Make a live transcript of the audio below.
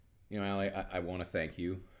Allie, I want to thank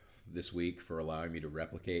you this week for allowing me to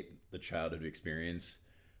replicate the childhood experience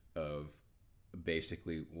of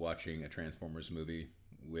basically watching a Transformers movie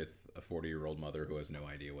with a 40-year-old mother who has no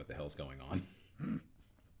idea what the hell's going on.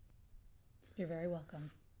 You're very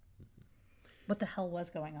welcome. What the hell was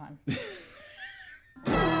going on?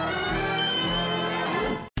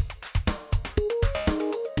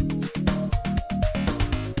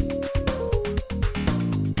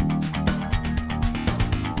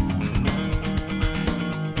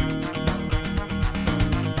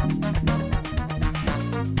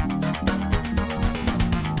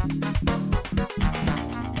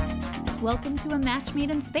 Welcome to A Match Made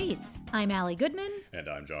in Space. I'm Allie Goodman. And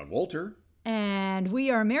I'm John Wolter. And we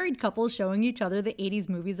are a married couple showing each other the 80s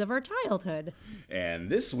movies of our childhood. And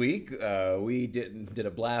this week, we did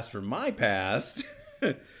a blast from my past.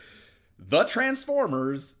 The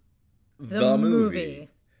Transformers, the movie.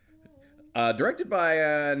 Directed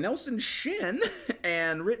by Nelson Shin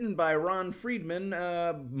and written by Ron Friedman,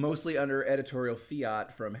 mostly under editorial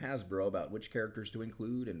fiat from Hasbro about which characters to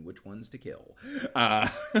include and which ones to kill.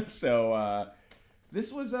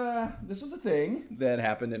 This was a thing that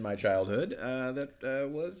happened in my childhood.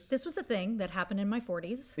 This was a thing that happened in my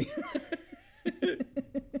 40s.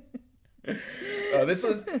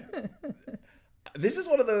 This is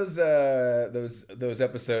one of those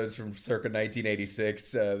episodes from circa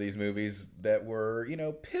 1986. These movies that were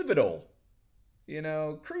pivotal,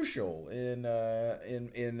 crucial in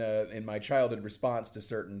my childhood response to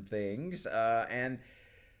certain things, and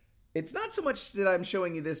it's not so much that I'm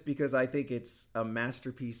showing you this because I think it's a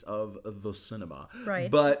masterpiece of the cinema, right?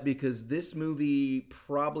 But because this movie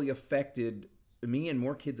probably affected me and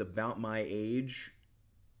more kids about my age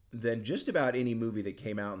than just about any movie that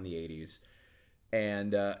came out in the 80s.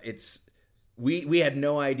 And we had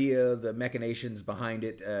no idea the machinations behind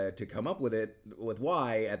it to come up with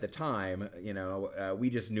why at the time. We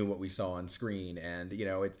just knew what we saw on screen, and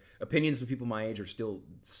it's opinions of people my age are still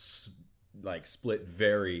split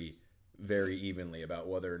very, very evenly about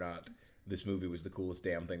whether or not this movie was the coolest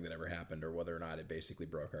damn thing that ever happened, or whether or not it basically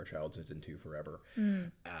broke our childhoods in two forever.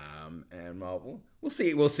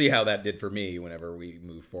 We'll see how that did for me whenever we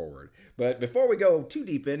move forward. But before we go too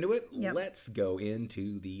deep into it, Let's go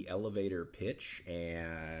into the elevator pitch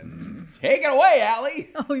and take it away,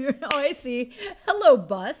 Allie. Oh, I see. Hello,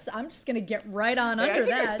 bus. I'm just gonna get right on under that. I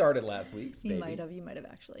think I started last week. You might have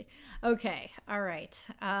actually. Okay, all right.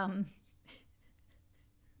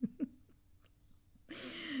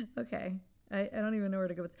 Okay, I don't even know where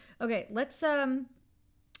to go with. Okay, let's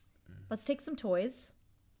take some toys.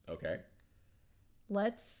 Okay.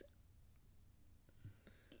 Let's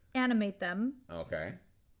animate them. Okay.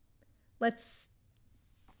 Let's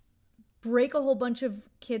break a whole bunch of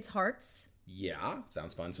kids' hearts. Yeah,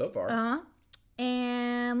 sounds fun so far.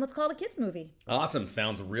 And let's call it a kids movie. Awesome,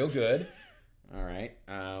 sounds real good. All right,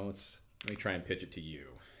 let me try and pitch it to you.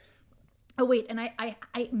 Oh wait, and I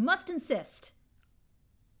must insist.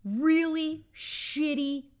 Really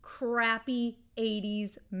shitty, crappy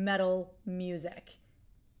 80s metal music.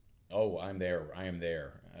 Oh, I'm there. I am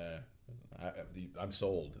there. I'm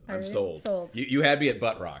sold. I'm sold. You had me at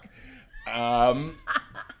butt rock.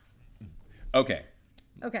 Okay.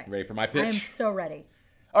 Ready for my pitch? I am so ready.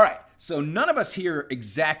 All right. So none of us here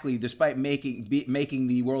exactly, despite making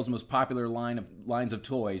the world's most popular lines of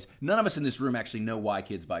toys, none of us in this room actually know why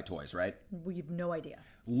kids buy toys, right? We have no idea.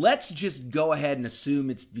 Let's just go ahead and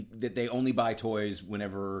assume that they only buy toys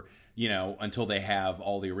whenever, until they have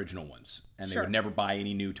all the original ones. And they would never buy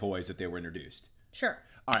any new toys that they were introduced. Sure.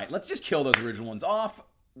 All right, let's just kill those original ones off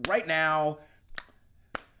right now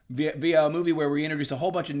via a movie where we introduce a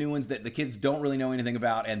whole bunch of new ones that the kids don't really know anything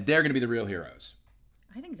about, and they're going to be the real heroes.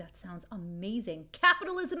 I think that sounds amazing.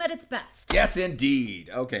 Capitalism at its best. Yes, indeed.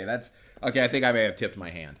 Okay, I think I may have tipped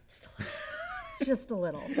my hand. Just a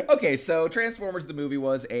little. Okay, so Transformers the movie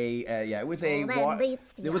was it was a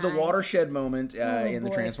watershed moment in the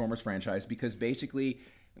Transformers franchise, because basically,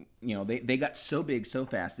 they got so big so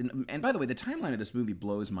fast. And by the way, the timeline of this movie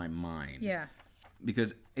blows my mind. Yeah.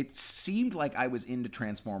 Because it seemed like I was into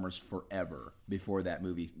Transformers forever before that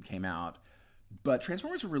movie came out. But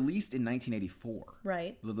Transformers were released in 1984.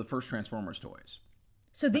 Right. The first Transformers toys.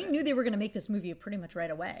 So they knew they were going to make this movie pretty much right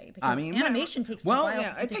away, because animation takes a while to put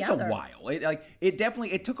together. It takes a while.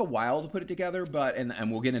 It took a while to put it together, but and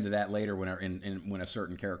we'll get into that later when a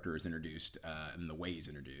certain character is introduced and the way he's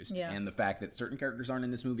introduced, and the fact that certain characters aren't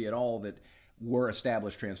in this movie at all that were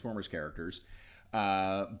established Transformers characters.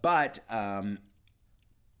 But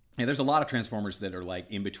there's a lot of Transformers that are like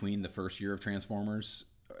in between the first year of Transformers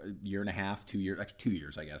a year and a half, 2 years, actually 2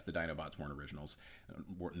 years, I guess. The Dinobots weren't originals,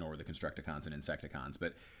 nor the Constructicons and Insecticons.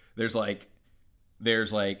 But there's like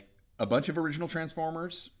a bunch of original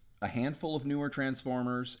Transformers, a handful of newer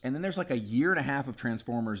Transformers, and then there's like a year and a half of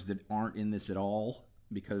Transformers that aren't in this at all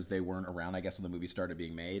because they weren't around, I guess, when the movie started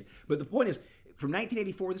being made. But the point is, from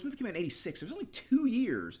 1984, this movie came out in 86. It was only 2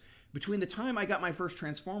 years between the time I got my first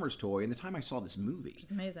Transformers toy and the time I saw this movie.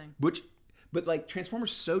 It's amazing. But like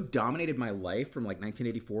Transformers so dominated my life from like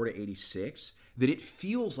 1984 to 86 that it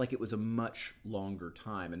feels like it was a much longer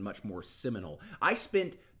time and much more seminal. I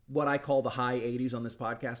spent what I call the high 80s on this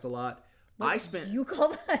podcast a lot. You call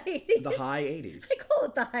the high 80s? The high 80s. I call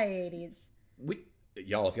it the high 80s.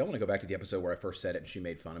 Y'all, if y'all want to go back to the episode where I first said it and she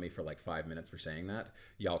made fun of me for like 5 minutes for saying that,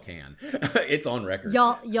 y'all can. It's on record.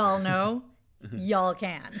 Y'all know. Y'all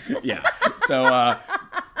can. Yeah. So,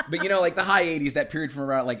 but like the high 80s, that period from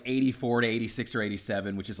around like 84 to 86 or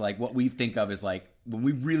 87, which is like what we think of as like, when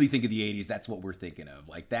we really think of the 80s, that's what we're thinking of.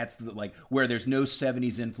 Like that's like where there's no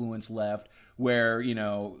 70s influence left, where,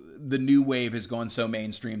 the new wave has gone so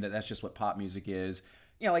mainstream that that's just what pop music is.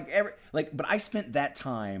 But I spent that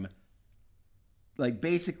time, like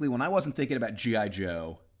basically when I wasn't thinking about G.I.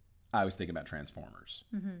 Joe, I was thinking about Transformers.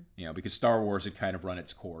 Mm-hmm. Because Star Wars had kind of run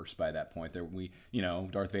its course by that point.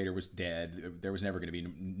 Darth Vader was dead. There was never going to be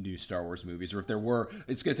new Star Wars movies, or if there were,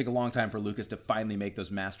 it's going to take a long time for Lucas to finally make those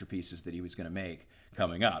masterpieces that he was going to make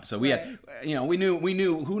coming up. So we had, we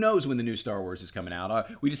knew. Who knows when the new Star Wars is coming out?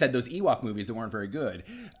 We just had those Ewok movies that weren't very good.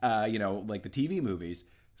 Like the TV movies.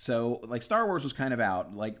 So like Star Wars was kind of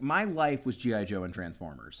out. Like my life was G.I. Joe and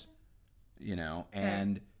Transformers.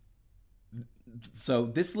 And. So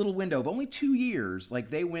this little window of only 2 years, like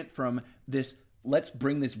they went from this, let's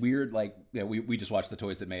bring this weird, like, we just watched The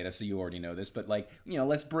Toys That Made Us, so you already know this, but like,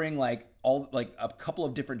 let's bring like all, like a couple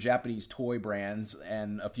of different Japanese toy brands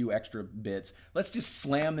and a few extra bits. Let's just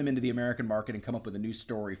slam them into the American market and come up with a new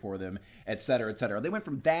story for them, et cetera, et cetera. They went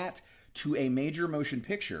from that to a major motion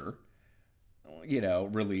picture,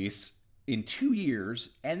 release in 2 years,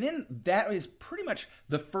 and then that is pretty much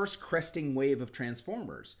the first cresting wave of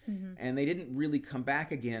Transformers. Mm-hmm. And they didn't really come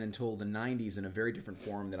back again until the 90s in a very different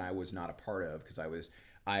form that I was not a part of, because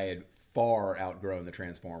I had far outgrown the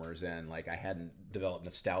Transformers, and like I hadn't developed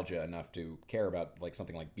nostalgia enough to care about like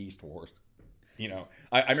something like Beast Wars.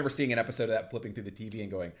 I remember seeing an episode of that, flipping through the TV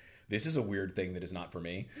and going, this is a weird thing that is not for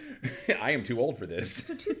me. I am too old for this.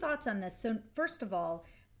 So 2 thoughts on this. So first of all,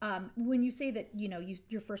 when you say that,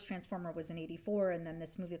 your first Transformer was in 84 and then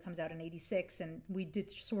this movie comes out in 86, and we did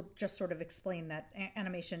sort of explain that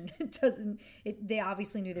animation they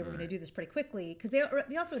obviously knew they were going to do this pretty quickly, because they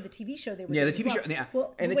also had the TV show they were doing. The TV show. Yeah.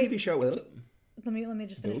 Well, and the TV show. Let me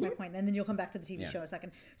just finish my point, and then you'll come back to the TV show in a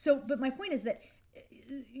second. So, but my point is that,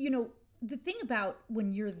 the thing about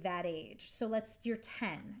when you're that age, so you're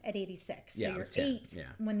 10 at 86. So you're 8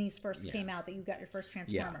 when these first came out, that you got your first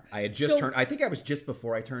Transformer. Yeah. I had just turned, I think I was just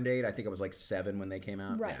before I turned 8. I think I was like 7 when they came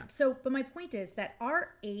out. Right. Yeah. So, but my point is that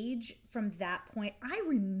our age from that point, I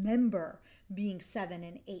remember being 7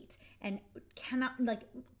 and 8 and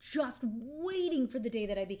just waiting for the day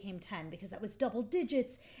that I became 10, because that was double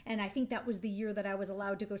digits. And I think that was the year that I was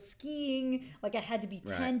allowed to go skiing. Like I had to be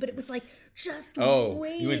 10, but it was like just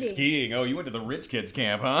waiting. You went skiing. Oh, you went to the rich kids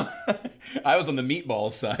camp, huh? I was on the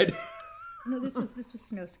meatballs side. No, this was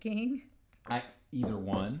snow skiing. Either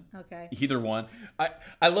one. Okay. Either one.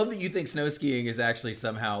 I love that you think snow skiing is actually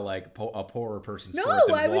somehow like a poorer person's sport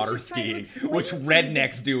than water skiing, which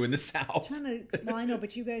rednecks do in the South. Well, I know,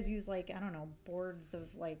 but you guys use boards of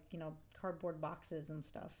cardboard boxes and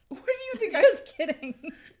stuff. What do you think? Just kidding.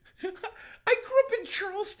 I grew up in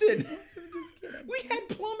Charleston. I'm just kidding. We had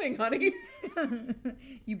plumbing, honey.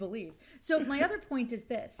 You believe. So my other point is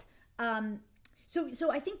this.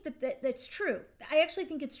 So I think that's true. I actually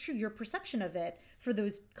think it's true. Your perception of it for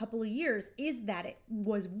those couple of years is that it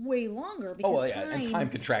was way longer, because time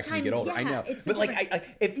contracts when you get older. I know, but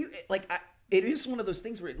it is one of those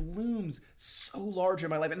things where it looms so large in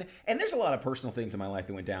my life, and there's a lot of personal things in my life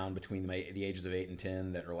that went down between the ages of 8 and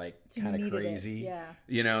 10 that are like kind of crazy.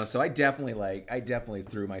 Yeah. So I definitely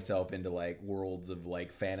threw myself into like worlds of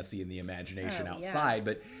like fantasy and the imagination outside,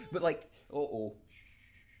 but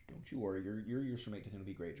don't you worry, your years from 8 to 10 will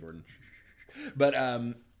be great, Jordan.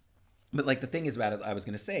 But like the thing is about it, I was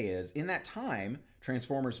going to say is, in that time,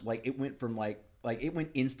 Transformers, like it went from like it went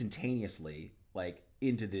instantaneously like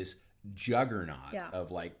into this juggernaut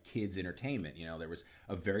of like kids entertainment. There was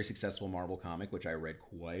a very successful Marvel comic, which I read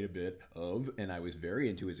quite a bit of and I was very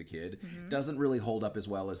into as a kid. Mm-hmm. Doesn't really hold up as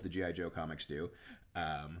well as the G.I. Joe comics do.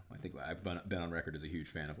 I think I've been on record as a huge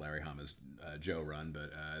fan of Larry Hama's Joe run,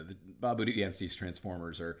 but the Bob Budiansky's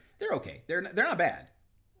Transformers they're okay. They're not bad.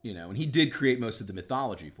 You know, and he did create most of the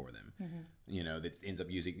mythology for them. You know, that ends up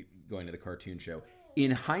going to the cartoon show.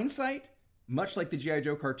 In hindsight, much like the G.I.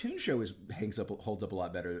 Joe cartoon show holds up a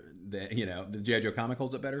lot better than, you know, the G.I. Joe comic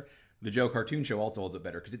holds up better. The Joe cartoon show also holds up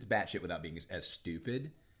better because it's batshit without being as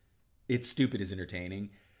stupid. It's stupid as entertaining.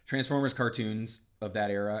 Transformers cartoons of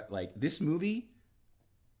that era, like this movie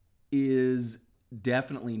is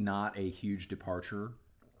definitely not a huge departure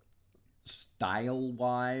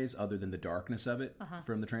style-wise, other than the darkness of it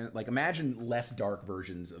from the like imagine less dark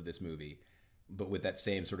versions of this movie, but with that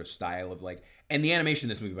same sort of style of like, and the animation in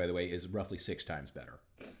this movie, by the way, is roughly 6 times better.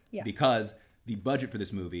 Yeah. Because the budget for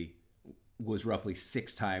this movie was roughly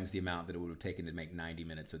 6 times the amount that it would have taken to make 90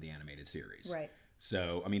 minutes of the animated series. Right.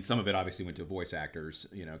 So, I mean, some of it obviously went to voice actors,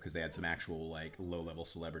 you know, because they had some actual, like, low-level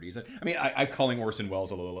celebrities. I mean, I'm calling Orson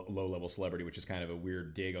Welles a low-level celebrity, which is kind of a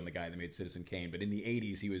weird dig on the guy that made Citizen Kane. But in the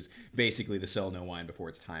 80s, he was basically the sell no wine before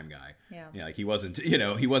its time guy. Yeah. You know, like, he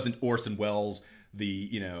wasn't Orson Welles, the,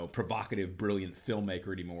 you know, provocative, brilliant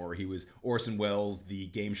filmmaker anymore. He was Orson Welles, the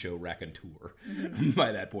game show raconteur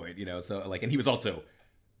by that point, you know. So, like, and he was also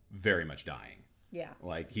very much dying. Yeah.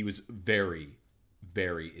 Like, he was very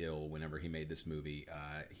ill whenever he made this movie.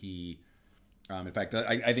 In fact,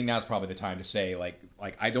 I think now's probably the time to say, like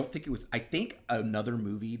I don't think it was. I think another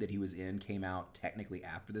movie that he was in came out technically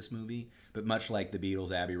after this movie, but much like the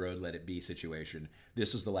Beatles' Abbey Road, Let It Be situation,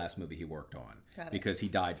 this was the last movie he worked on because he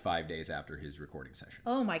died 5 days after his recording session.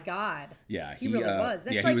 Oh my God! Yeah, he really was.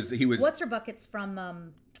 That's like, he was. What's her buckets from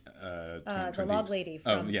the Log Lady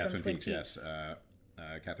from Twin Peaks? Yes.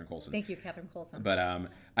 Catherine Coulson. Thank you, Catherine Coulson. But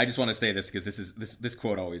I just want to say this because this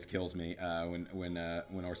quote always kills me when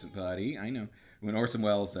Orson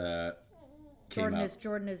Welles came up.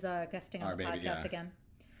 Jordan is guesting on the podcast again.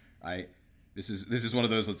 This is one of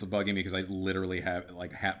those that's bugging me because I literally have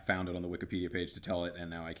found it on the Wikipedia page to tell it, and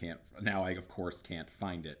now I of course can't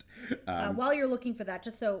find it. While you're looking for that,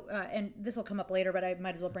 just so and this will come up later, but I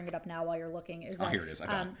might as well bring it up now while you're looking. Is that here it is? I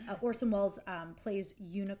found it. Orson Welles plays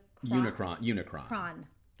Unicron,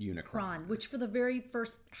 which for the very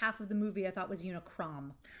first half of the movie I thought was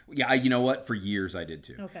Unicron. Yeah, you know what? For years I did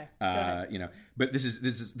too. Okay. You know, but this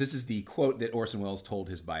is the quote that Orson Welles told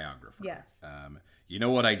his biographer. Yes. You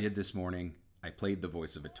know what I did this morning? I played the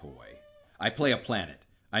voice of a toy. I play a planet.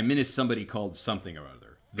 I'm in as somebody called something or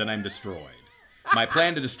other. Then I'm destroyed. My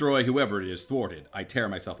plan to destroy whoever it is thwarted. I tear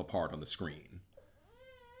myself apart on the screen.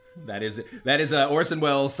 That is Orson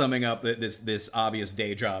Welles summing up this obvious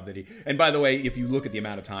day job that he. And by the way, if you look at the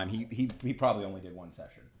amount of time, he probably only did one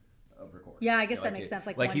session of recording. Yeah, I guess that makes sense.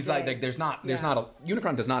 Like he's day. there's not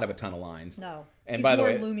Unicron does not have a ton of lines. No. And he's by the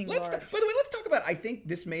more way, looming let's large. talk about. I think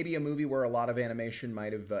this may be a movie where a lot of animation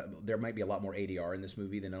might have. There might be a lot more ADR in this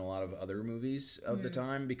movie than in a lot of other movies of the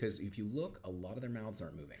time because if you look, a lot of their mouths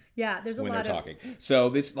aren't moving. Yeah, there's a when lot they're talking. So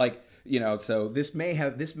this this may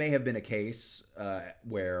have been a case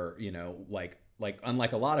where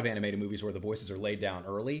unlike a lot of animated movies where the voices are laid down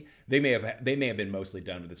early, they may have been mostly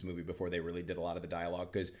done with this movie before they really did a lot of the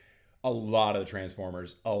dialogue because a lot of the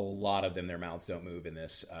Transformers, a lot of them, their mouths don't move in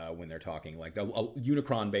this when they're talking. Like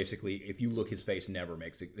Unicron, basically, if you look, his face never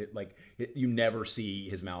makes it. You never see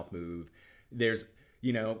his mouth move. There's,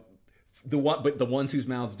 the ones whose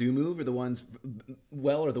mouths do move are the ones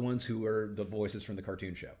who are the voices from the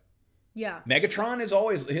cartoon show. Yeah. Megatron is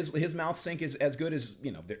always his mouth sync is as good as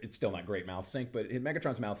it's still not great mouth sync, but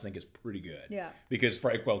Megatron's mouth sync is pretty good. Yeah. Because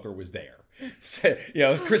Frank Welker was there. So,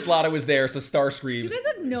 Chris Latta was there, so Starscream. You guys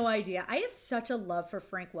have no idea. I have such a love for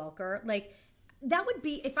Frank Welker. Like that would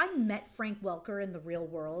be if I met Frank Welker in the real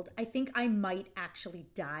world. I think I might actually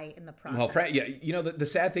die in the process. Well, the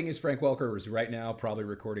sad thing is Frank Welker is right now probably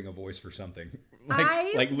recording a voice for something.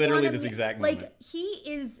 Literally this exact moment. Like he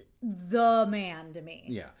is the man to me.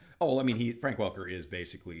 Yeah. Oh, well, I mean, Frank Welker is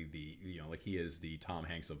basically he is the Tom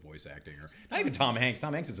Hanks of voice acting, or not even Tom Hanks.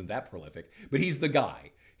 Tom Hanks isn't that prolific, but he's the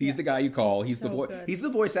guy. He's the guy you call. He's the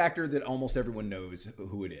voice actor that almost everyone knows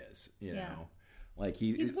who it is. You know, like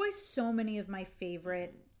he's voiced so many of my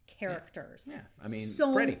favorite characters. Yeah, I mean,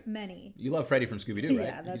 so Freddy. Many. You love Freddy from Scooby Doo, right?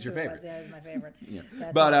 Yeah, that's he's your favorite. Yeah, he's my favorite. Yeah.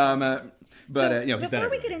 He's before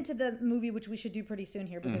we get into the movie, which we should do pretty soon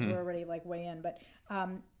here because we're already way in, but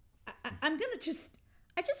I'm gonna just.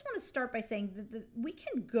 I just want to start by saying that we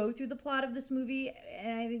can go through the plot of this movie,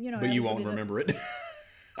 and but you won't remember it.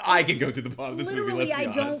 I can go through the plot of this movie. Let's be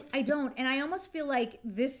honest. I don't, and I almost feel like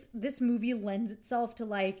this movie lends itself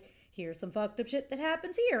to here's some fucked up shit that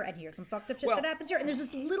happens here, and here's some fucked up shit that happens here, and there's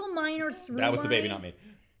this little minor through. That was the baby, not me.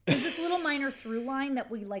 There's this little minor through line that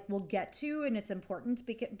we like will get to, and it's important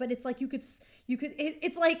because, but it's like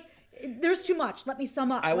it's like there's too much. Let me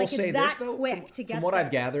sum up. I will like, say it's that this though, quick to get from what there.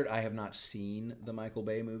 I've gathered, I have not seen the Michael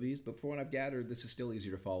Bay movies, but from what I've gathered, this is still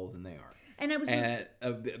easier to follow than they are. And I was And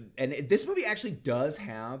this movie actually does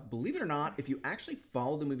have, believe it or not, if you actually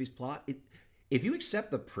follow the movie's plot, if you accept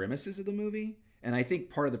the premises of the movie, and I think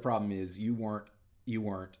part of the problem is you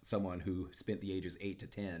weren't someone who spent the ages 8 to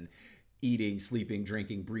 10 eating, sleeping,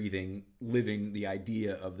 drinking, breathing, living the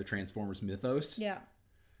idea of the Transformers mythos. yeah.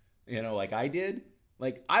 Like I did.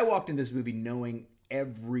 Like I walked in this movie knowing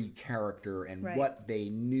every character and Right. what they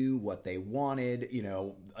knew, what they wanted.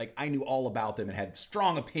 Like I knew all about them and had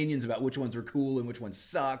strong opinions about which ones were cool and which ones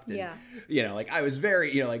sucked. And, Yeah. like I was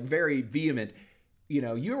very, very vehement.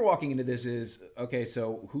 You were walking into this as, okay,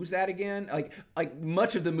 so who's that again? Like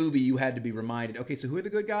much of the movie you had to be reminded, okay, so who are the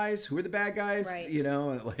good guys? Who are the bad guys? Right.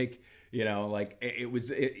 It was,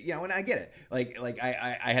 and I get it.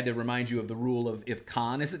 I had to remind you of the rule of if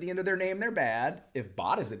Khan is at the end of their name, they're bad. If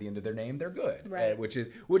Bot is at the end of their name, they're good. Right. Which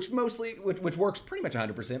works pretty much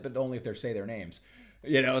 100%, but only if they say their names.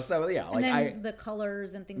 So yeah, And then the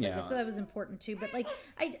colors and things like Yeah. this. So that was important too. But like,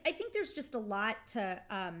 I think there's just a lot to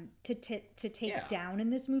take down in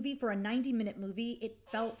this movie. For a 90-minute movie, it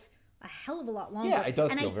felt a hell of a lot longer. Yeah, it does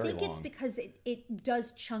and feel I very think it's long. because it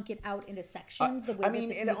does chunk it out into sections. The way I mean,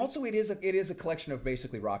 that this and movie, also it is a collection of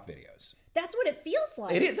basically rock videos. that's what it feels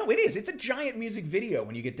like. It is. No, it is. It's a giant music video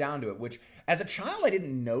when you get down to it, which as a child I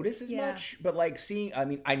didn't notice as Yeah. much. But like seeing, I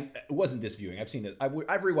mean, it wasn't this viewing. I've seen it. I've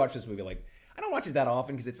rewatched this movie. Like I don't watch it that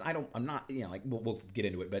often because I'm not, like we'll get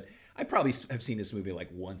into it. But I probably have seen this movie like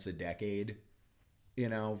once a decade,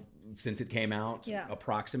 since it came out, Yeah.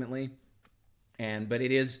 approximately. But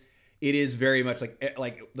it is very much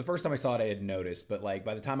like the first time I saw it I had noticed, but like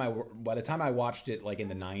by the time I watched it like in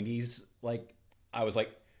the 90s, like I was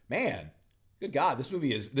like, man, good God, this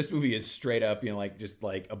movie is straight up, like just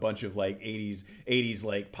like a bunch of like 80s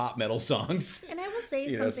like pop metal songs. And I will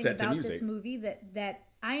say something set to about music. this movie that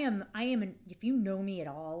I am if you know me at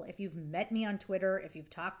all, if you've met me on Twitter, if you've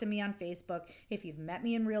talked to me on Facebook, if you've met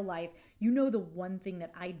me in real life, you know the one thing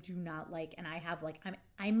that I do not like, and I have like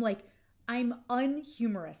I'm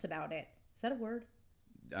unhumorous about it. Is that a word?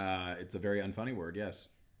 It's a very unfunny word, yes.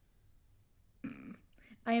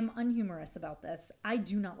 I am unhumorous about this. I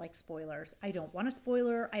do not like spoilers. I don't want a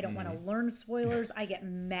spoiler. I don't want to learn spoilers. I get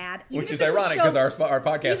mad. Even Which if is it's a ironic show- because our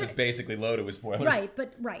podcast even- is basically loaded with spoilers.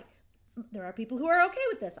 Right. There are people who are okay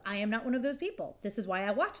with this. I am not one of those people. This is why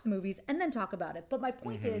I watch the movies and then talk about it. But my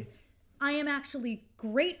point is, I am actually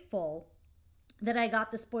grateful that I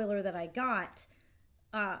got the spoiler that I got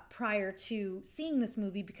prior to seeing this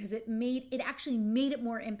movie, because it actually made it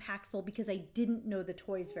more impactful because I didn't know the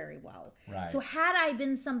toys very well. Right. So had I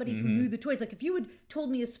been somebody who knew the toys, like if you had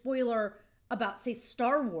told me a spoiler about, say,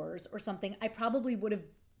 Star Wars or something, I probably would have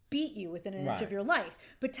beat you within an inch Right. of your life.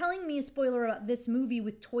 But telling me a spoiler about this movie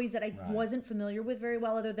with toys that I wasn't familiar with very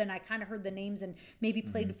well, other than I kind of heard the names and maybe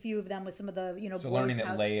played a few of them with some of the, So boys' learning that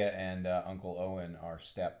house. Leia and Uncle Owen are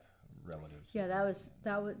step relatives. Yeah,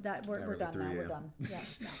 we're done three, now. We're yeah. done. Yeah,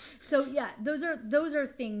 no. So yeah, those are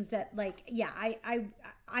things that like, yeah,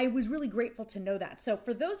 I was really grateful to know that. So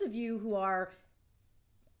for those of you who are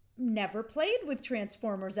never played with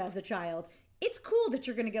Transformers as a child, it's cool that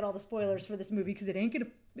you're going to get all the spoilers for this movie because it ain't gonna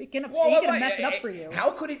mess it up for you.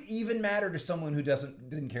 How could it even matter to someone who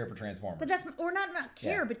didn't care for Transformers? But that's, or not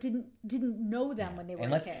care, Yeah. but didn't know them when they were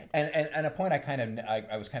And a let's kid. and a point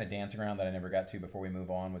I was kind of dancing around that I never got to before we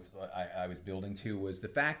move on was I was building to was the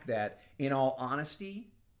fact that, in all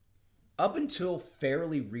honesty, up until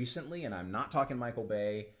fairly recently, and I'm not talking Michael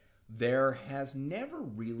Bay, there has never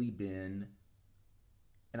really been,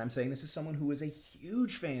 and I'm saying this as someone who was a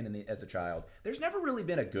huge fan as a child, there's never really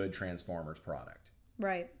been a good Transformers product.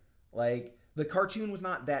 Right. Like, the cartoon was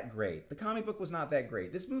not that great. The comic book was not that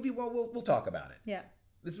great. This movie, well, we'll talk about it. Yeah.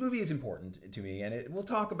 This movie is important to me, and we'll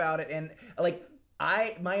talk about it. And like,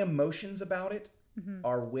 my emotions about it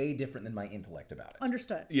are way different than my intellect about it.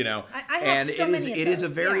 Understood. And I have so many of it is a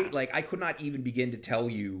those, very yeah. like, I could not even begin to tell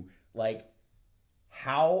you like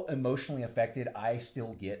how emotionally affected I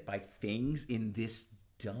still get by things in this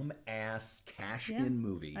dumbass cash-in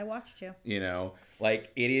movie. I watched you.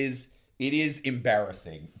 Like it is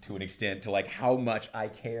embarrassing to an extent to like how much I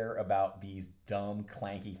care about these dumb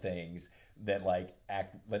clanky things that like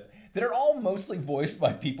that are all mostly voiced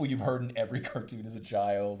by people you've heard in every cartoon as a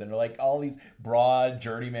child, and are like all these broad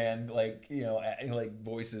journeyman like like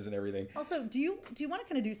voices and everything. Also, do you want to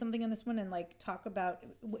kind of do something on this one and like talk about,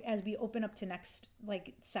 as we open up to next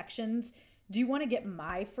like sections, Do you want to get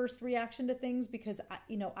my first reaction to things, because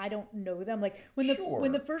I don't know them. Like when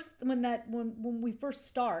we first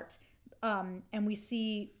start, and we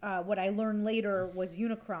see what I learned later was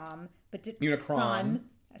Unicron, but Unicron.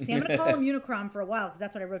 See, I'm going to call him Unicron for a while because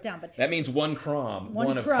that's what I wrote down. But that means one of Crom.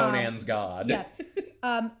 Conan's god. Yes.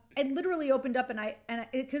 I literally opened up and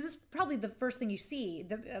because it's probably the first thing you see,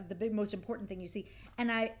 the big most important thing you see,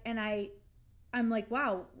 I'm like,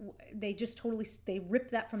 wow, they just they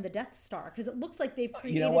ripped that from the Death Star, because it looks like they've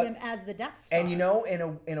created him as the Death Star. And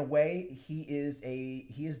in a way, he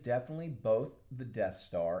is definitely both the Death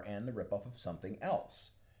Star and the ripoff of something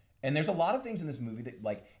else. And there's a lot of things in this movie that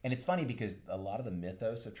and it's funny because a lot of the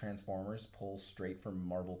mythos of Transformers pulls straight from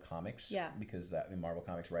Marvel Comics. Yeah. Because Marvel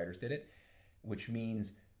Comics writers did it, which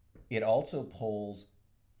means it also pulls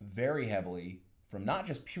very heavily from not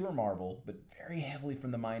just pure Marvel, but very heavily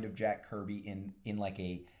from the mind of Jack Kirby in like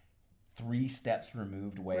a 3 steps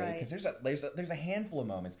removed way. Because there's a handful of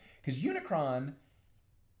moments. Because Unicron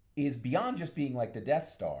is beyond just being like the Death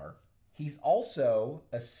Star. He's also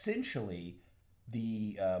essentially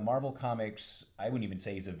the Marvel Comics, I wouldn't even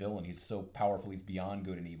say he's a villain. He's so powerful, he's beyond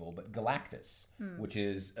good and evil. But Galactus, which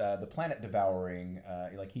is the planet devouring,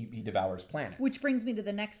 he devours planets. Which brings me to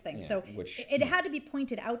the next thing. Yeah, so it had to be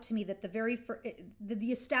pointed out to me that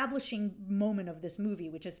the establishing moment of this movie,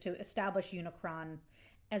 which is to establish Unicron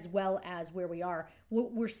as well as where we are,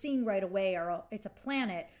 what we're seeing right away it's a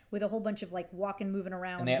planet with a whole bunch of walking, moving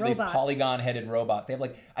around and they have robots. these polygon-headed robots. They have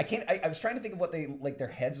I was trying to think of what they their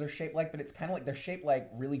heads are shaped like, but it's kind of like they're shaped like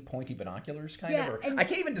really pointy binoculars, kind of. Or I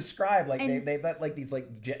can't even describe they've got these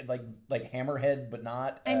hammerhead, but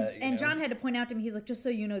not. And John had to point out to me, he's like, just so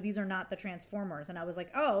you know, these are not the Transformers, and I was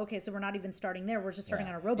like, oh, okay, so we're not even starting there. We're just starting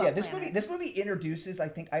on a robot. Yeah, planet. This movie introduces. I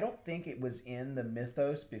don't think it was in the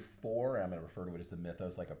mythos before. I'm going to refer to it as the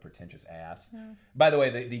mythos, like a pretentious ass. Yeah. By the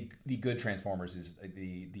way, the good Transformers is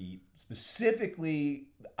the specifically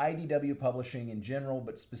IDW Publishing in general,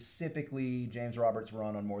 but specifically James Roberts'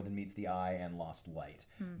 run on More Than Meets the Eye and Lost Light.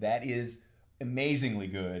 That is amazingly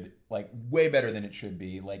good, way better than it should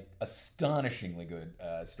be, astonishingly good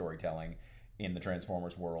storytelling in the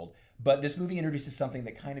Transformers world. But this movie introduces something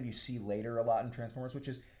that kind of you see later a lot in Transformers, which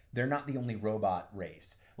is they're not the only robot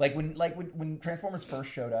race. When Transformers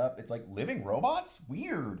first showed up, it's like, living robots?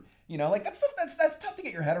 Weird. That's tough to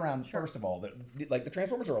get your head around. Sure. First of all, the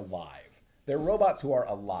Transformers are alive. They're robots who are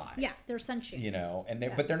alive. Yeah, they're sentient.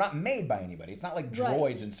 But they're not made by anybody. It's not like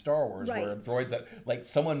droids in Star Wars where droids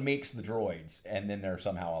someone makes the droids and then they're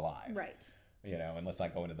somehow alive. Right. And let's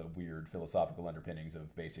not go into the weird philosophical underpinnings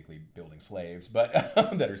of basically building slaves, but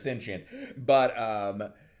that are sentient. But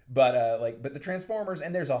the Transformers,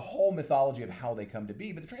 and there's a whole mythology of how they come to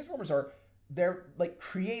be, but the Transformers they're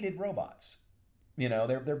created robots.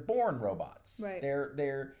 They're born robots. Right.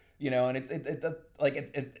 They're and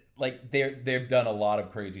they've done a lot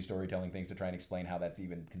of crazy storytelling things to try and explain how that's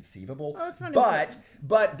even conceivable. Well, it's not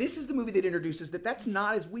but this is the movie that introduces that's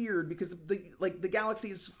not as weird, because the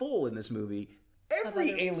galaxy is full in this movie.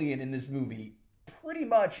 Every alien in this movie pretty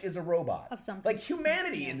much is a robot. Of some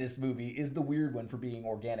humanity in this movie is the weird one for being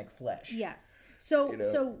organic flesh. Yes.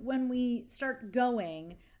 So when we start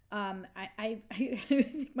going, I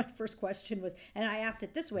think my first question was, and I asked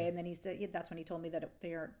it this way, and then he said, that's when he told me that they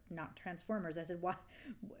are not Transformers. I said, why?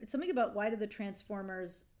 Something about why do the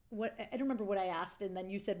Transformers? What, I don't remember what I asked, and then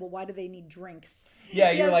you said, well, why do they need drinks?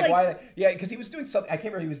 Yeah, you're why? Yeah, because he was doing something. I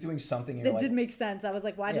can't remember. He was doing something. That did make sense. I was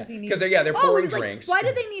like, why does he need? Because they're pouring drinks. Why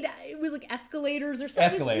do they need? It was escalators or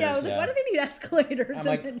something. Escalators. Yeah, I was like, why do they need escalators? I'm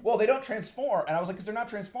like, well, they don't transform, and I was like, because they're not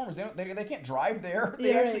Transformers. They can't drive there.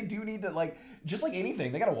 They actually do need to just like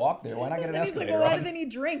anything. They got to walk there. Why not get an escalator? Like, well, why do they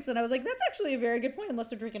need drinks? And I was like, that's actually a very good point. Unless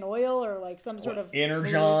they're drinking oil or some sort of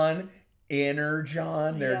Energon.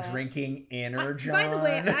 They're drinking Energon. By the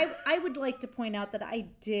way, I would like to point out that I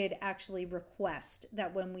did actually request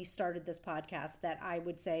that when we started this podcast that I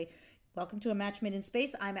would say, welcome to A Match Made in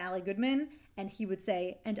Space. I'm Allie Goodman. And he would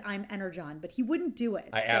say, and I'm Energon. But he wouldn't do it.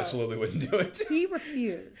 I absolutely wouldn't do it. He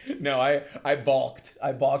refused. No, I balked.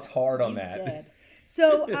 I balked hard on that. You did.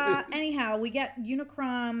 So anyhow, we get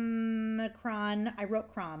Unicron. I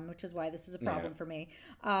wrote Crom, which is why this is a problem for me.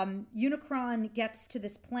 Unicron gets to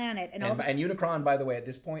this planet, and Unicron, by the way, at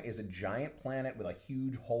this point is a giant planet with a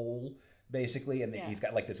huge hole, basically, and he's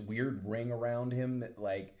got this weird ring around him that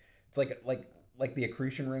it's like the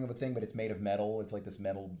accretion ring of a thing, but it's made of metal. It's like this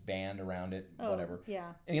metal band around it, whatever.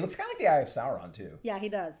 Yeah. And he looks kind of like the Eye of Sauron too. Yeah, he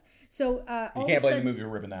does. So you can't blame the movie for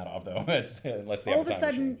ripping that off, though. Unless they all of a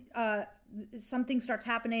sudden. Something starts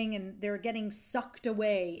happening and they're getting sucked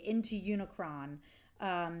away into Unicron.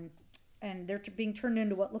 and they're being turned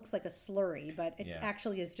into what looks like a slurry, but it Yeah.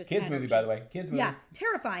 actually is just Kids movie, energy. by the way. Kids movie. Yeah,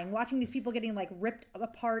 terrifying. Watching these people getting like ripped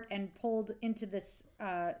apart and pulled into this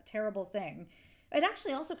terrible thing. It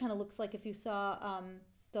actually also kind of looks like if you saw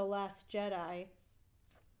The Last Jedi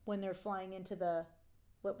when they're flying into the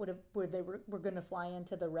where they were going to fly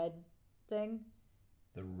into the red thing.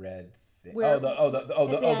 The red thing. Where- The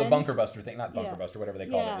end. bunker buster thing, not bunker Yeah. buster, whatever they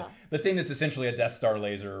call Yeah. it. The thing that's essentially a Death Star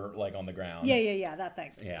laser, like on the ground. Yeah, that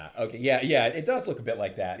thing. Yeah. Okay. Yeah. It does look a bit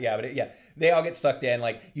like that. Yeah. But they all get sucked in.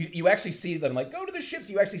 Like you actually see them like go to the ships.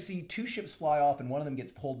 You actually see 2 ships fly off, and one of them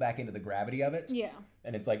gets pulled back into the gravity of it. Yeah.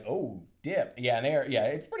 And it's like, oh, dip. Yeah. And they're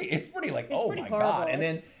it's pretty like, oh pretty my horrible. god. And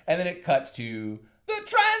It's- then it cuts to the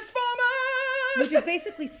Transformers. Which is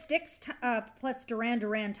basically Styx plus Duran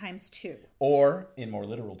Duran times 2. Or in more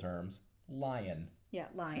literal terms, lion. Yeah,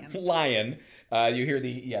 lion. Lion. You hear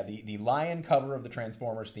the lion cover of the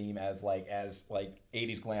Transformers theme as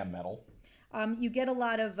 80s glam metal. You get a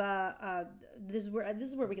lot of this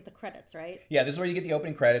is where we get the credits, right? Yeah, this is where you get the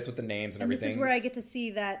opening credits with the names and everything. This is where I get to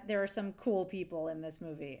see that there are some cool people in this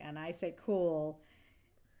movie, and I say cool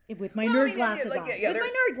with my nerd glasses on. With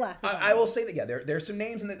my nerd glasses on. I will say that there's some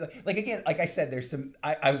names in the like I said, there's some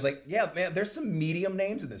I was like, yeah, man, there's some medium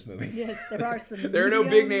names in this movie. Yes, there are some. There are no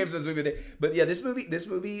big names in this movie. But yeah, this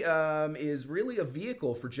movie is really a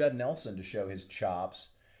vehicle for Judd Nelson to show his chops.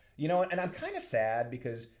 You know, and I'm kind of sad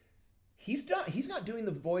because he's not doing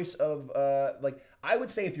the voice of I would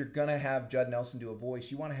say if you're gonna have Judd Nelson do a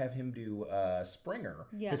voice, you want to have him do Springer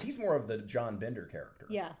because he's more of the John Bender character.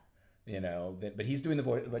 Yeah. You know, but he's doing the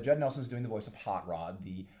voice. But Judd Nelson's doing the voice of Hot Rod,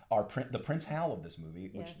 the Prince Hal of this movie,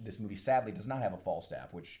 which this movie sadly does not have a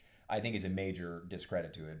Falstaff, which I think is a major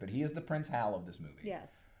discredit to it. But he is the Prince Hal of this movie.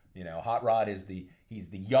 Yes. You know, Hot Rod he's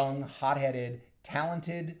the young, hot-headed,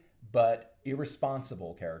 talented, but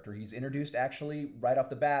irresponsible character. He's introduced actually right off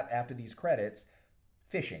the bat after these credits,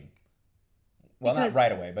 fishing. Well, Because not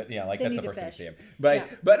right away, but that's the need to first time you fish. see him.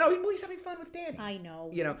 But no, he's having fun with Danny. I know.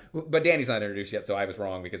 You know, but Danny's not introduced yet, so I was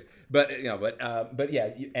wrong because. But yeah,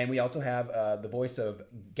 and we also have the voice of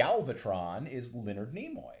Galvatron is Leonard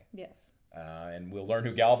Nimoy. Yes. And we'll learn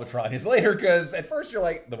who Galvatron is later because at first you're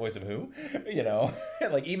like, the voice of who? You know,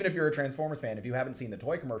 like even if you're a Transformers fan, if you haven't seen the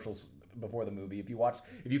toy commercials before the movie, if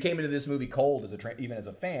you came into this movie cold even as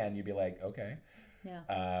a fan, you'd be like, okay.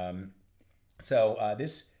 Yeah. So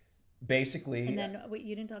this basically. And then wait,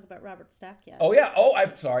 you didn't talk about Robert Stack yet. Oh yeah. Oh,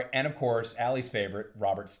 I'm sorry. And of course, Allie's favorite,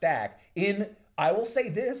 Robert Stack. I will say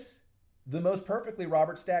this, the most perfectly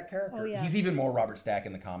Robert Stack character. Oh, yeah. He's even more Robert Stack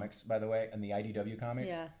in the comics, by the way, in the IDW comics.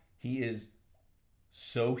 Yeah. He is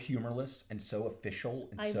so humorless and so official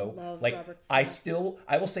and I so love like Robert I Stack.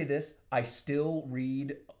 will say this, I still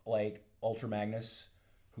read like Ultra Magnus,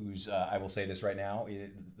 who's I will say this right now,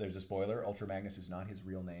 there's a spoiler, Ultra Magnus is not his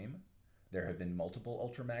real name. There have been multiple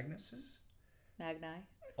Ultra Magnuses. Magni.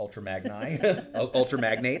 Ultra Magni, Ultra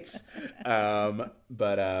Magnates, but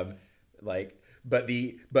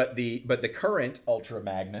the current Ultra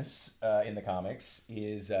Magnus in the comics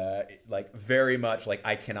is like very much like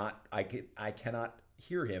I cannot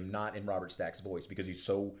hear him not in Robert Stack's voice because he's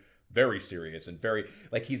so very serious and very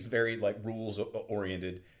like he's very like rules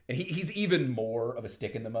oriented and he's even more of a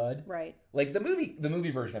stick in the mud. Right. Like the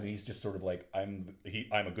movie version of it, he's just sort of like I'm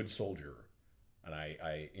a good soldier. And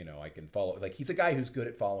I can follow. Like he's a guy who's good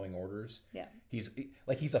at following orders. Yeah. He's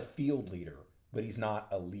a field leader, but he's not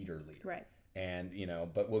a leader. Right. And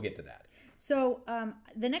but we'll get to that. So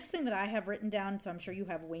the next thing that I have written down, so I'm sure you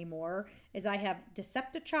have way more, is I have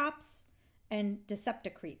Deceptichops and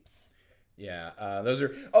Decepticreeps. Yeah, those are.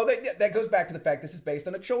 That goes back to the fact this is based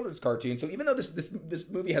on a children's cartoon. So even though this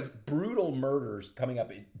movie has brutal murders coming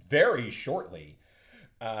up very shortly.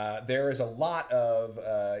 There is a lot of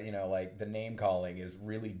like the name calling is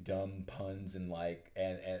really dumb puns and like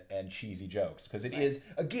and cheesy jokes because it is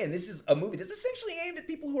again this is a movie that's essentially aimed at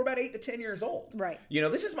people who are about 8 to 10 years old. Right. You know,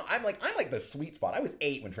 this is I'm like the sweet spot. I was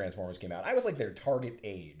 8 when Transformers came out. I was like their target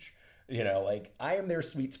age. You know, like I am their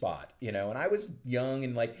sweet spot, you know, and I was young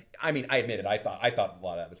and like, I mean, I admit it. I thought a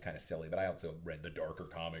lot of that was kind of silly, but I also read the darker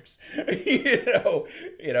comics,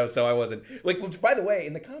 you know, so I wasn't like, by the way,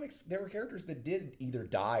 in the comics, there were characters that did either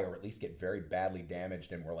die or at least get very badly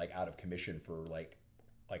damaged and were like out of commission for like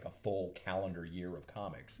a full calendar year of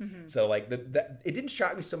comics. Mm-hmm. So like it didn't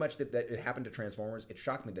shock me so much that it happened to Transformers. It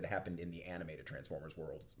shocked me that it happened in the animated Transformers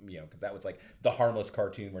world, you know, because that was like the harmless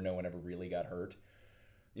cartoon where no one ever really got hurt.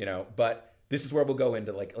 You know, but this is where we'll go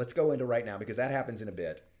into let's go into right now because that happens in a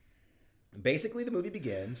bit. Basically, the movie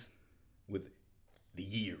begins with the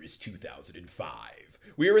year is 2005.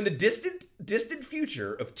 We are in the distant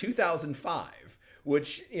future of 2005,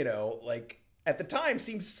 which, you know, like at the time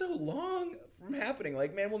seemed so long from happening.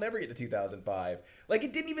 Like, man, we'll never get to 2005. Like,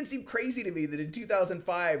 it didn't even seem crazy to me that in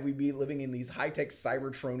 2005 we'd be living in these high-tech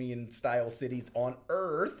Cybertronian style cities on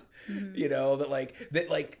Earth. You know, that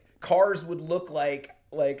like cars would look like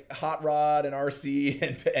Hot Rod and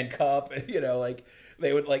RC and Cup. You know, like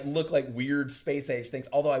they would like look like weird space age things.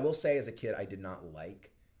 Although I will say, as a kid, I did not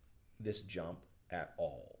like this jump at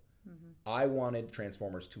all. I wanted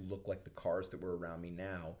Transformers to look like the cars that were around me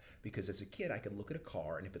now, because as a kid I could look at a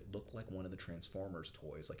car and if it looked like one of the Transformers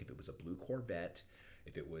toys, like if it was a blue Corvette,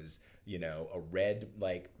 if it was, you know, a red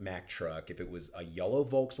like Mack truck, if it was a yellow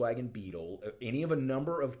Volkswagen Beetle, any of a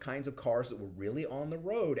number of kinds of cars that were really on the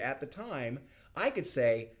road at the time, I could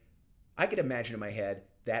imagine in my head,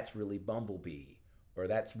 that's really Bumblebee, or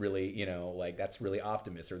that's really, you know, like that's really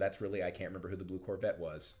Optimus, or that's really, I can't remember who the blue Corvette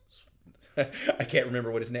was. I can't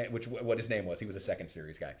remember what his name was. He was a second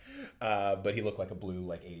series guy, but he looked like a blue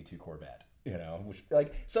like 82 Corvette, you know. Which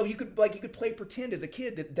like so you could play pretend as a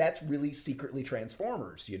kid that that's really secretly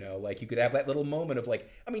Transformers, you know. Like you could have that little moment of like,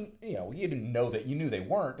 I mean, you know, you didn't know that, you knew they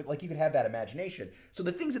weren't, but like you could have that imagination. So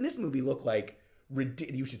the things in this movie look like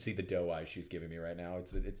you should see the doe eyes she's giving me right now.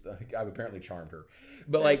 It's I've apparently charmed her,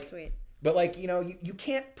 but Very like sweet. But like, you know, you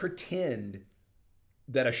can't pretend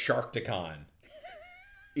that a Sharkticon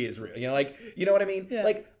is real. You know, like, you know what I mean? Yeah.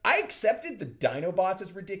 Like, I accepted the Dinobots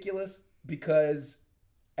as ridiculous because,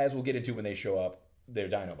 as we'll get into when they show up, they're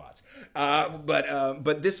Dinobots.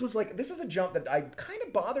 But this was a jump that I kind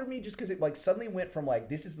of bothered me just because it like suddenly went from like,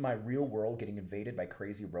 this is my real world getting invaded by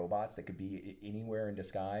crazy robots that could be anywhere in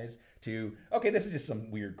disguise, to, okay, this is just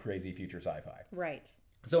some weird, crazy future sci-fi. Right.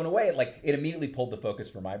 So in a way, it immediately pulled the focus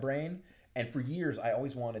for my brain. And for years, I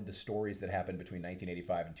always wanted the stories that happened between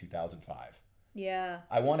 1985 and 2005. Yeah.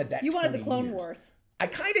 I wanted that. You wanted the 20 Clone years. Wars. I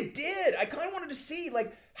kind of did. I kind of wanted to see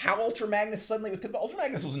like how Ultra Magnus suddenly was, because Ultra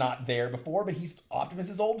Magnus was not there before, but he's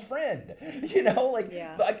Optimus's old friend. You know,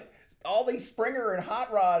 like all these Springer and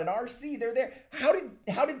Hot Rod and RC, they're there.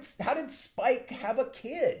 How did Spike have a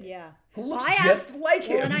kid? Yeah. Who looks just like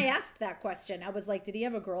him? Well, and I asked that question. I was like, did he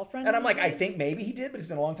have a girlfriend? And I'm like, I think maybe he did, but it's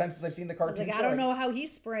been a long time since I've seen the cartoon. I don't know how he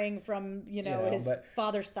sprang from, his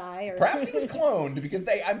father's thigh. Or perhaps he was cloned, because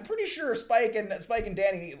I'm pretty sure Spike and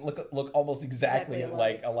Danny look almost exactly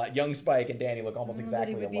like a lot. Young Spike and Danny look almost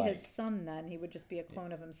exactly alike. But he would be his son then. He would just be a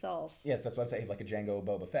clone of himself. Yes, that's what I'm saying, like a Jango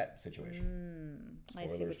Boba Fett situation.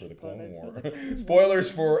 Spoilers for the Clone War.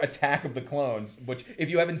 Spoilers for Attack of the Clones, which if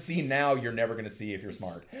you haven't seen now, you're never going to see if you're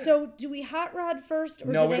smart. So do we Hot Rod first? Or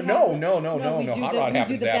no. Hot Rod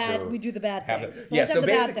happens after. We do the bad thing. So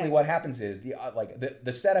basically what happens is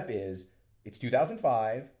the setup is it's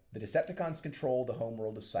 2005. The Decepticons control the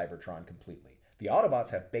homeworld of Cybertron completely. The Autobots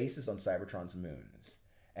have bases on Cybertron's moons,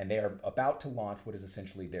 and they are about to launch what is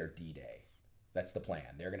essentially their D-Day. That's the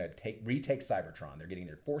plan. They're going to retake Cybertron. They're getting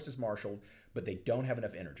their forces marshaled, but they don't have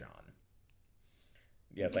enough energon.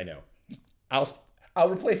 Yes, I know. I'll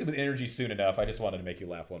replace it with energy soon enough. I just wanted to make you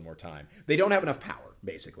laugh one more time. They don't have enough power,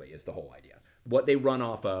 basically, is the whole idea. What they run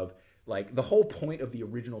off of, like, the whole point of the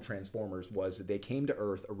original Transformers was that they came to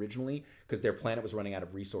Earth originally because their planet was running out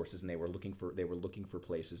of resources, and they were looking for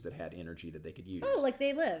places that had energy that they could use. Oh, like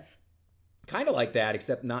They Live. Kind of like that,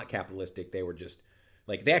 except not capitalistic. They were just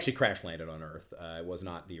like, they actually crash landed on Earth. It was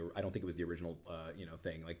not I don't think it was the original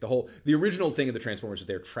thing. Like the original thing of the Transformers is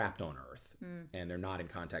they're trapped on Earth and they're not in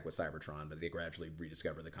contact with Cybertron, but they gradually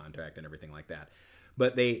rediscover the contact and everything like that.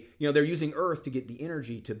 But they're using Earth to get the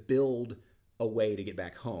energy to build a way to get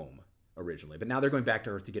back home originally. But now they're going back to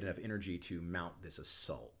Earth to get enough energy to mount this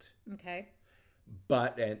assault. Okay.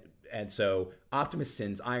 But and so Optimus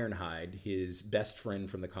sends Ironhide, his best friend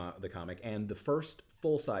from the comic, and the first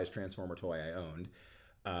full-size Transformer toy I owned,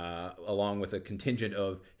 along with a contingent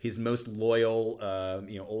of his most loyal,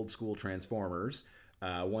 old school Transformers.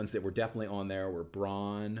 Ones that were definitely on there were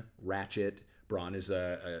Brawn, Ratchet. Brawn is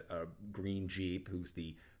a green Jeep who's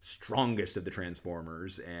the strongest of the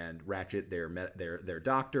Transformers, and Ratchet, their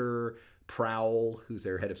doctor. Prowl, who's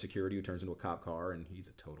their head of security, who turns into a cop car, and he's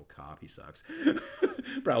a total cop. He sucks.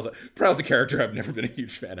 Prowl's a character I've never been a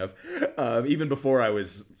huge fan of. Even before I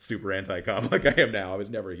was super anti-cop like I am now, I was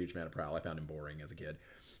never a huge fan of Prowl. I found him boring as a kid.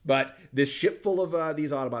 But this ship full of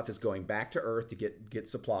these Autobots is going back to Earth to get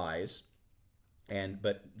supplies,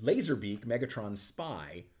 but Laserbeak, Megatron's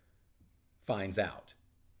spy, finds out.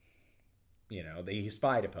 He's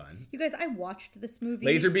spied upon. You guys, I watched this movie.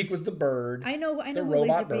 Laserbeak was the bird. I know the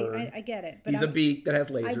robot bird. I get it. But he's a beak that has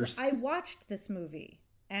lasers. I watched this movie,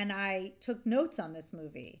 and I took notes on this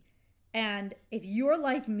movie. And if you're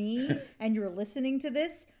like me and you're listening to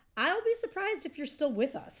this, I'll be surprised if you're still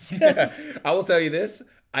with us. I will tell you this.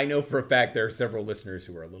 I know for a fact there are several listeners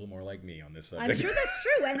who are a little more like me on this subject. I'm sure that's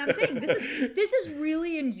true, and I'm saying this is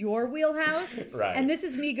really in your wheelhouse, Right. And this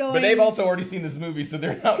is me going. But they've also already seen this movie, so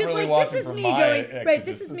they're not really watching this is from me my going exodus. right.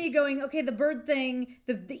 This is me going. Okay, the bird thing.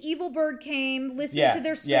 The evil bird came, listened Yeah, to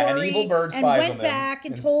their story, yeah, an evil bird and spies on went them back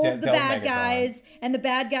and and told the tells bad Megatron. guys, and the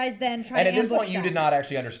bad guys then tried And to at this ambush point, you them. did not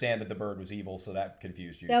actually understand that the bird was evil, so that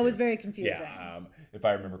confused you. That too. was very confusing. Yeah, if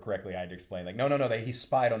I remember correctly, I had to explain like, no, he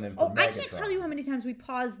spied on them for Oh, I Megatron. can't tell you how many times we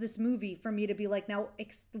paused this movie for me to be like, now,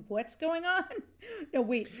 what's going on? No,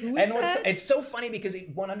 wait, who is And that? it's so funny because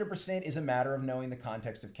it 100% is a matter of knowing the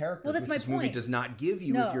context of characters. Well, that's which my is This movie point. does not give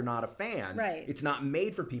you No. if you're not a fan. Right. It's not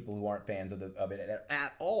made for people who aren't fans of it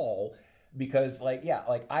at all. because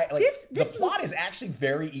the plot is actually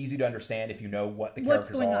very easy to understand if you know what the What's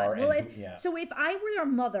characters going are. on? Well, and so if I were a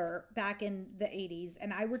mother back in the 80s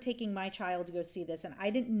and I were taking my child to go see this and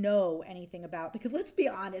I didn't know anything about, because let's be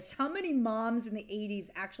honest, how many moms in the 80s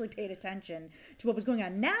actually paid attention to what was going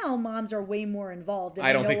on? Now moms are way more involved. And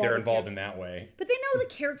I don't know think all they're the involved characters. in that way. But they know the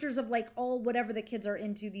characters of like all whatever the kids are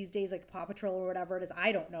into these days, like Paw Patrol or whatever it is.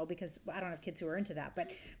 I don't know because I don't have kids who are into that.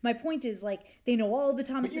 But my point is, like, they know all the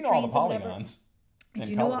Thomas but you the know all the Trains and whatever. polygons. I and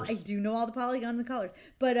do colors. know all the polygons and colors,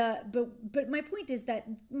 but my point is that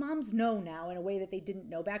moms know now in a way that they didn't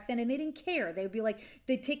know back then, and they didn't care. They would be like,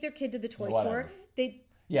 they'd take their kid to the toy Whatever. store. They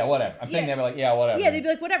Yeah, whatever. I'm saying Yeah. they'd be like, yeah, whatever. yeah, they'd be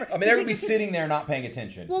like, whatever. I mean, they're gonna be sitting there not paying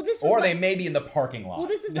attention. Well, this was or my- they may be in the parking lot. Well,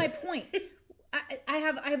 this is my point. I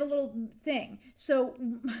have a little thing. So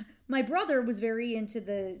my brother was very into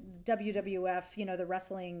the WWF, the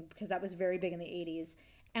wrestling, because that was very big in the 80s.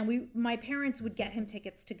 And my parents would get him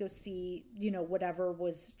tickets to go see, whatever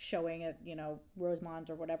was showing at, Rosemont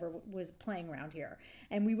or whatever was playing around here.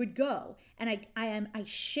 And we would go. And I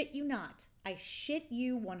shit you not. I shit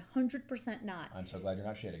you 100% not. I'm so glad you're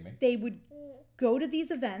not shitting me. They would go to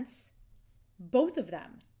these events. Both of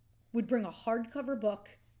them would bring a hardcover book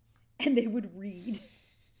and they would read.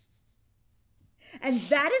 And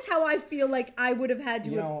that is how I feel like I would have had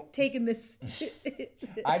to have taken this.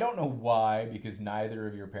 I don't know why, because neither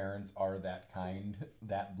of your parents are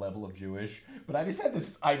that level of Jewish. But I just had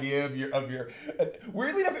this idea of your.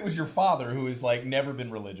 Weirdly enough, it was your father who has like never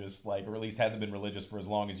been religious, or at least hasn't been religious for as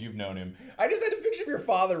long as you've known him. I just had a picture of your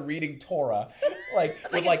father reading Torah, with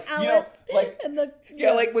Alice and the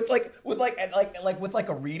with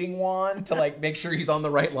a reading wand to make sure he's on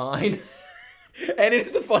the right line. And it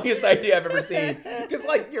is the funniest idea I've ever seen. Because,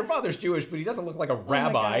 your father's Jewish, but he doesn't look like a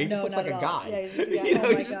rabbi. He just looks like a guy. Yeah,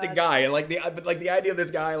 he's just a guy. And, the idea of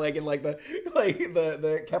this guy, in,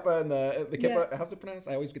 the keppa and the kippa. Yeah. How's it pronounced?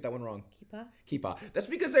 I always get that one wrong. Kippah? That's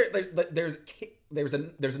because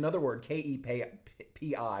there's another word,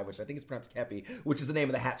 K-E-P-I, which I think is pronounced kepi, which is the name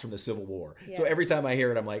of the hats from the Civil War. Yeah. So every time I hear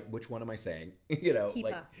it, I'm like, which one am I saying?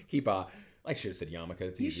 Kippah. Kippah. I should have said yarmulke.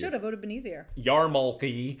 It's You easier. should have. It would have been easier.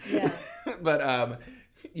 Yarmulke. Yeah. But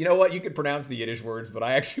you know what? You could pronounce the Yiddish words, but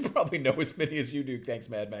I actually probably know as many as you do. Thanks,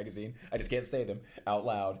 Mad Magazine. I just can't say them out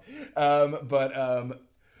loud. But I'm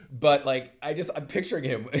picturing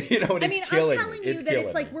him. And it's killing I'm telling me. you that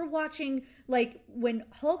it's like we're watching when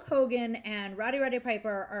Hulk Hogan and Roddy Piper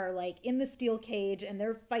are in the steel cage and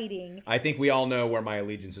they're fighting. I think we all know where my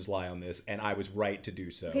allegiances lie on this, and I was right to do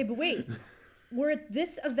so. Okay, but wait. We're at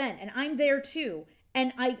this event and I'm there too.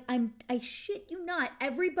 And I shit you not,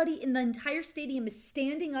 everybody in the entire stadium is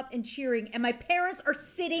standing up and cheering, and my parents are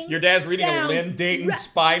sitting. Your dad's reading down. a Lynn Dayton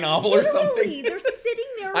spy novel or Literally, something? they're sitting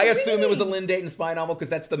there. I assume it was a reading. Lynn Dayton spy novel because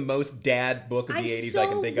that's the most dad book of the 80s I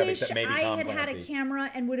can think of, except maybe Tom I Clancy. had a camera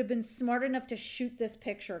and would have been smart enough to shoot this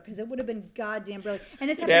picture because it would have been goddamn brilliant. And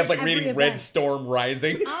this happened Dad's at every reading event. Red Storm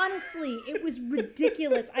Rising. Honestly, it was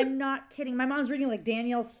ridiculous. I'm not kidding. My mom's reading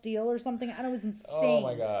Danielle Steele or something. I know, it was insane. Oh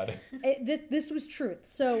my God. This was truth.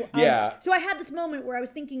 So Yeah. So I had this moment where I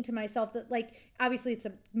was thinking to myself that obviously it's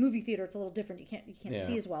a movie theater. It's a little different. You can't Yeah.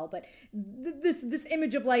 see as well. But this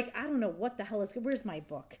image of I don't know what the hell is. Where's my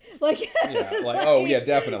book? Oh yeah,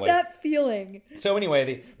 definitely. That feeling. So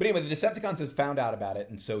anyway, the Decepticons have found out about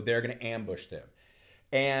it, and so they're going to ambush them.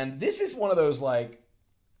 And this is one of those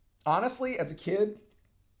honestly, as a kid,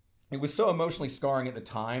 it was so emotionally scarring at the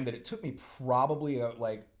time that it took me probably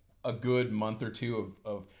a good month or two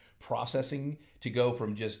of processing to go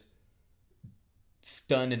from just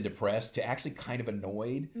stunned and depressed to actually kind of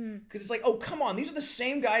annoyed, because it's oh come on, these are the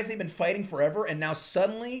same guys they've been fighting forever, and now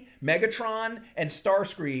suddenly Megatron and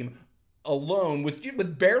Starscream alone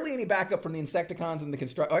with barely any backup from the Insecticons and the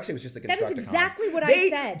Constructicons. Actually, it was just the Constructicons. That is exactly what they I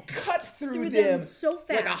said. Cut through them so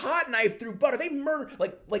fast, like a hot knife through butter. They murder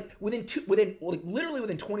literally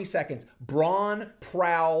within 20 seconds. Brawn,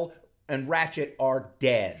 Prowl, and Ratchet are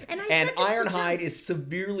dead, And Ironhide is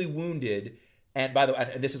severely wounded. And by the way,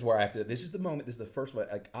 and this is where I have to. This is the moment. This is the first one.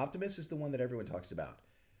 Like Optimus is the one that everyone talks about,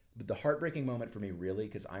 but the heartbreaking moment for me, really,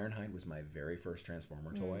 because Ironhide was my very first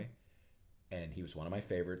Transformer toy, and he was one of my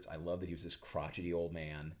favorites. I love that he was this crotchety old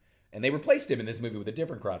man, and they replaced him in this movie with a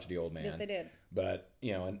different crotchety old man. Yes, they did. But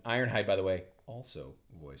and Ironhide, by the way, also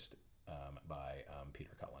voiced by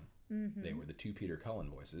Peter Cullen. Mm-hmm. They were the two Peter Cullen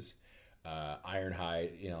voices.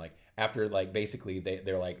 Ironhide, like after like basically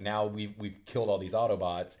they're like, now we've killed all these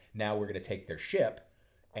Autobots, now we're gonna take their ship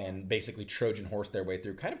and basically Trojan horse their way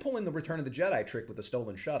through, kind of pulling the Return of the Jedi trick with the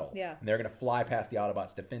stolen shuttle. Yeah. And they're gonna fly past the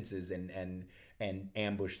Autobots' defenses and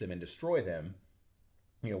ambush them and destroy them.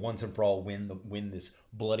 Once and for all, win this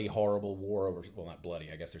bloody, horrible war over. Well, not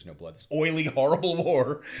bloody. I guess there's no blood. This oily, horrible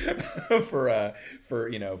war for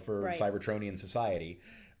Cybertronian society.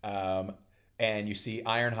 And you see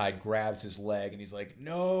Ironhide grabs his leg, and he's like,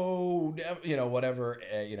 "No, whatever."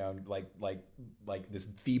 Like this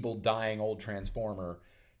feeble, dying old Transformer,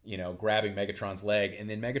 grabbing Megatron's leg, and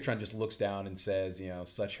then Megatron just looks down and says,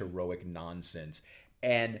 "Such heroic nonsense,"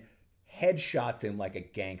 and headshots him like a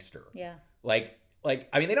gangster. Yeah. Like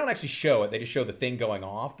I mean, they don't actually show it; they just show the thing going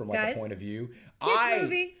off from like a point of view.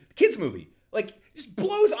 Kids movie, like just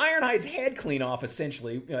blows Ironhide's head clean off,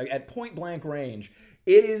 essentially, at point blank range.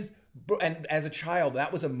 It is. And as a child,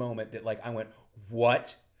 that was a moment that like I went,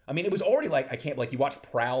 what? I mean, it was already like, I can't, like you watch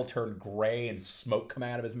Prowl turn gray and smoke come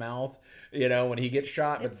out of his mouth, when he gets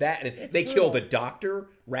shot. But they killed a doctor,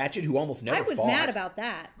 Ratchet, who almost never fought. I was mad about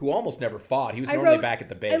that. Who almost never fought. He was normally back at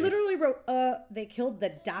the base. I literally wrote, they killed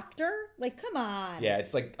the doctor? Like, come on. Yeah,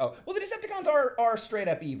 it's like, well, the Decepticons are straight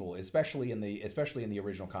up evil, especially in the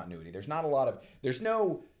original continuity. There's not a lot of,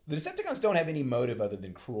 the Decepticons don't have any motive other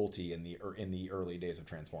than cruelty in the early days of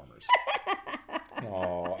Transformers.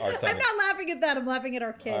 Oh, I'm not laughing at that. I'm laughing at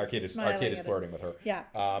our kid. Our kid is flirting with her. Yeah.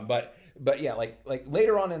 But yeah, like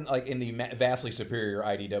later on in the vastly superior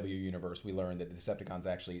IDW universe, we learned that the Decepticons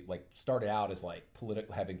actually like started out as like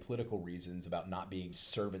having political reasons about not being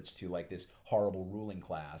servants to like this horrible ruling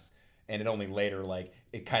class, and it only later like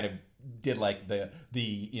it kind of did like the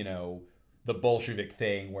Bolshevik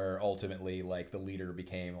thing where ultimately like the leader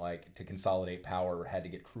became like to consolidate power had to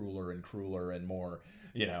get crueler and crueler and more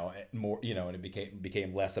and it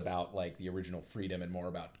became less about like the original freedom and more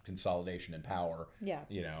about consolidation and power. Yeah.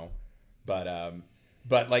 But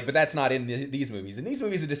that's not in these movies. In these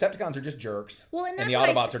movies, the Decepticons are just jerks. Well, and the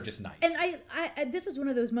Autobots are just nice. And I this was one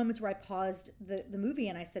of those moments where I paused the movie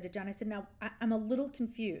and I said to John, I said, now I'm a little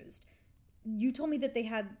confused. You told me that they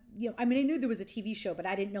had, I mean, I knew there was a TV show, but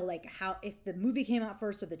I didn't know like how, if the movie came out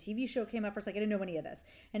first or the TV show came out first. Like I didn't know any of this.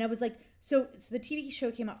 And I was like, so the TV show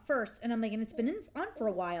came out first, and I'm like, and it's been on for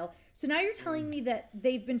a while. So now you're telling me that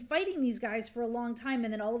they've been fighting these guys for a long time,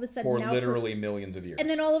 and then all of a sudden literally millions of years. And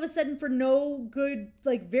then all of a sudden for no good,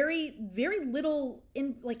 like very, very little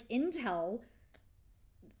intel.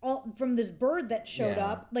 All from this bird that showed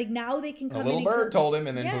up, like now they can come. A little bird told him,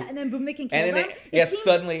 and then and then boom, they can kill them.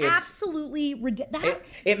 Suddenly it's absolutely ridiculous.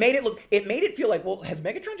 It made it feel like, well, has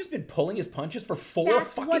Megatron just been pulling his punches for 4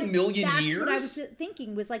 fucking million years? That's what I was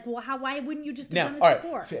thinking. Was like, well, why wouldn't you just have done this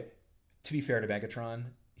before? To be fair to Megatron,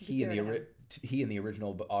 he and the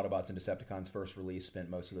original Autobots and Decepticons first release spent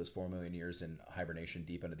most of those 4 million years in hibernation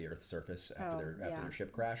deep under the Earth's surface after their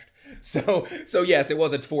ship crashed. So yes, it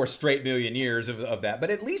wasn't 4 straight million years of that, but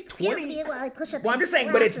at least 20. I'm just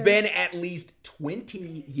saying, but it's been at least 20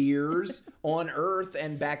 years on Earth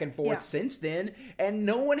and back and forth since then, and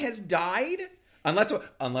no one has died. Unless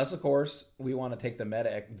of course we want to take the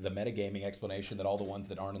metagaming explanation that all the ones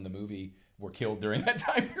that aren't in the movie were killed during that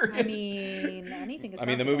time period. I mean, anything is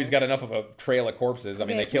possible. The movie's got enough of a trail of corpses. I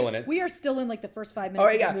mean, they're killing it. We are still in like the first 5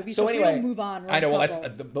 minutes of the movie, so anyway, we'll move on. I know. Well, that's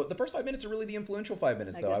the first 5 minutes are really the influential 5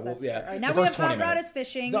 minutes, though. That's true. All right, now we have Hot Rod is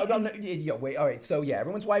fishing. Wait. All right. So yeah,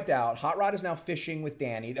 everyone's wiped out. Hot Rod is now fishing with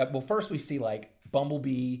Danny. Well, first we see like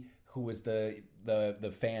Bumblebee, who was the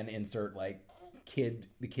fan insert like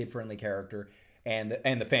the kid friendly character. And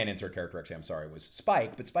the fan insert character, actually, I'm sorry, was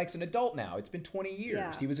Spike. But Spike's an adult now. It's been 20 years.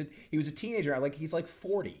 Yeah. He was a teenager. Like he's like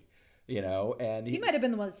 40, And he might have been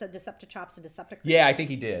the one that said Deceptichops and Decepticons. Yeah, I think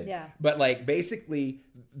he did. Yeah. But like basically,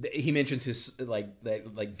 he mentions his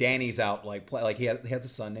like Danny's out like he has a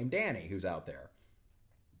son named Danny who's out there,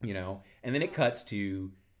 And then it cuts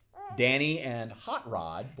to Danny and Hot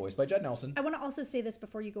Rod, voiced by Judd Nelson, I want to also say this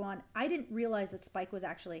before you go on. I didn't realize that Spike was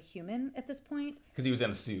actually a human at this point. because he was in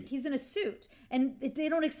a suit. He's in a suit, and they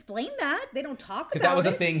don't explain that. They don't talk about it. Because that was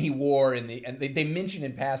a thing he wore and they mentioned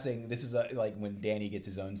in passing. This is like when Danny gets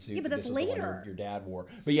his own suit. Yeah, but that's this was the one later. your dad wore.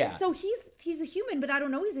 But yeah, So he's a human, but I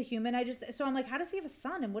don't know he's a human. So I'm like, how does he have a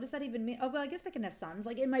son, and what does that even mean? Oh well, I guess they can have sons.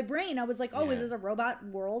 Like in my brain, I was like, oh, Yeah. this is a robot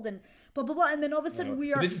world, and blah blah blah. And then all of a sudden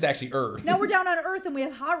we are. this is actually Earth. Now we're down on Earth, and we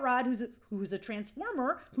have Hot Rod, who's a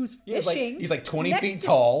transformer, who's fishing. He's like 20 feet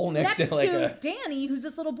tall next to like to a. Danny, who's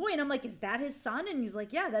this little boy, and I'm like, is that his son? And he's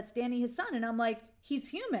like, yeah, that's Danny, his son. And I'm like, he's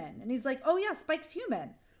human, and he's like, oh yeah, Spike's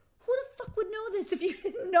human. Who the fuck would know this if you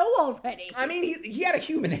didn't know already? I mean, he had a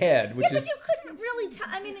human head, which Yeah, is. but you couldn't really tell.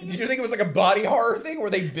 I mean, Did you think it was like a body horror thing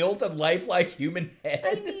where they built a lifelike human head?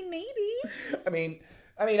 I mean, maybe. I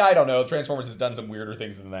mean, I don't know. Transformers has done some weirder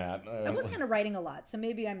things than that. I was kind of writing a lot, so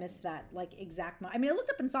maybe I missed that like exact. I mean, I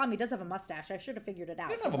looked up and saw him. He does have a mustache. I should have figured it out.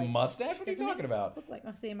 He doesn't have a mustache. What are you Doesn't he talking about? Look like,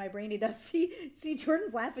 see, in my brain he does. See,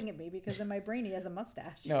 Jordan's laughing at me because in my brain he has a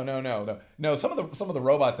mustache. No. Some of the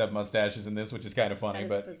robots have mustaches in this, which is kind of funny.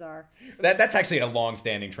 That is But bizarre. that's actually a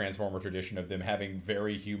long-standing Transformer tradition of them having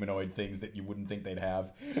very humanoid things that you wouldn't think they'd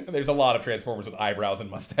have. There's a lot of Transformers with eyebrows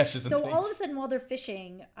and mustaches and So things. all of a sudden, while they're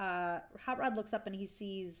fishing, Hot Rod looks up and he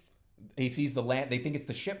sees. He sees the land. They think it's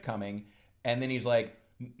the ship coming, and then he's like,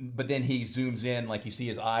 but then he zooms in, like you see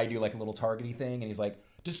his eye do like a little targety thing, and he's like,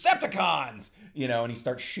 Decepticons, and he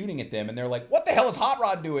starts shooting at them, and they're like, what the hell is Hot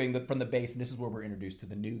Rod doing from the base? And this is where we're introduced to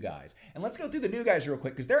the new guys. And let's go through the new guys real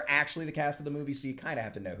quick, because they're actually the cast of the movie, so you kind of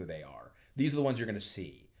have to know who they are. These are the ones you're going to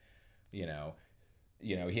see.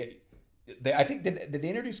 I think did they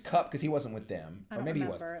introduce Cup because he wasn't with them, I or don't maybe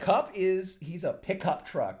remember. he was. Cup he's a pickup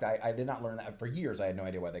truck. I did not learn that for years. I had no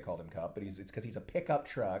idea why they called him Cup, but it's because he's a pickup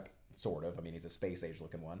truck, sort of. I mean, he's a space age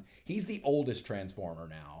looking one. He's the oldest Transformer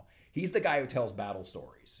now. He's the guy who tells battle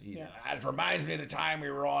stories. Yes. It reminds me of the time we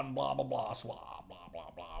were on blah blah blah blah blah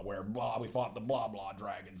blah blah, where we fought the blah blah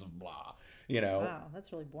dragons of blah. Wow,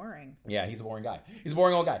 that's really boring. Yeah, he's a boring guy. He's a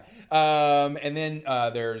boring old guy. And then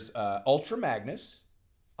there's Ultra Magnus,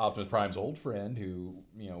 Optimus Prime's old friend, who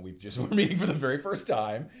we're meeting for the very first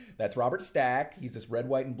time. That's Robert Stack. He's this red,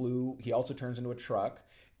 white, and blue. He also turns into a truck.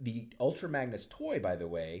 The Ultra Magnus toy, by the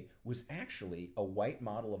way, was actually a white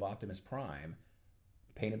model of Optimus Prime,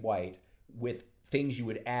 painted white, with things you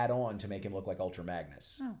would add on to make him look like Ultra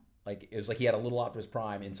Magnus. Oh. Like it was like he had a little Optimus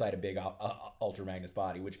Prime inside a big Ultra Magnus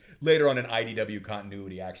body, which later on in IDW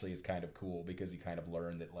continuity actually is kind of cool because you kind of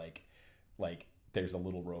learn that like there's a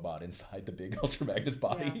little robot inside the big Ultra Magnus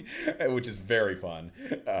body, which is very fun.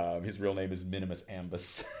 His real name is Minimus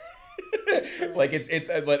Ambus. Like it's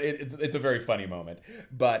a very funny moment,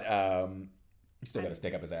 but he's still got to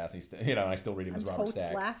stick up his ass. He's I still read him as Robert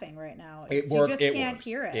Stack. Laughing right now. It You works. just can't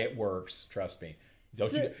hear it. It works. Trust me. You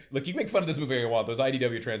can make fun of this movie all you want. Those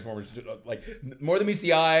IDW Transformers, like More Than Meets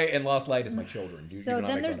the Eye and Lost Light, is my children. So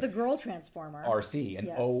then there's the girl Transformer. RC, and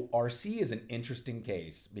Yes. RC is an interesting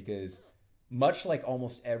case because much like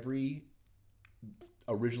almost every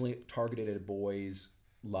originally targeted at boys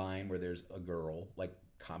line where there's a girl, like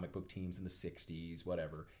comic book teams in the 60s,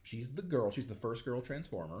 whatever. She's the girl. She's the first girl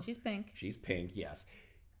Transformer. She's pink. She's pink, yes.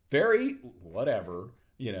 Very, whatever,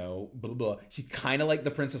 blah, blah. She's kind of like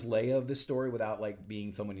the Princess Leia of this story without, like,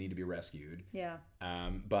 being someone who need to be rescued. Yeah.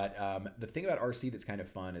 But the thing about RC that's kind of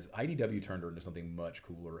fun is IDW turned her into something much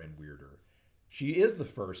cooler and weirder. She is the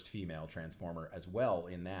first female Transformer as well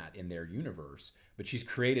in their universe, but she's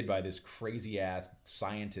created by this crazy-ass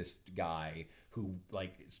scientist guy who,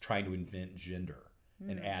 like, is trying to invent gender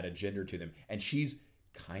and add a gender to them. And she's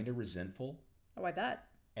kind of resentful. Oh, I bet.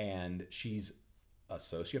 And she's a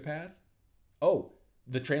sociopath. Oh,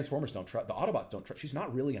 the Transformers don't trust. The Autobots don't trust. She's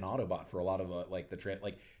not really an Autobot for a lot of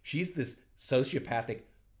she's this sociopathic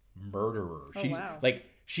murderer. She's wow.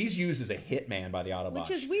 She's used as a hitman by the Autobots,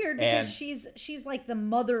 Which is weird because she's like the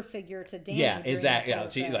mother figure to Danny. Yeah, during exactly.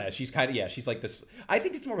 this Yeah, whole thing. she's kind of she's like this. I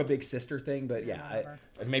think it's more of a big sister thing, but Whatever.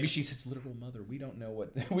 maybe she's his literal mother. We don't know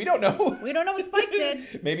what we don't know. We don't know what Spike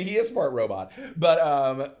did. Maybe he is part robot, but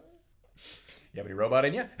you have any robot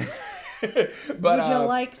in you? But Would you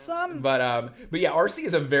like some? But yeah, RC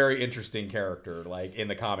is a very interesting character, like in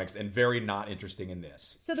the comics, and very not interesting in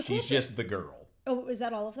this. So the she's cool just the girl. Oh, is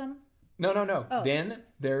that all of them? No. Oh. Then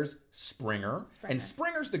there's Springer. And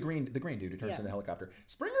Springer's the green dude who turns into the helicopter.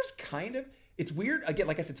 Springer's kind of, it's weird. Again,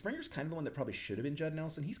 like I said, Springer's kind of the one that probably should have been Judd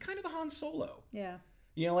Nelson. He's kind of the Han Solo. Yeah.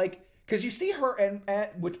 Because you see her,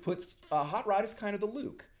 which puts Hot Rod as kind of the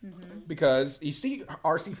Luke. Mm-hmm. Because you see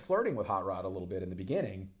RC flirting with Hot Rod a little bit in the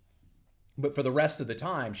beginning. But for the rest of the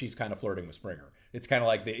time, she's kind of flirting with Springer. It's kind of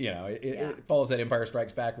like it follows that Empire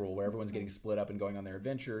Strikes Back rule where everyone's getting split up and going on their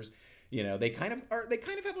adventures. They kind of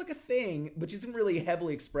have like a thing, which isn't really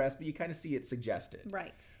heavily expressed, but you kind of see it suggested.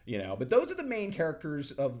 Right. But those are the main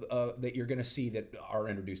characters of that you're going to see that are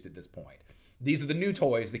introduced at this point. These are the new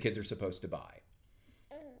toys the kids are supposed to buy.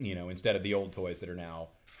 Instead of the old toys that are now,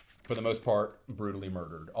 for the most part, brutally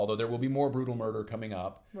murdered. Although there will be more brutal murder coming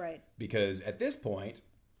up. Right. Because at this point,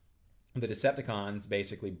 the Decepticons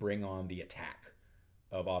basically bring on the attack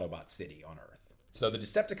of Autobot City on Earth. So the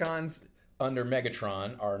Decepticons under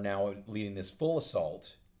Megatron are now leading this full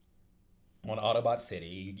assault on Autobot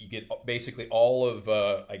City. You get basically all of,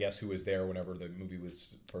 I guess, who was there whenever the movie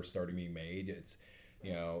was first starting being made. It's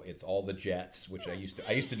all the Jets, which I used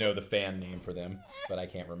to know the fan name for them, but I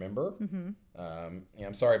can't remember. Mm-hmm.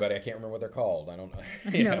 I'm sorry, buddy, I can't remember what they're called. I don't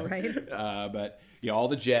know. Right? But all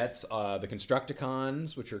the Jets, the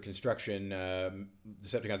Constructicons, which are construction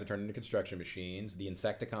Decepticons that turn into construction machines, the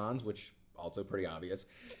Insecticons, which also pretty obvious,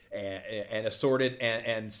 and assorted,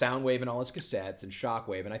 and Soundwave and all its cassettes, and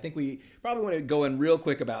Shockwave. And I think we probably want to go in real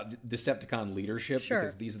quick about Decepticon leadership,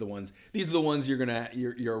 because these are the ones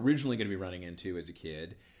you're originally going to be running into as a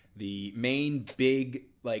kid. The main big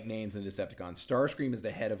names in the Decepticons. Starscream is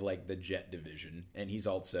the head of the Jet division, and he's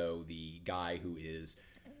also the guy who is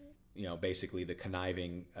basically the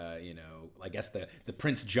conniving, I guess the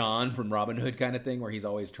Prince John from Robin Hood kind of thing, where he's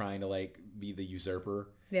always trying to be the usurper.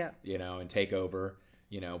 Yeah. And take over.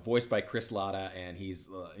 Voiced by Chris Latta, and he's,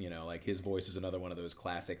 his voice is another one of those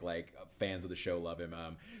classic, fans of the show love him.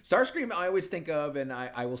 Starscream, I always think of, and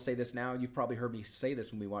I will say this now, you've probably heard me say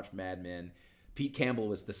this when we watched Mad Men. Pete Campbell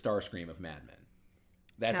was the Starscream of Mad Men.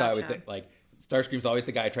 That's how I always think, Starscream's always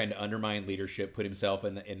the guy trying to undermine leadership, put himself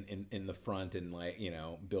in the front, and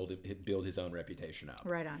build his own reputation up.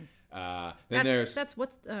 Right on. That's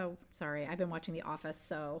what's. Sorry, I've been watching The Office,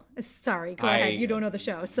 so sorry. Go ahead. You don't know the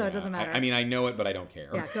show, so it doesn't matter. I know it, but I don't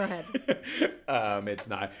care. Yeah, go ahead. It's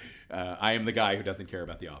not. I am the guy who doesn't care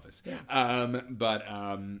about The Office. Yeah.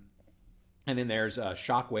 And then there's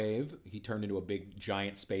Shockwave. He turned into a big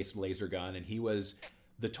giant space laser gun, and he was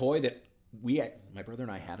the toy that. My brother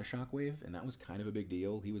and I had a Shockwave, and that was kind of a big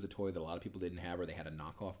deal. He was a toy that a lot of people didn't have, or they had a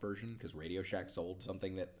knockoff version, because Radio Shack sold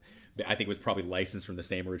something that I think was probably licensed from the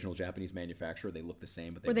same original Japanese manufacturer. They looked the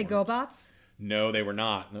same, but were they GoBots? No, they were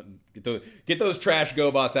not. Get those trash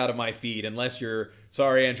GoBots out of my feed, unless you're...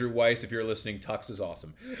 Sorry, Andrew Weiss, if you're listening, Tux is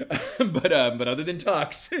awesome. But other than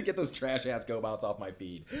Tux, get those trash-ass GoBots off my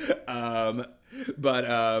feed.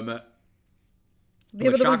 They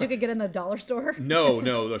were the ones you could get in the dollar store? No,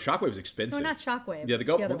 the Shockwave's expensive. No, not Shockwave. Yeah, the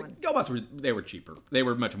GoBots were cheaper. They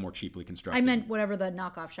were much more cheaply constructed. I meant whatever the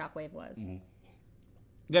knockoff Shockwave was. Mm-hmm.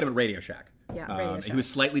 You got him at Radio Shack. Yeah, Radio Shack. He was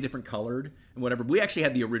slightly different colored and whatever. We actually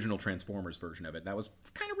had the original Transformers version of it. That was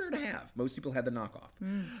kind of rare to have. Most people had the knockoff,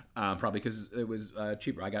 probably because it was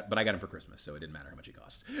cheaper. I got him for Christmas, so it didn't matter how much it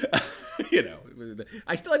cost.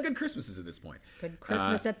 I still had good Christmases at this point. Good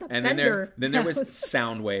Christmas at the and Fender. then there was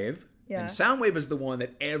Soundwave. Yeah. And Soundwave is the one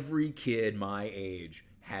that every kid my age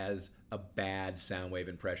has a bad Soundwave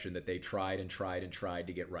impression that they tried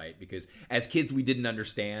to get right. Because as kids, we didn't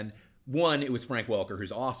understand. One, it was Frank Welker,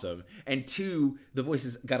 who's awesome. And two, the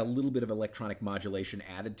voices got a little bit of electronic modulation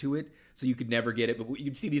added to it. So you could never get it. But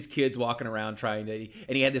you'd see these kids walking around trying to...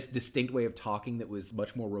 And he had this distinct way of talking that was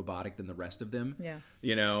much more robotic than the rest of them. Yeah.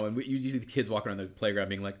 And you see the kids walking around the playground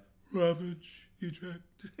being like, Ravage, eject,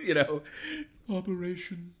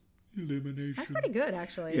 Operation... Elimination. That's pretty good,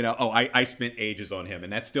 actually. I spent ages on him,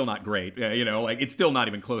 and that's still not great. It's still not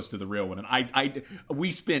even close to the real one. And we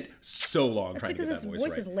spent so long trying to get that voice right.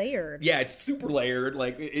 Because his voice is layered. Yeah, it's super layered.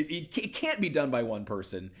 It can't be done by one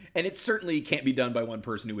person, and it certainly can't be done by one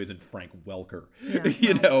person who isn't Frank Welker.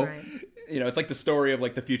 Yeah, right. It's like the story of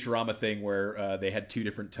the Futurama thing where they had two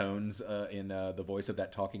different tones in the voice of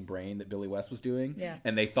that talking brain that Billy West was doing. Yeah.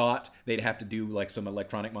 And they thought they'd have to do some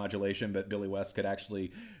electronic modulation, but Billy West could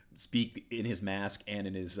actually speak in his mask and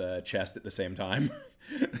in his chest at the same time.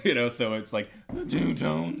 So it's like the two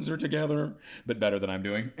tones are together, but better than I'm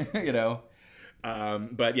doing,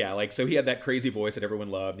 But yeah, so he had that crazy voice that everyone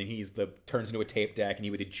loved, and he's turns into a tape deck, and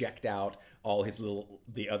he would eject out all his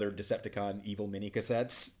the other Decepticon evil mini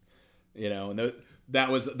cassettes. And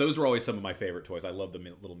those were always some of my favorite toys. I love the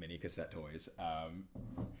little mini cassette toys.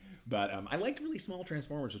 But I liked really small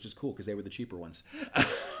Transformers, which is cool because they were the cheaper ones.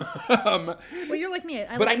 Well, you're like me.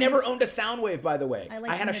 I never owned a Soundwave, by the way.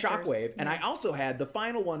 I had a Shockwave, and yeah. I also had the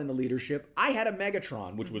final one in the leadership. I had a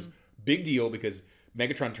Megatron, which was big deal because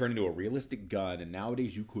Megatron turned into a realistic gun, and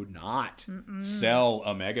nowadays you could not sell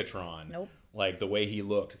a Megatron the way he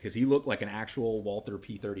looked, because he looked like an actual Walther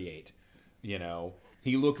P-38.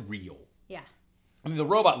 He looked real. Yeah. I mean, the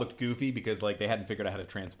robot looked goofy because like they hadn't figured out how to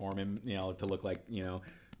transform him, to look like,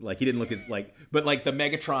 like he didn't look as like, but like the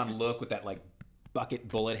Megatron look with that like bucket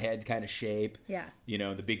bullet head kind of shape. Yeah.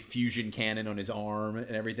 The big fusion cannon on his arm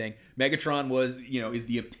and everything. Megatron was, is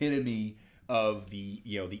the epitome of the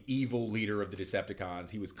evil leader of the Decepticons.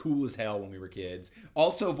 He was cool as hell when we were kids.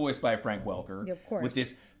 Also voiced by Frank Welker. Of course. With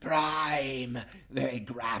this prime, very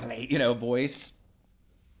gravelly, voice.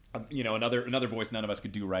 Another voice none of us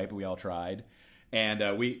could do right, but we all tried.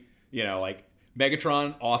 And we,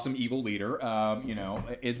 Megatron, awesome evil leader,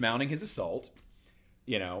 is mounting his assault.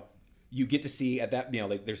 You get to see at that,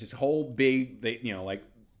 there's this whole big,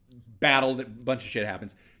 battle that a bunch of shit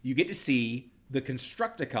happens. You get to see the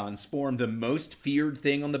Constructicons form the most feared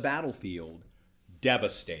thing on the battlefield,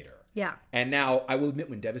 Devastator. Yeah. And now, I will admit,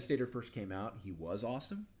 when Devastator first came out, he was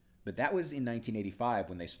awesome. But that was in 1985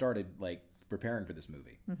 when they started, preparing for this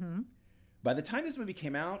movie. Mm-hmm. By the time this movie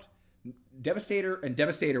came out,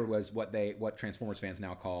 Devastator was what Transformers fans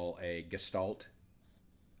now call a Gestalt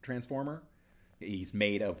Transformer. He's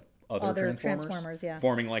made of other Transformers, yeah.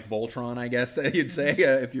 Forming like Voltron, I guess you'd say,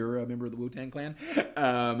 if you're a member of the Wu-Tang Clan.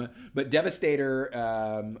 But Devastator,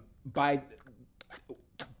 by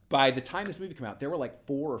the time this movie came out, there were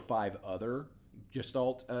 4 or 5 other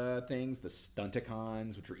Gestalt things. The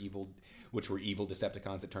Stunticons, which were evil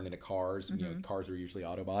Decepticons that turned into cars. Mm-hmm. Cars were usually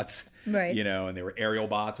Autobots, right? And they were aerial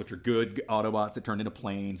bots, which are good Autobots that turned into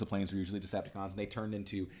planes. The planes were usually Decepticons, and they turned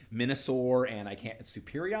into Minosaur and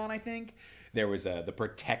Superion, I think. There was the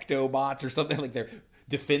Protectobots or something like there.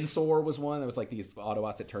 Defensor was one. There was these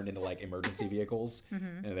Autobots that turned into emergency vehicles.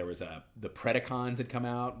 Mm-hmm. And there was the Predacons had come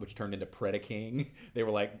out, which turned into Predaking. They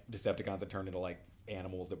were Decepticons that turned into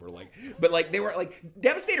animals that were but they were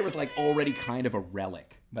Devastator was already kind of a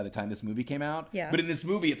relic by the time this movie came out. Yeah. But in this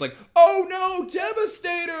movie, it's oh no,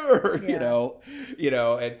 Devastator! Yeah.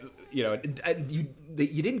 And you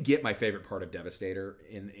didn't get my favorite part of Devastator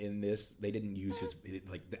in this. They didn't use his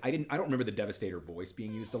I don't remember the Devastator voice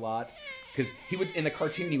being used a lot because he would in the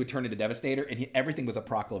cartoon he would turn into Devastator and everything was a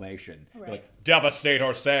proclamation. Right.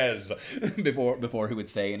 Devastator says before he would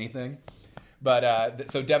say anything. But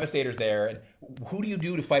so Devastator's there, and who do you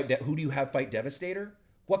do to fight? Who do you have fight Devastator?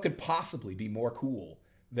 What could possibly be more cool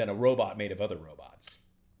than a robot made of other robots?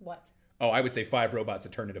 What? Oh, I would say 5 robots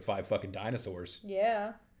that turned into 5 fucking dinosaurs.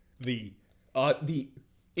 Yeah. The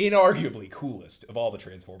inarguably coolest of all the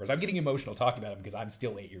Transformers. I'm getting emotional talking about them because I'm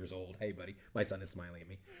still 8 years old. Hey, buddy, my son is smiling at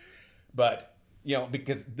me. But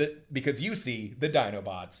because you see the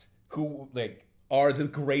Dinobots who are the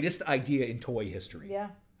greatest idea in toy history. Yeah.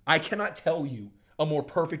 I cannot tell you a more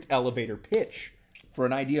perfect elevator pitch for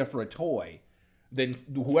an idea for a toy than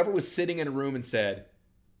whoever was sitting in a room and said,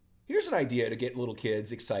 here's an idea to get little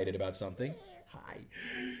kids excited about something.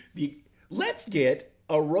 Let's get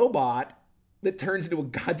a robot that turns into a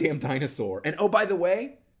goddamn dinosaur. And oh, by the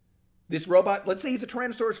way, this robot, let's say he's a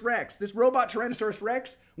Tyrannosaurus Rex. This robot Tyrannosaurus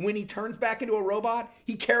Rex, when he turns back into a robot,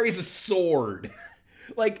 he carries a sword.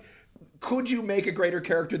 Could you make a greater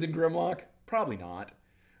character than Grimlock? Probably not.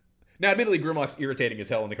 Now, admittedly, Grimlock's irritating as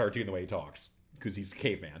hell in the cartoon the way he talks, because he's a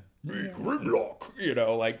caveman. Me,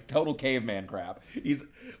 Grimlock, total caveman crap. He's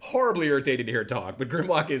horribly irritating to hear talk, but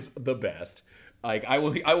Grimlock is the best. I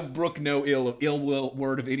will brook no ill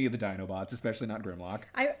word of any of the Dinobots, especially not Grimlock.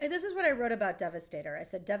 This is what I wrote about Devastator. I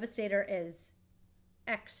said Devastator is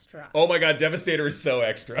extra. Oh my god, Devastator is so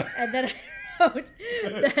extra. And then I wrote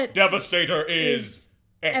that Devastator is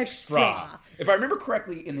extra. If I remember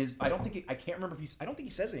correctly, I don't think he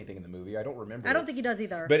says anything in the movie. I don't remember. I don't think he does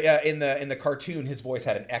either. But in the cartoon, his voice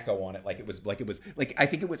had an echo on it, I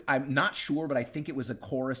think it was. I'm not sure, but I think it was a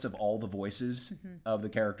chorus of all the voices of the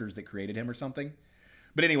characters that created him or something.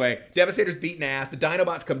 But anyway, Devastator's beating ass. The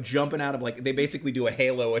Dinobots come jumping out of they basically do a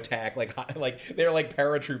Halo attack, they're like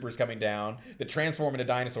paratroopers coming down that transform into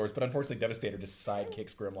dinosaurs. But unfortunately, Devastator just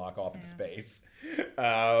sidekicks Grimlock off into space,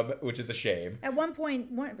 which is a shame. At one point,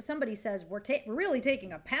 somebody says we're really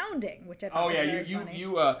taking a pounding, which I thought was very funny.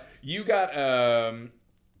 You got.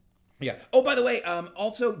 Yeah. Oh, by the way,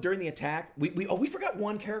 also during the attack, we forgot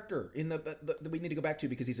one character in that we need to go back to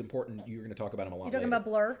because he's important. You're going to talk about him a lot. You're talking later. about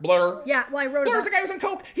Blur? Blur. Yeah. Well, I wrote Blur's the guy who's on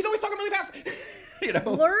coke. He's always talking really fast.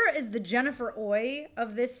 Blur is the Jennifer Oy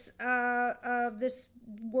of this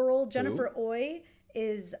world. Jennifer Oy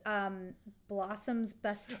is Blossom's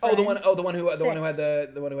best friend. Oh, the one who had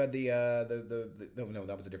no,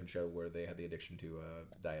 that was a different show where they had the addiction to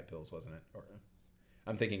diet pills, wasn't it? Or,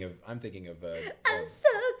 I'm thinking of. I'm so excited.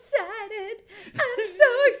 I'm so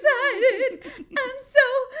excited. I'm so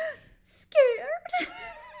scared.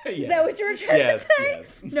 Is that what you were trying Yes, to say?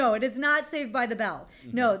 yes. No, it is not Saved by the Bell.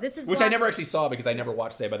 No, this is Which I Black- never actually saw because I never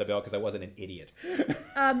watched Saved by the Bell because I wasn't an idiot.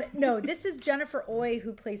 No, this is Jennifer Oy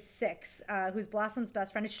who plays Six, who's Blossom's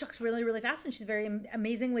best friend. And she talks really, really fast, and she's very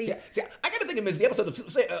amazingly. See, I gotta think of him as the episode of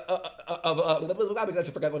I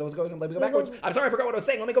forgot what I was going. Let me go backwards. I'm sorry, I forgot what I was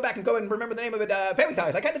saying. Let me go back and go and remember the name of it. Family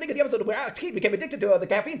Ties. I kind of think of the episode where Alex Keaton became addicted to the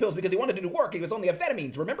caffeine pills because he wanted to do work. He was on the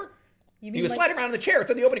amphetamines. Remember? You He was like- sliding around in the chair.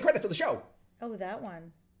 It's in the opening credits of the show. Oh, that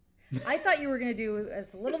one. I thought you were going to do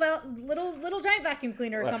as little giant vacuum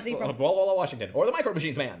cleaner company from. Walla Washington or the Micro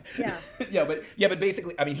Machines Man. Yeah. but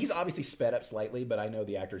basically, I mean, he's obviously sped up slightly, but I know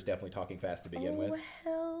the actor's definitely talking fast to begin with. Oh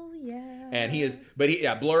hell yeah! And he is,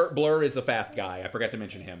 Blur is a fast guy. I forgot to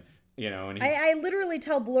mention him. You know, and he's, I literally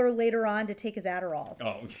tell Blur later on to take his Adderall.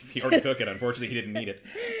 oh, he already took it. Unfortunately, he didn't need it.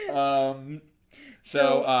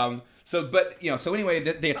 So anyway,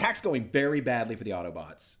 the attack's going very badly for the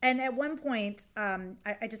Autobots. And at one point, I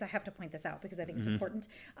have to point this out because I think it's important.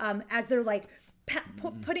 As they're like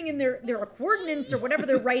putting in their coordinates or whatever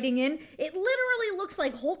they're writing in, it literally looks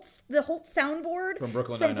like the Holt soundboard From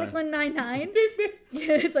Brooklyn Nine-Nine.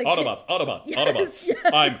 It's like Autobots. Yes.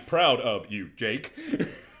 I'm proud of you, Jake.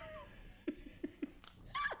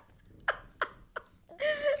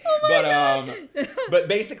 But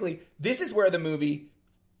basically, this is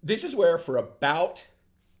where for about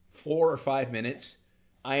 4 or 5 minutes,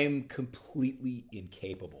 I am completely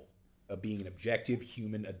incapable of being an objective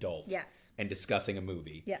human adult. Yes. And discussing a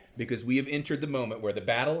movie. Yes. Because we have entered the moment where the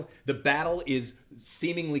battle is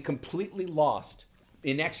seemingly completely lost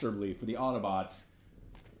inexorably for the Autobots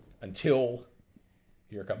until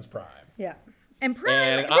here comes Prime. Yeah. And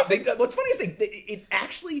Prime. And what's funny is it's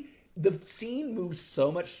actually the scene moves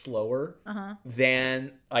so much slower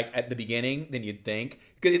than like at the beginning than you'd think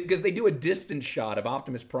because they do a distant shot of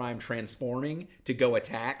Optimus Prime transforming to go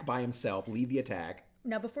attack by himself, lead the attack.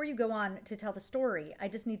 Now, before you go on to tell the story, I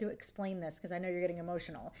just need to explain this because I know you're getting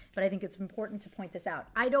emotional, but I think it's important to point this out.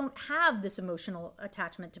 I don't have this emotional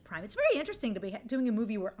attachment to Prime. It's very interesting to be doing a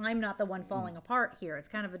movie where I'm not the one falling apart here. It's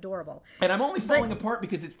kind of adorable. And I'm only falling apart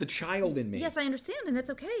because it's the child in me. Yes, I understand, and that's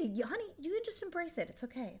okay. Honey, you can just embrace it. It's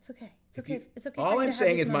okay. It's okay. It's okay. It's okay. All I'm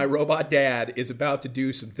saying is my robot dad is about to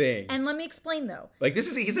do some things. And let me explain, though. Like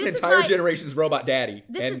he's an entire generation's robot daddy.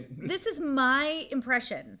 This is my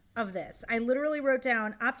impression of this. I literally wrote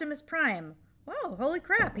down Optimus Prime. Wow, holy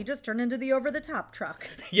crap! He just turned into the over-the-top truck.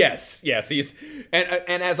 Yes, he's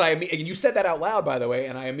and as and you said that out loud, by the way,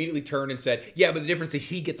 and I immediately turned and said, "Yeah, but the difference is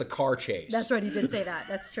he gets a car chase." That's right, he did say that.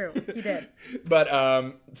 That's true, he did. But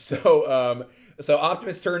so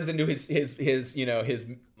Optimus turns into his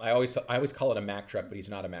I always call it a Mack truck, but he's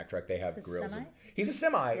not a Mack truck. They have grills. Semi? He's a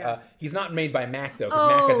semi. Yeah. He's not made by Mack though, because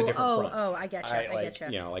Mack has a different front. Oh, I get you. I get you.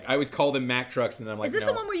 You know, like I always call them Mack trucks, and then I'm like, Is this no.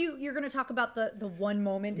 the one where you're going to talk about the one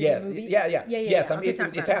moment in Yeah, the movie? yeah. Yes, I mean, Okay,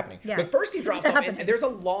 it's happening. Yeah. But first he drops It's off, happening. and there's a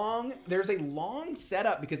long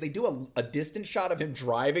setup because they do a distant shot of him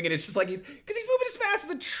driving, and it's just like he's moving as fast as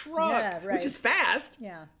a truck, Yeah, right. which is fast.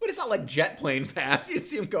 Yeah. But it's not like jet plane fast. You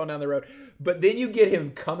see him going down the road. But then you get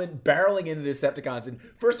him barreling into the Decepticons, and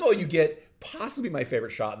first of all, you get possibly my favorite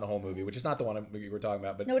shot in the whole movie, which is not the one we were talking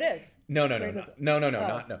about. But No, it is. No. Oh.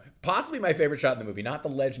 Not. Possibly my favorite shot in the movie, not the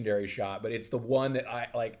legendary shot, but it's the one that I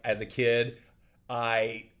like as a kid.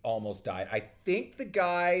 I almost died. I think the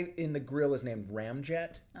guy in the grill is named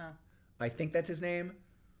Ramjet. I think that's his name.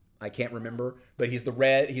 I can't remember, but he's a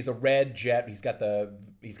red jet. He's got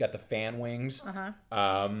the fan wings.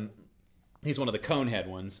 He's one of the conehead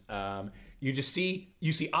ones. You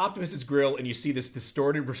see Optimus's grill, and you see this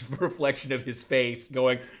distorted reflection of his face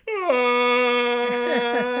going,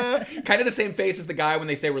 kind of the same face as the guy when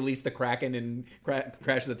they say release the Kraken and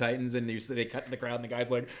Crash of the Titans, and they cut to the crowd, and the guy's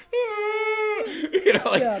like,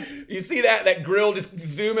 You see that grill just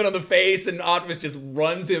zoom in on the face, and Optimus just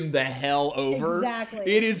runs him the hell over. Exactly.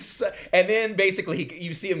 It is, and then basically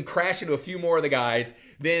you see him crash into a few more of the guys.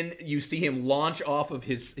 Then you see him launch off of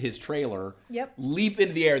his trailer, leap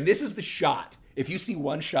into the air, and this is the shot. If you see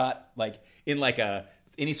one shot like in like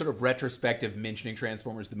any sort of retrospective mentioning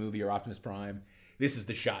Transformers the movie or Optimus Prime, this is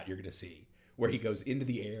the shot you're going to see where he goes into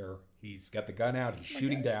the air. He's got the gun out. He's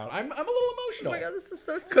shooting down. I'm a little emotional. Oh my god, this is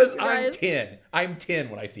so sweet. Because I'm 10. I'm 10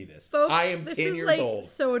 when I see this. Folks, I am this 10 is years like old.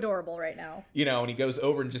 So adorable right now. You know, and he goes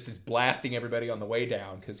over and just is blasting everybody on the way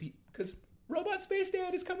down because Robot Space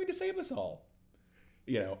Dad is coming to save us all.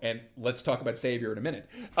 You know, and let's talk about Savior in a minute.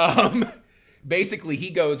 Basically,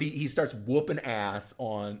 he starts whooping ass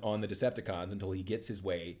on the Decepticons until he gets his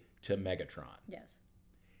way to Megatron. Yes.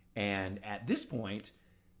 And at this point,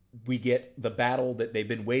 we get the battle that they've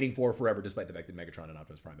been waiting for forever, despite the fact that Megatron and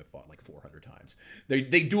Optimus Prime have fought like 400 times. They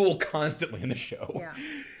duel constantly in the show. Yeah.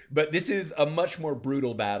 But this is a much more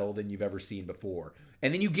brutal battle than you've ever seen before.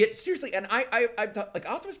 And then you get, seriously, and I've like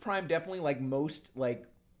Optimus Prime definitely, like most like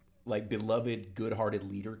beloved, good-hearted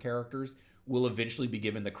leader characters, will eventually be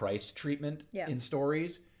given the Christ treatment in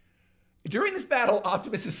stories. During this battle,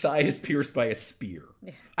 Optimus' side is pierced by a spear.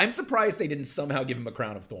 Yeah. I'm surprised they didn't somehow give him a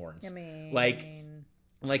crown of thorns. I mean,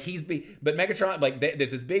 like he's but Megatron, like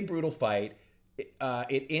there's this big brutal fight.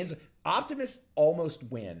 It ends. Optimus almost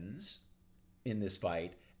wins in this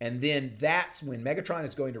fight, and then that's when Megatron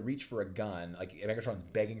is going to reach for a gun. Like Megatron's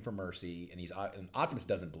begging for mercy, and Optimus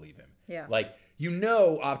doesn't believe him. Yeah, like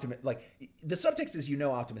Optimus. Like the subtext is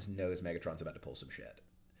Optimus knows Megatron's about to pull some shit,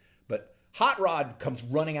 but Hot Rod comes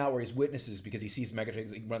running out where he's witnesses because he sees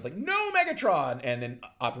Megatron. He runs like, "No, Megatron!" And then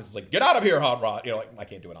Optimus is like, "Get out of here, Hot Rod!" Like I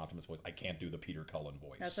can't do an Optimus voice. I can't do the Peter Cullen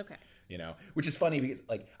voice. That's okay. Which is funny because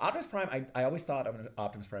like Optimus Prime, I always thought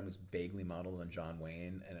Optimus Prime was vaguely modeled on John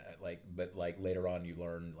Wayne, and but later on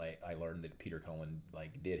I learned that Peter Cullen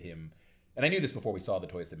did him. And I knew this before we saw The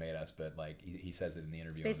Toys That Made Us, but he says it in the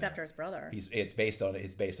interview. It's based after his brother. It's based on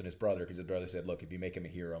his brother because his brother said, "Look, if you make him a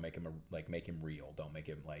hero, make him real. Don't make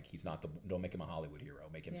him don't make him a Hollywood hero.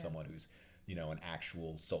 Make him someone who's an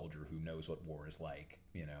actual soldier who knows what war is like,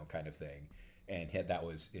 kind of thing." And that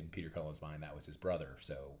was in Peter Cullen's mind. That was his brother.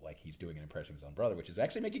 So he's doing an impression of his own brother, which is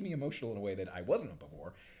actually making me emotional in a way that I wasn't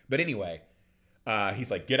before. But anyway. He's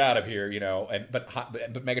like, "Get out of here," but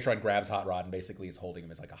Megatron grabs Hot Rod and basically is holding him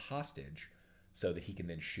as like a hostage so that he can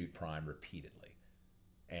then shoot Prime repeatedly.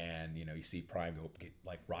 And, you see Prime get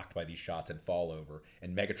rocked by these shots and fall over,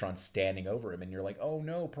 and Megatron's standing over him, and you're like, "Oh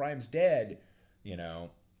no, Prime's dead,"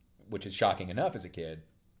 which is shocking enough as a kid.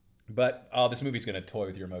 But this movie's going to toy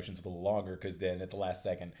with your emotions a little longer because then at the last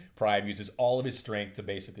second, Prime uses all of his strength to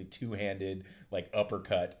basically two-handed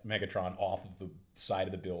uppercut Megatron off of the side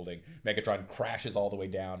of the building. Megatron crashes all the way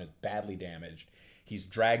down, is badly damaged. He's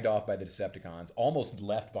dragged off by the Decepticons, almost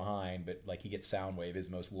left behind, but he gets Soundwave, his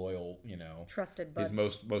most loyal, trusted bud. his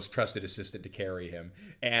most trusted assistant to carry him.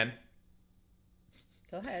 And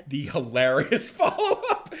go ahead. The hilarious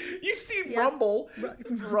follow-up. You see Rumble,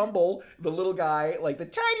 the little guy, the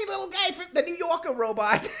tiny little guy from the New Yorker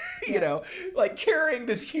robot, carrying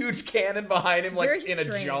this huge cannon behind him, in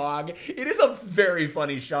a jog. It is a very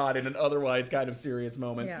funny shot in an otherwise kind of serious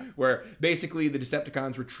moment where basically the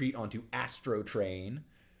Decepticons retreat onto Astro Train,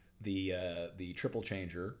 the triple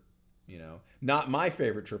changer. Not my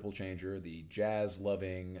favorite triple changer, the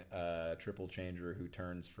jazz-loving triple changer who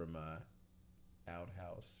turns from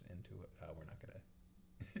outhouse into it. We're not gonna.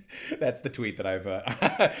 That's the tweet that I've.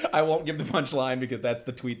 I won't give the punchline because that's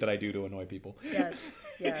the tweet that I do to annoy people. Yes.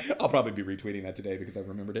 I'll probably be retweeting that today because I've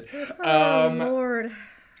remembered it. Oh Lord.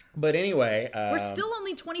 But anyway, we're still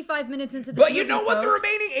only 25 minutes into this. But movie, you know what? folks. The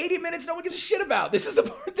remaining 80 minutes, no one gives a shit about. This is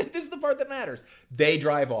the part that matters. They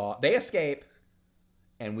drive off. They escape,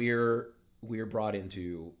 and we're brought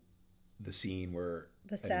into the scene where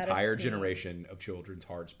an entire generation of children's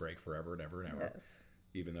hearts break forever and ever and ever. Yes.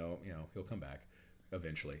 Even though he'll come back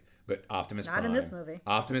eventually. But Optimus Not Prime, in this movie.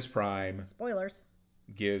 Optimus Prime Spoilers.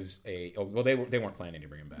 gives they weren't planning to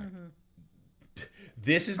bring him back. Mm-hmm.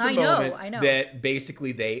 This is the I moment know. that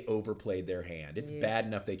basically they overplayed their hand. It's bad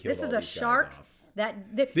enough they killed. This is all a these shark. guys off.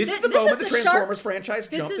 This is the moment the Transformers franchise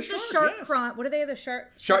jumped the shark. This is the shark. Yes. What are they? The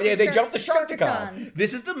shark. Yeah, they jumped the Sharkticon. Sharkticon.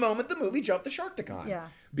 This is the moment the movie jumped the Sharkticon. Yeah.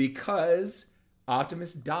 Because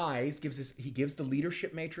Optimus dies, he gives the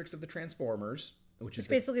leadership matrix of the Transformers, which is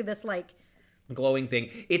basically this glowing thing.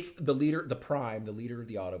 It's the leader, the Prime, the leader of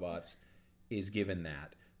the Autobots, is given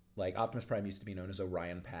that. Optimus Prime used to be known as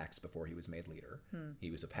Orion Pax before he was made leader.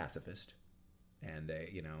 He was a pacifist, and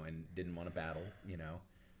and didn't want to battle.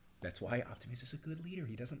 That's why Optimus is a good leader.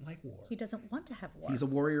 He doesn't like war. He doesn't want to have war. He's a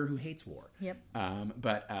warrior who hates war. Yep.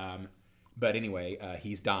 But anyway,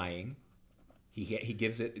 he's dying. He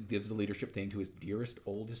gives the leadership thing to his dearest,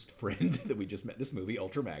 oldest friend that we just met in this movie,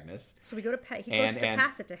 Ultra Magnus. So we go to he goes to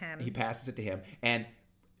pass it to him. He passes it to him, and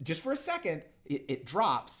just for a second, it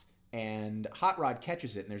drops, and Hot Rod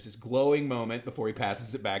catches it, and there's this glowing moment before he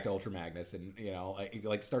passes it back to Ultra Magnus, and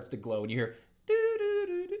it starts to glow, and you hear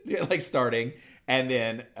starting, and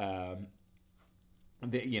then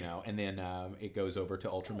it goes over to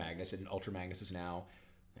Ultra Magnus, and Ultra Magnus is now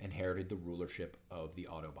inherited the rulership of the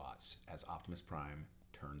Autobots as Optimus Prime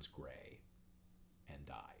turns gray and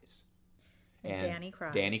dies. And Danny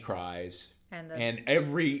cries. Danny cries. And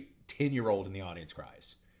every 10-year-old in the audience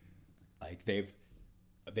cries. They've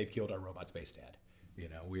killed our robot space dad.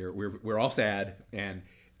 We're all sad. And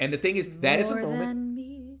the thing is, that is a moment. More than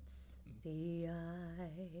meets the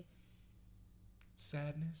eye.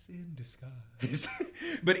 Sadness in disguise.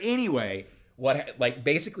 But anyway,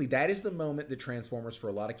 basically that is the moment that Transformers for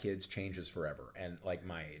a lot of kids changes forever, and like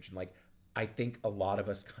my age, and like I think a lot of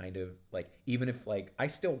us kind of like, even if like I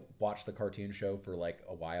still watch the cartoon show for like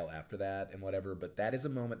a while after that and whatever, but that is a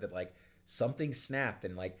moment that like something snapped,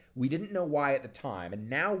 and like we didn't know why at the time, and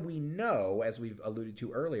now we know, as we've alluded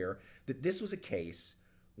to earlier, that this was a case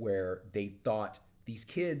where they thought these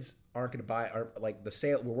kids aren't going to buy, are like the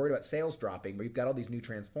sale, we're worried about sales dropping, but we've got all these new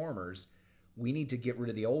Transformers, we need to get rid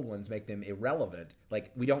of the old ones, make them irrelevant,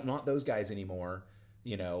 like we don't want those guys anymore,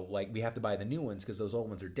 you know, like we have to buy the new ones because those old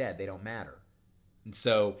ones are dead, they don't matter. And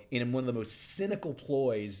so in one of the most cynical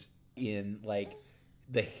ploys in like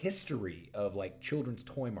the history of like children's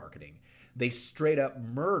toy marketing, they straight up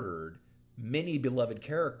murdered many beloved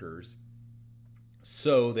characters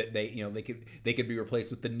so that they, you know, they could be replaced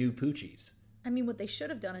with the new Poochies. I mean, what they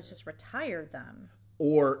should have done is just retired them.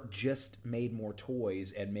 Or just made more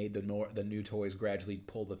toys and made the new toys gradually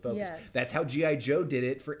pull the focus. Yes. That's how G.I. Joe did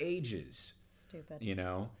it for ages. Stupid. You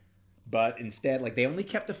know? But instead, like, they only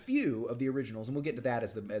kept a few of the originals, and we'll get to that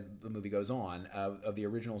as the movie goes on, of the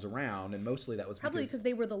originals around, and mostly that was probably because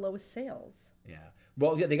they were the lowest sales. Yeah.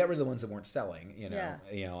 Well, yeah, they got rid of the ones that weren't selling, you know. Yeah.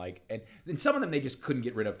 You know, like, and some of them they just couldn't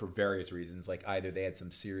get rid of for various reasons. Like either they had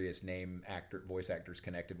some serious voice actors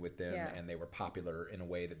connected with them, Yeah. and they were popular in a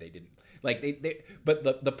way that they didn't like.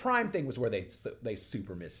 But the prime thing was where they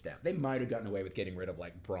super misstepped. They might have gotten away with getting rid of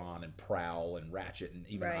like Brawn and Prowl and Ratchet and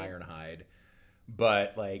even Right. Ironhide,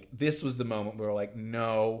 but like this was the moment where like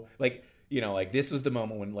no, like. You know, like this was the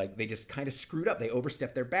moment when like they just kind of screwed up. They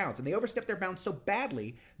overstepped their bounds, and they overstepped their bounds so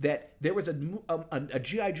badly that there was a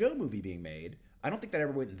G.I. Joe movie being made. I don't think that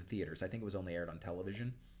ever went into theaters. I think it was only aired on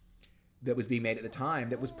television. That was being made at the time.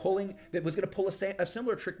 That was going to pull a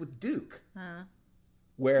similar trick with Duke.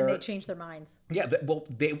 Where And they changed their minds. Yeah,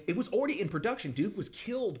 it was already in production. Duke was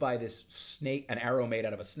killed by this snake, an arrow made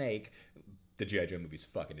out of a snake. The G.I. Joe movie's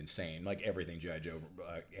fucking insane. Like everything G.I. Joe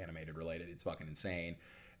animated related, it's fucking insane.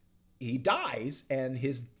 He dies, and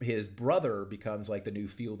his brother becomes like the new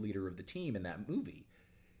field leader of the team in that movie.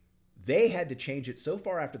 They had to change it so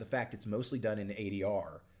far after the fact, it's mostly done in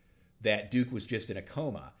ADR, that Duke was just in a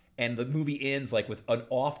coma. And the movie ends like with an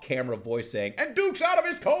off-camera voice saying, "And Duke's out of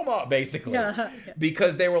his coma," basically. Yeah.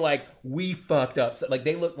 Because they were like, we fucked up. So, like,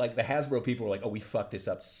 they looked like the Hasbro people were like, oh, we fucked this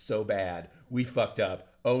up so bad. We fucked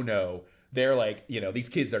up. Oh, no. They're like, you know, these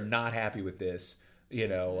kids are not happy with this. You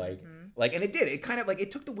know, like, and it did. It kind of like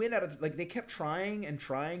it took the wind out of like they kept trying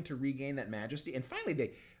to regain that majesty, and finally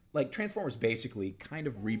they like Transformers basically kind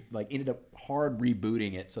of ended up hard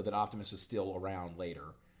rebooting it so that Optimus was still around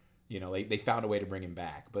later. You know, they found a way to bring him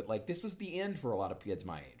back, but like this was the end for a lot of kids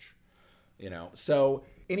my age. You know, so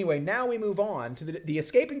anyway, now we move on to the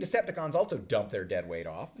escaping Decepticons. Also dumped their dead weight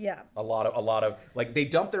off. Yeah, a lot of like they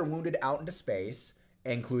dumped their wounded out into space,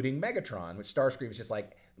 including Megatron, which Starscream is just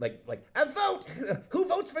like a vote. Who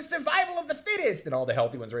votes for survival of the fittest? And all the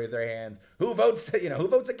healthy ones raise their hands. Who votes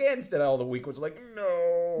against? And all the weak ones are like,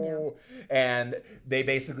 no. Yeah. And they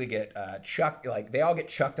basically get chucked. Like they all get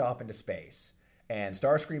chucked off into space. And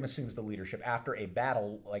Starscream assumes the leadership after a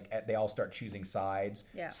battle. Like they all start choosing sides.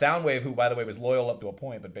 Yeah. Soundwave, who by the way was loyal up to a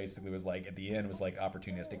point, but basically was like at the end was like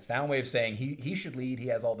opportunistic. Soundwave saying he should lead. He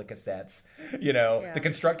has all the cassettes. You know, yeah. The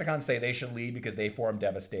Constructicons say they should lead because they form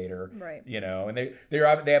Devastator. Right. You know, and they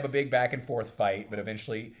have a big back and forth fight, but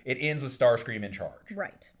eventually it ends with Starscream in charge.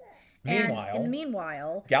 Right. Meanwhile, and in the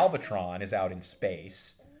meanwhile, Galvatron is out in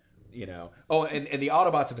space. You know. Oh, and the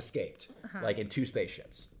Autobots have escaped, like in 2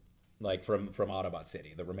 spaceships. Like from Autobot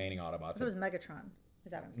City, the remaining Autobots. So it was Megatron.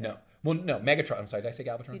 Is that no? Well, no, Megatron. I'm sorry, did I say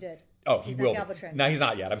Galvatron? You did. Oh, he will. Galvatron. No, he's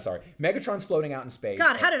not yet. I'm sorry. Megatron's floating out in space.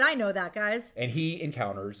 God, how did I know that, guys? And he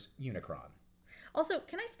encounters Unicron. Also,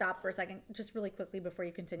 can I stop for a second, just really quickly before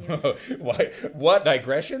you continue? What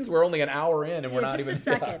digressions? We're only an hour in, and we're not even. Just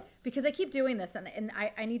a second, because I keep doing this, and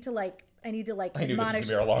I need to admonish. I knew this was gonna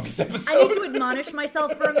be our longest episode. I need to admonish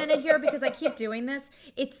myself for a minute here because I keep doing this.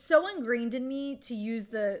 It's so ingrained in me to use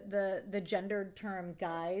the gendered term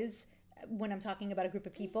 "guys" when I'm talking about a group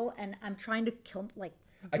of people, and I'm trying to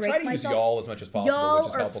I try to use y'all as much as possible, y'all which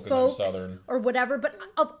is helpful because I'm Southern or whatever. But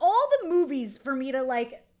of all the movies for me to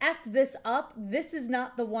like F this up, this is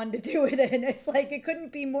not the one to do it in. It's like, it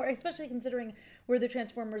couldn't be more, especially considering where the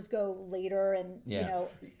Transformers go later and, you know.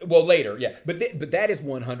 Well, later, yeah. But that is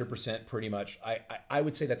 100% pretty much, I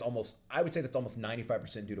would say that's almost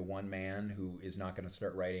 95% due to one man who is not going to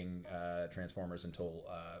start writing Transformers until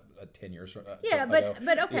 10 years ago.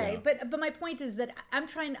 But okay. You know. But my point is that I'm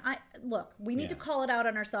trying to, look, we need to call it out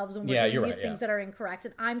on ourselves when we're doing these things that are incorrect.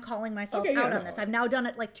 And I'm calling myself out on this. I've now done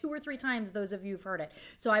it like 2 or 3 times, those of you who've heard it.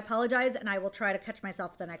 So I apologize, and I will try to catch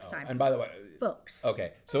myself the next time. And by the way, folks.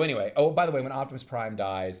 Okay. So anyway, by the way, when Optimus Prime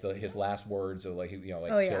dies, his last words are like,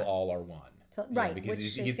 till all are one. Right. Because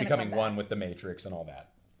he's becoming one with the Matrix and all that.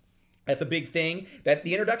 That's a big thing. That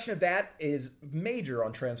the introduction of that is major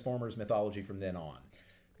on Transformers mythology from then on.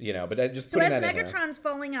 But just putting that in there. So as Megatron's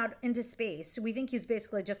falling out into space, we think he's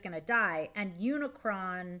basically just going to die, and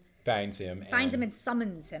Unicron finds him and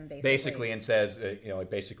summons him basically and says,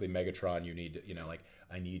 basically Megatron, you need,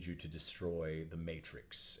 I need you to destroy the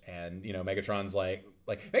Matrix. And Megatron's like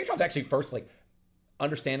Megatron's actually first,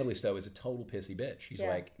 understandably so, is a total pissy bitch. He's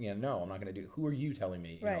like, no, I'm not going to do. Who are you telling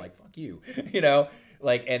me? Fuck you. And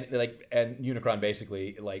Unicron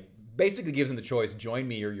basically gives him the choice: join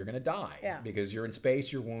me or you're going to die because you're in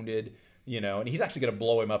space, you're wounded. And he's actually going to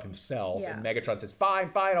blow him up himself. And Megatron says,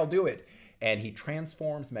 fine, I'll do it. And he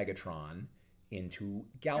transforms Megatron into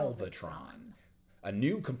Galvatron. A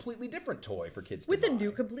new, completely different toy for kids to buy. With a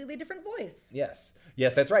new, completely different voice. Yes,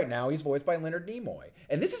 that's right. Now he's voiced by Leonard Nimoy.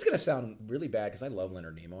 And this is going to sound really bad because I love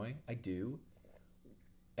Leonard Nimoy. I do.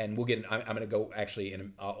 And we'll get. I'm going to go actually,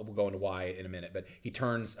 we'll go into why in a minute. But he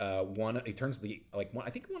turns one of the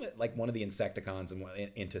Insecticons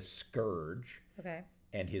into Scourge. Okay.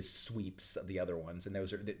 And his sweeps the other ones, and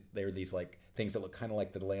they're these things that look kind of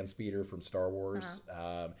like the land speeder from Star Wars.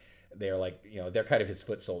 They're they're kind of his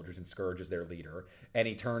foot soldiers, and Scourge is their leader. And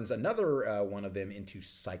he turns another one of them into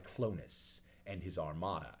Cyclonus and his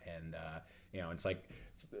armada. And it's like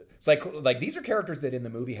these are characters that in the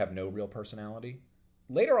movie have no real personality.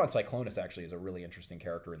 Later on, Cyclonus actually is a really interesting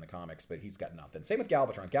character in the comics, but he's got nothing. Same with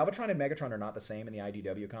Galvatron. Galvatron and Megatron are not the same in the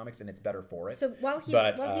IDW comics, and it's better for it. So while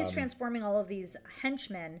he's transforming all of these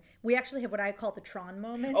henchmen, we actually have what I call the Tron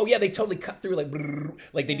moment. Oh yeah, they totally cut through they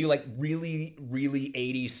do really, really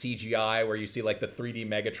 80s CGI where you see the 3D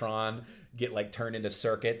Megatron get turned into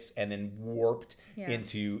circuits and then warped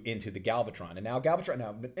into the Galvatron. And now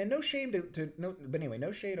Galvatron and no shame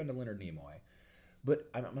no shade onto Leonard Nimoy, but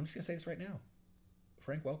I'm just gonna say this right now.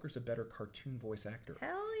 Frank Welker's a better cartoon voice actor.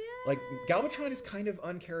 Hell yeah. Galvatron is kind of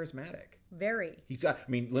uncharismatic. Very.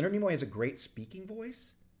 Leonard Nimoy has a great speaking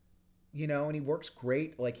voice, and he works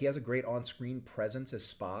great. He has a great on-screen presence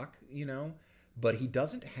as Spock, but he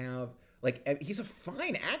doesn't have, he's a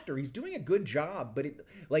fine actor. He's doing a good job, but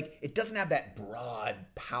it doesn't have that broad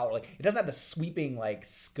power. It doesn't have the sweeping,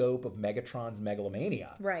 scope of Megatron's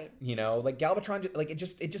megalomania. Right. Galvatron,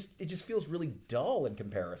 it just feels really dull in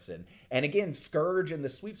comparison. And again, Scourge and the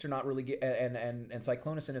sweeps are not really, and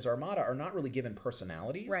Cyclonus and his armada are not really given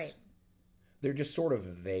personalities. Right. They're just sort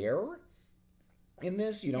of there in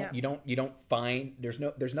this. You don't find,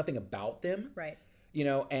 there's nothing about them. Right.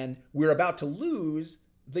 And we're about to lose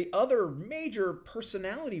the other major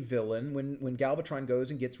personality villain when Galvatron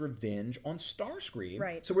goes and gets revenge on Starscream.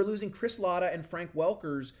 Right. So we're losing Chris Latta and Frank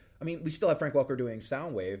Welker's. We still have Frank Welker doing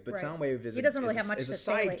Soundwave, but Soundwave is a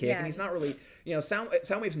sidekick, and he's not really.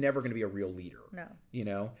 Soundwave's never going to be a real leader. No.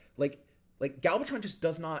 Galvatron just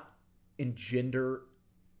does not engender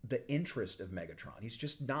the interest of Megatron. He's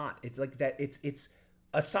just not. It's like that. It's.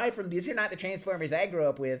 Aside from these are not the Transformers I grew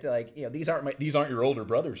up with, these aren't your older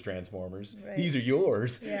brother's Transformers. Right. These are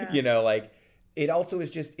yours. Yeah. It also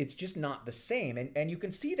is it's just not the same. And you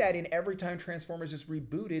can see that in every time Transformers is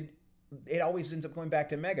rebooted, it always ends up going back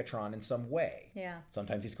to Megatron in some way. Yeah.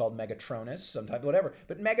 Sometimes he's called Megatronus, sometimes whatever.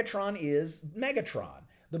 But Megatron is Megatron.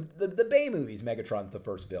 The Bay movies, Megatron's the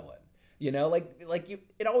first villain. It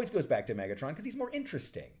always goes back to Megatron because he's more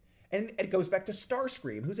interesting. And it goes back to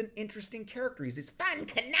Starscream, who's an interesting character. He's this fun,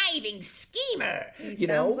 conniving schemer. He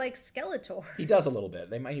sounds like Skeletor. He does a little bit.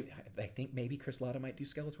 I think maybe Chris Latta might do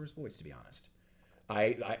Skeletor's voice, to be honest.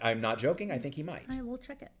 I'm not joking. I think he might. I will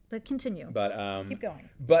check it. But continue. But keep going.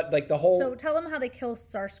 But the whole. So tell them how they kill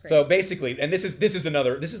Starscream. So basically, and this is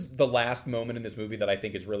the last moment in this movie that I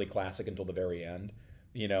think is really classic until the very end.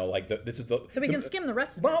 This is the. So we can skim the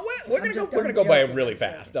rest of this. Well, we're gonna go by it really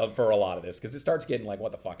fast for a lot of this because it starts getting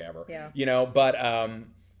what the fuck ever. Yeah. But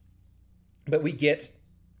we get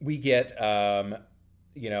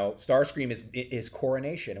Starscream is his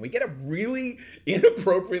coronation. And we get a really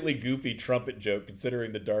inappropriately goofy trumpet joke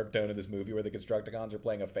considering the dark tone of this movie where the Constructicons are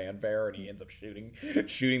playing a fanfare and he ends up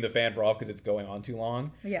shooting the fanfare off because it's going on too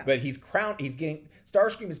long. Yeah. But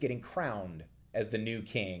Starscream is getting crowned as the new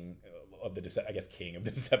king of the king of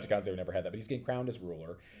the Decepticons. They've never had that, but he's getting crowned as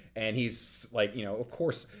ruler, and he's like, of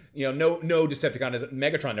course, no Decepticon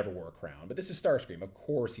Megatron never wore a crown, but this is Starscream. Of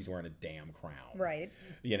course, he's wearing a damn crown, Right.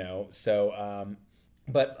 So,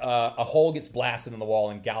 but a hole gets blasted in the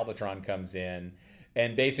wall, and Galvatron comes in,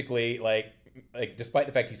 and basically, like despite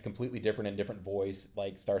the fact he's completely different in different voice,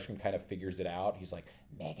 like Starscream kind of figures it out. He's like,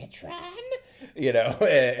 Megatron,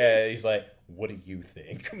 and he's like, what do you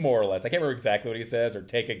think? More or less. I can't remember exactly what he says, or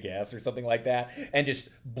take a guess or something like that, and just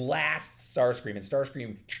blasts Starscream, and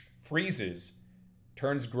Starscream freezes,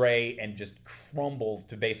 turns gray, and just crumbles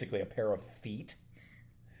to basically a pair of feet.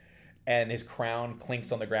 And his crown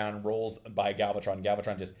clinks on the ground, rolls by Galvatron.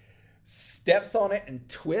 Galvatron just steps on it and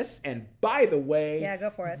twists. And by the way, yeah, go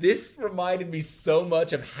for it. This reminded me so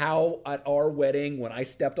much of how at our wedding, when I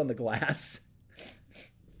stepped on the glass,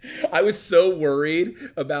 I was so worried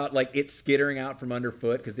about it skittering out from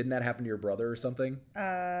underfoot, because didn't that happen to your brother or something?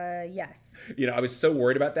 Yes. I was so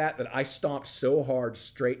worried about that I stomped so hard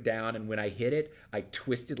straight down, and when I hit it, I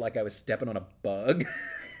twisted like I was stepping on a bug.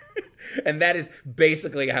 And that is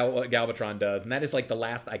basically how Galvatron does, and that is the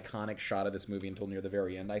last iconic shot of this movie until near the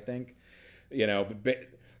very end, I think.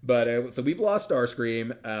 But so we've lost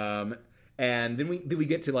Starscream. And then we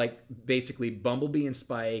get to basically Bumblebee and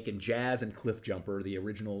Spike and Jazz and Cliffjumper, the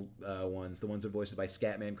original ones, the ones that are voiced by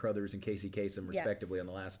Scatman Crothers and Casey Kasem respectively. Yes. On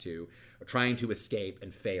the last two, are trying to escape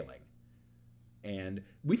and failing. And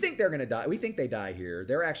we think they're going to die. We think they die here.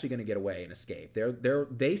 They're actually going to get away and escape.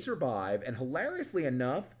 They survive, and hilariously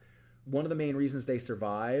enough, one of the main reasons they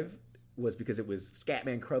survive was because it was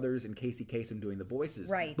Scatman Crothers and Casey Kasem doing the voices.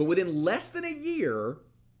 Right. But within less than a year,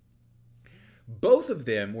 both of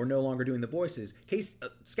them were no longer doing the voices.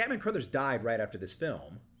 Scatman Crothers died right after this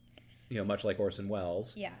film, much like Orson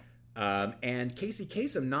Welles. Yeah. And Casey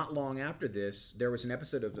Kasem, not long after this, there was an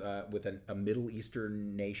episode of with a Middle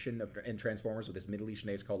Eastern nation in Transformers, with this Middle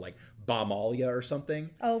Eastern nation called Bamalia or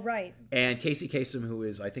something. Oh, right. And Casey Kasem, who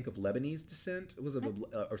is, I think, of Lebanese descent,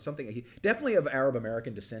 or something, definitely of Arab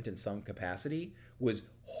American descent in some capacity, was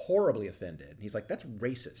horribly offended. He's like, that's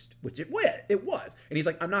racist, which it was. And he's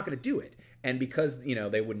like, I'm not going to do it. And because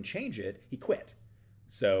they wouldn't change it, he quit.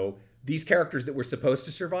 So these characters that were supposed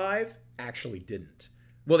to survive actually didn't.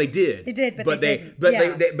 Well, they did. They did, but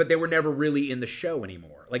they were never really in the show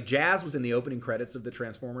anymore. Jazz was in the opening credits of the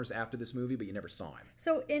Transformers after this movie, but you never saw him.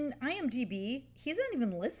 So in IMDb, he's not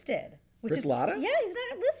even listed. Chris Latta? Yeah, he's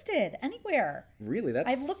not listed anywhere. Really?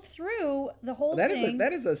 I've looked through the whole thing.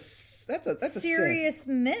 That's a serious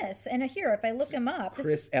miss. And here, if I look him up,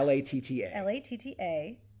 Chris Latta.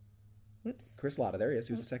 Latta. Oops. Chris Latta. There he is.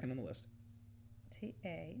 He was the second on the list.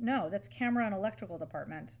 T.A. No, that's camera and electrical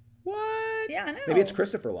department. What? Yeah, I know. Maybe it's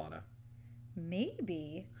Christopher Latta.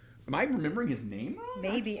 Maybe. Am I remembering his name wrong?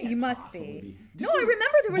 Maybe. You must be. No, I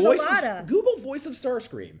remember there was a Latta. Google voice of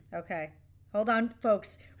Starscream. Okay. Hold on,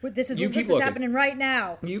 folks. This is happening right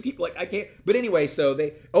now. You keep I can't. But anyway, so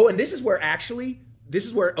they. Oh, and this is where I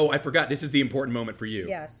forgot. This is the important moment for you.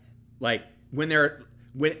 Yes. When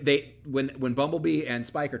Bumblebee and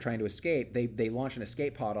Spike are trying to escape, they launch an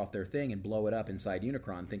escape pod off their thing and blow it up inside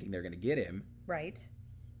Unicron, thinking they're going to get him. Right.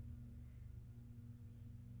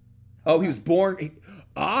 Oh, he was born. He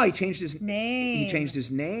changed his name. He changed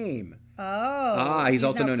his name. Oh. He's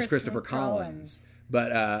also known as Christopher Collins.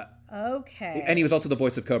 But okay. And he was also the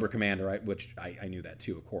voice of Cobra Commander, which I knew that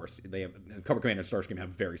too. Of course, Cobra Commander and Starscream have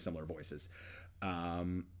very similar voices. I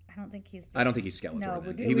don't think he's Skeletor. No,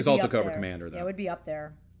 he was also Cobra Commander, though. Yeah, it would be up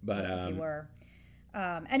there. But if he were.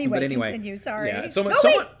 Anyway, continue. Sorry. Yeah,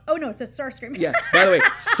 wait. Oh no, it's a Starscream. Yeah. By the way,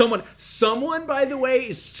 someone, by the way,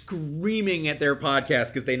 is screaming at their podcast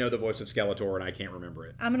because they know the voice of Skeletor, and I can't remember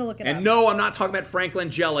it. I'm gonna look it up. And no, I'm not talking about Frank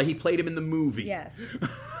Langella. He played him in the movie. Yes.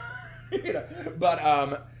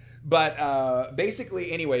 But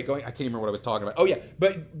basically, anyway, I can't even remember what I was talking about. Oh yeah,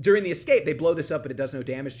 but during the escape, they blow this up, but it does no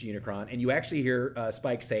damage to Unicron, and you actually hear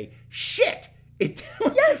Spike say, "Shit!" Yes, I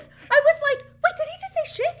was like, "Wait, did he just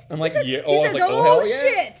say shit?" I'm like, "Yeah." He says, "Oh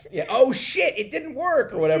shit!" Yeah, oh shit! It didn't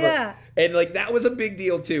work or whatever. Yeah, and that was a big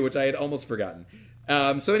deal too, which I had almost forgotten.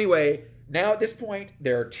 So anyway, now at this point,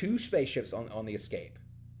 there are two spaceships on the escape.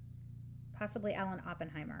 Possibly Alan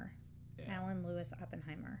Oppenheimer. Yeah. Alan Lewis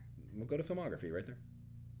Oppenheimer. We'll go to filmography right there.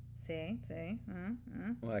 See.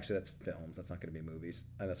 Well, actually, that's films. That's not going to be movies.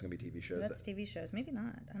 That's going to be TV shows. That's TV shows. Maybe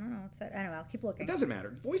not. I don't know. What's that? Anyway, I'll keep looking. It doesn't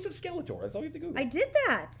matter. Voice of Skeletor. That's all you have to Google. I did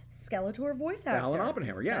that. Skeletor voice actor. Alan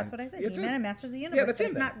Oppenheimer. Yeah, that's what I said. it's He-Man it. and Masters of the Universe. Yeah, that's but him.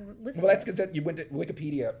 it's not listed. Well, that's because you went to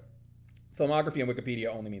Wikipedia. Filmography on Wikipedia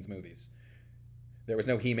only means movies. There was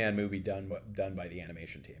no He-Man movie done by the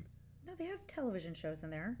animation team. No, they have television shows in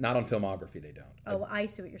there. Not on Filmography, they don't. Oh, I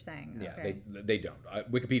see what you're saying. Yeah, Okay. they don't.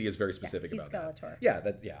 Wikipedia is very specific he's about Skeletor.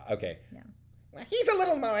 that. Yeah, okay. Yeah. Well, he's a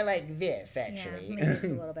little more like this, Yeah, actually. maybe just a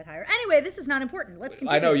little bit higher. Anyway, this is not important. Let's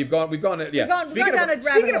continue. I know we've gone. We've gone down a rabbit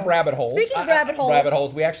Speaking hole. of rabbit holes. Speaking of rabbit holes. Rabbit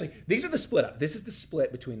holes. We actually these are the split up. This is the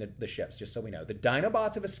split between the ships. Just so we know, the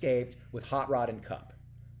Dinobots have escaped with Hot Rod and Cup.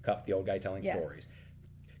 Cup, the old guy telling stories.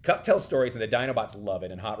 Cup tells stories, and the Dinobots love it,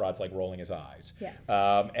 and Hot Rod's like rolling his eyes. Yes.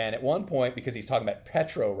 And at one point, because he's talking about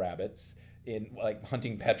petro rabbits in like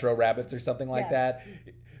hunting petro rabbits or something like that,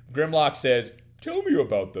 Grimlock says, "Tell me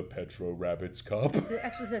about the petro rabbits, Cup." It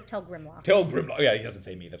actually says tell Grimlock. Tell Grimlock. Yeah, he doesn't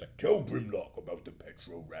say me. That's like, tell Grimlock about the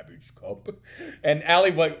petro rabbits, Cup. And Allie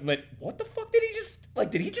went, what the fuck did he just, like,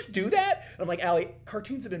 did he just do that? And I'm like, Allie,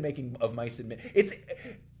 cartoons have been making of mice and men.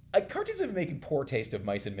 Cartoons have been making poor taste of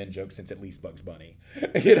mice and men jokes since at least Bugs Bunny.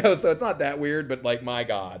 So it's not that weird, but like, my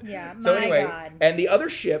God. Yeah, so anyway, God. And the other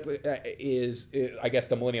ship is, I guess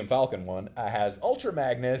the Millennium Falcon one, has Ultra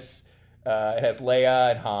Magnus. It has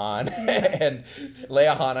Leia and Han, and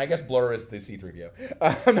Leia, Han. I guess Blur is the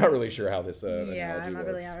C-3PO. I'm not really sure how this analogy I'm not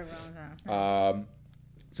really works.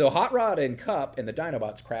 So Hot Rod and Cup and the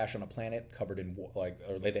Dinobots crash on a planet covered in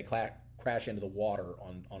they crash into the water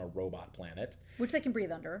on a robot planet, which they can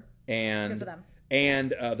breathe under. And good for them.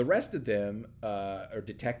 And the rest of them are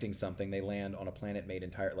detecting something. They land on a planet made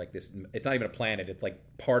entire like this. It's not even a planet. It's like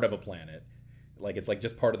part of a planet. Like it's like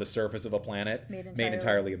just part of the surface of a planet made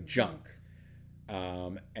entirely of junk.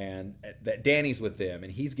 And that Danny's with them,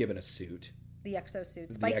 and he's given a suit. The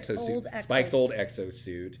exosuit. Spike's old exosuit. Spike's old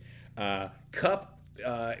exosuit. Cup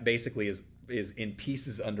basically is in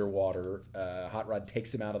pieces underwater. Hot Rod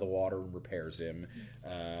takes him out of the water and repairs him.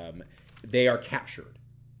 They are captured.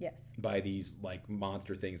 Yes. By these like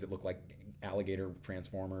monster things that look like alligator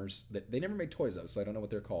transformers that they never made toys of, so I don't know what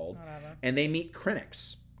they're called. Whatever. And they meet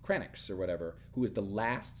Krennic or whatever, who is the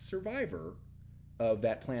last survivor of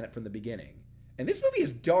that planet from the beginning. And this movie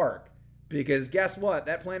is dark because guess what?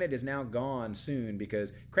 That planet is now gone soon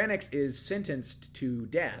because Krennic is sentenced to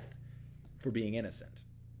death for being innocent.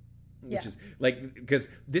 Which is like, because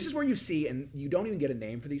this is where you see, and you don't even get a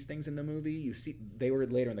name for these things in the movie. You see, they were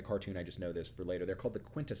later in the cartoon. I just know this for later. They're called the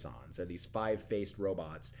Quintessons. They're these 5-faced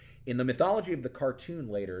robots. In the mythology of the cartoon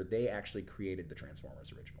later, they actually created the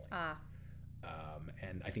Transformers originally.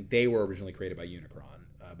 And I think they were originally created by Unicron,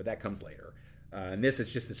 but that comes later. And this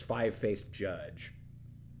is just this 5-faced judge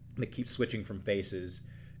that keeps switching from faces.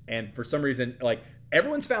 And for some reason, like,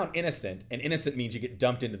 everyone's found innocent, and innocent means you get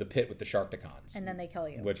dumped into the pit with the Sharkticons. And then they kill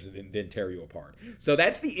you. Which then tear you apart. So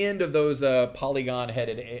that's the end of those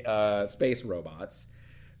polygon-headed space robots.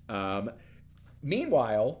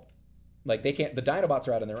 Meanwhile, like, the Dinobots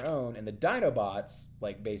are out on their own, and the Dinobots,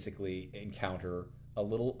 like, basically encounter a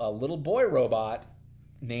little boy robot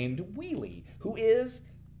named Wheelie, who is...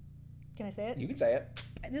 Can I say it? You can say it.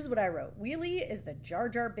 This is what I wrote. Wheelie is the Jar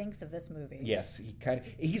Jar Binks of this movie. Yes,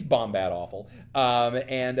 he's bomb-bad awful.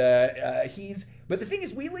 He's... But the thing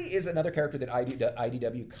is, Wheelie is another character that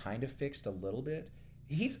IDW kind of fixed a little bit.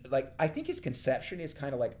 He's, like, I think his conception is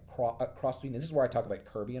kind of like a cross between... This is where I talk about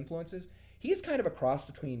Kirby influences. He is kind of a cross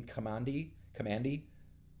between Commandy,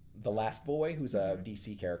 the Last Boy, who's a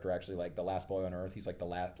DC character, actually, like the last boy on Earth. He's like the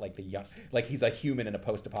young, like he's a human in a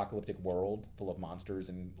post-apocalyptic world full of monsters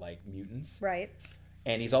and like mutants. Right.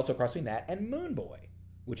 And he's also cross between that and Moon Boy,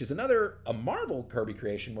 which is a Marvel Kirby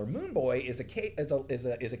creation where Moon Boy is a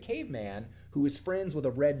caveman who is friends with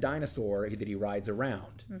a red dinosaur that he rides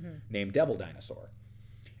around, named Devil Dinosaur.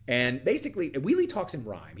 And basically, Wheelie talks in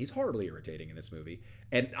rhyme. He's horribly irritating in this movie.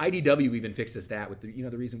 And IDW even fixes that with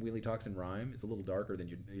the reason Wheelie talks in rhyme is a little darker than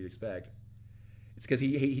you'd expect. It's because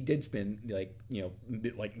he did spend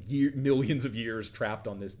millions of years trapped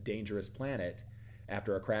on this dangerous planet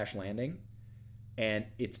after a crash landing, and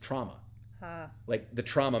it's trauma. Like the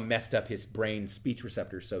trauma messed up his brain speech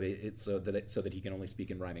receptors so that he can only speak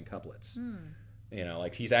in rhyming couplets.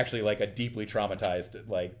 Like he's actually like a deeply traumatized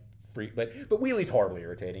like. But Wheelie's horribly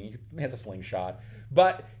irritating. He has a slingshot,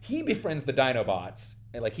 but he befriends the Dinobots,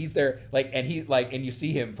 and like he's there, and you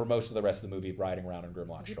see him for most of the rest of the movie riding around on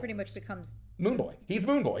Grimlock's He pretty much becomes Moon Boy. He's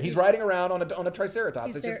Moon Boy. He's riding around on a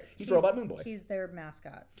Triceratops. He's Robot Moon Boy. He's their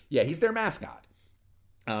mascot. Yeah, he's their mascot.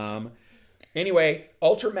 Anyway,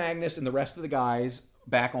 Ultra Magnus and the rest of the guys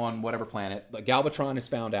back on whatever planet. Like, Galvatron is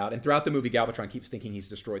found out, and throughout the movie, Galvatron keeps thinking he's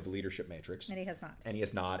destroyed the leadership matrix, And he has not. and he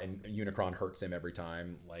has not. And Unicron hurts him every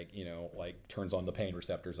time, like, turns on the pain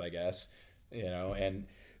receptors, I guess, And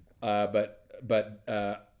but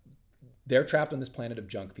they're trapped on this planet of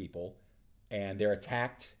junk people, and they're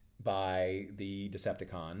attacked by the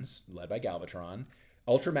Decepticons, led by Galvatron.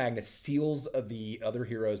 Ultra Magnus seals the other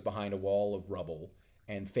heroes behind a wall of rubble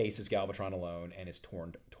and faces Galvatron alone and is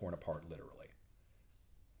torn apart literally.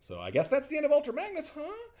 So I guess that's the end of Ultra Magnus,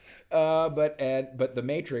 huh? But the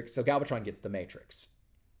Matrix. So Galvatron gets the Matrix,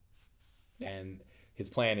 and his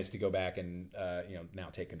plan is to go back and now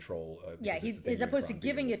take control. He's as opposed to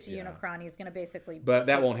giving it to Unicron, he's going to basically. But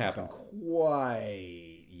that won't happen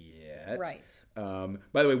quite yet. Right.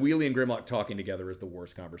 By the way, Wheelie and Grimlock talking together is the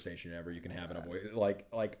worst conversation ever you can have in a voice.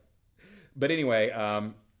 But anyway.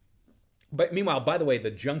 But meanwhile, by the way, the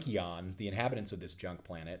Junkions, the inhabitants of this junk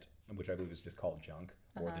planet, which I believe is just called Junk,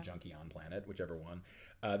 or the Junkion planet, whichever one,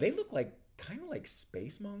 they look like kind of like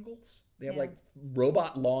space Mongols. They have like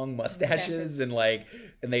robot long mustaches but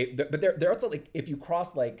they're also like, if you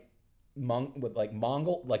cross like the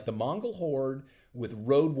Mongol horde with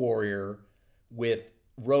Road Warrior with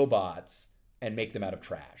robots and make them out of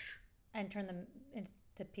trash And turn them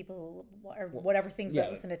into people or whatever things that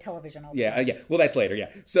listen to television all the time. Well, that's later. Yeah.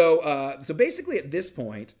 So basically at this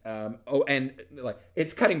point,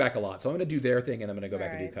 it's cutting back a lot. So I'm going to do their thing, and I'm going to go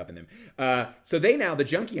back and do Cup and them. So the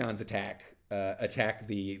Junkions attack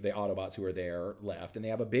the Autobots who are there left, and they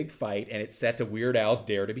have a big fight, and it's set to Weird Al's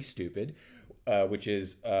 "Dare to Be Stupid," which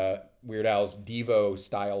is Weird Al's Devo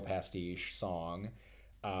style pastiche song.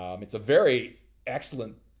 It's a very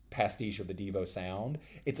excellent pastiche of the Devo sound.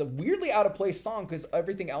 It's a weirdly out of place song because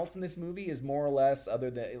everything else in this movie is more or less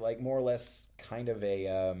kind of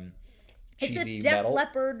a cheesy it's a Def metal.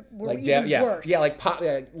 Leppard worse. Pop,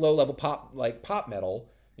 low level pop, like pop metal.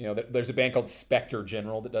 There's a band called Spectre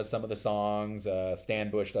General that does some of the songs. Stan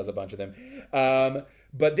Bush does a bunch of them.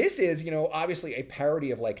 But this is, obviously a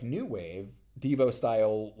parody of like new wave, Devo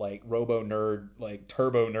style, like robo nerd, like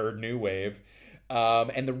turbo nerd new wave.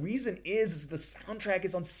 And the reason is the soundtrack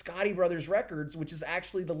is on Scotti Brothers Records, which is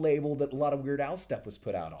actually the label that a lot of Weird Al stuff was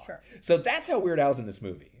put out on. Sure. So that's how Weird Al's in this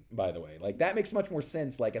movie, by the way. Like, that makes much more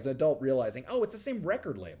sense, like, as an adult realizing, oh, it's the same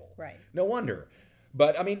record label. Right. No wonder.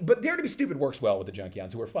 But Dare to Be Stupid works well with the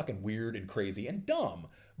Junkions, who are fucking weird and crazy and dumb.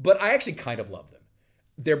 But I actually kind of love them.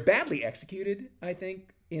 They're badly executed, I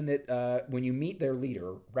think, in that when you meet their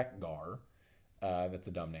leader, Wreck-Gar, that's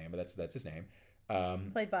a dumb name, but that's his name.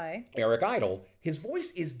 Played by Eric Idle. His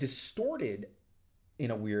voice is distorted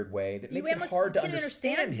in a weird way that makes it hard to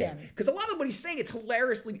understand him. Because a lot of what he's saying, it's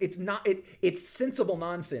hilariously, it's sensible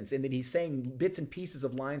nonsense in that he's saying bits and pieces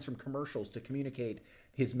of lines from commercials to communicate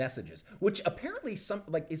his messages, which apparently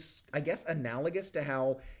is, I guess, analogous to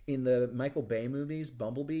how in the Michael Bay movies,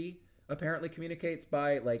 Bumblebee apparently communicates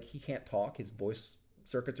by, like, he can't talk, his voice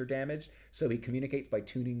circuits are damaged, so he communicates by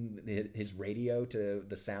tuning his radio to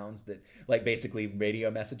the sounds that, like, basically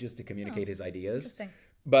radio messages to communicate his ideas. Interesting.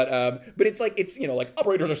 But it's like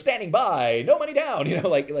operators are standing by, no money down,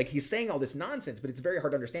 like he's saying all this nonsense, but it's very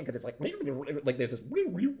hard to understand because it's like there's this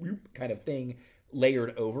kind of thing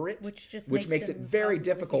layered over it, which makes it very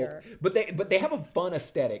difficult. But they have a fun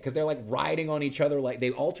aesthetic because they're like riding on each other, like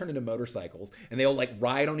they all turn into motorcycles and they'll like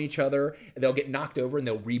ride on each other and they'll get knocked over and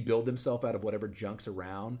they'll rebuild themselves out of whatever junk's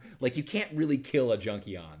around. Like, you can't really kill a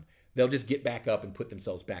Junkion. They'll just get back up and put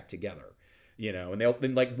themselves back together. And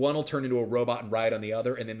then like one will turn into a robot and ride on the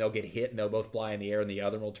other, and then they'll get hit and they'll both fly in the air, and the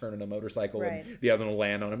other will turn into a motorcycle and the other will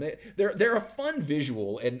land on them. They're a fun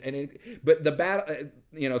visual, but the battle,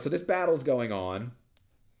 so this battle's going on,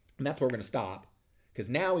 and that's where we're going to stop, because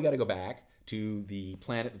now we got to go back to the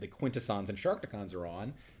planet that the Quintessons and Sharkticons are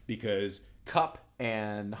on, because Cup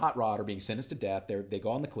and Hot Rod are being sentenced to death. They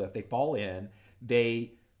go on the cliff, they fall in,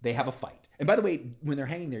 they have a fight. And by the way, when they're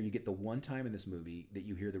hanging there, you get the one time in this movie that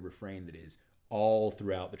you hear the refrain that is all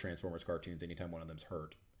throughout the Transformers cartoons anytime one of them's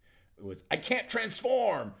hurt. It was, "I can't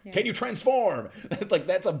transform! Yeah. Can you transform?" Like,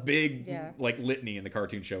 that's a big like litany in the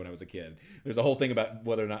cartoon show when I was a kid. There's a whole thing about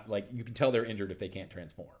whether or not, like, you can tell they're injured if they can't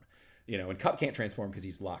transform. And Cup can't transform because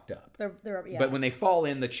he's locked up. But when they fall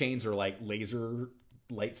in, the chains are like laser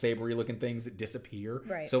lightsaber-y looking things that disappear.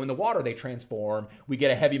 Right. So in the water they transform. We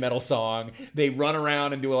get a heavy metal song. They run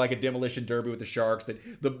around and do like a demolition derby with the sharks. That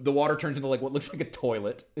the water turns into like what looks like a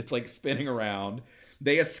toilet. It's like spinning around.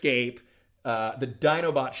 They escape. The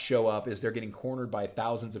Dinobots show up as they're getting cornered by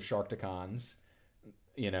thousands of Sharkticons.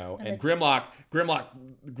 and Grimlock and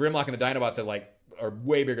the Dinobots are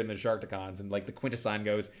way bigger than the Sharkticons, and like the Quintesson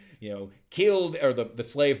goes, killed, or the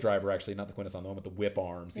slave driver, actually, not the Quintesson, the one with the whip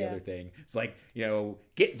arms, the other thing. It's like,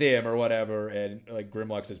 get them or whatever, and like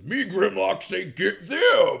Grimlock says, me Grimlock say get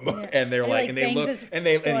them, and they're and they look, and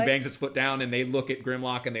he bangs his foot down, and they look at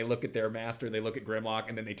Grimlock, and they look at their master, and they look at Grimlock,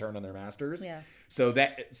 and then they turn on their masters. Yeah. So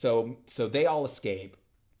they all escape.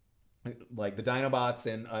 Like the Dinobots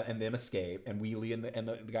and them escape, and Wheelie and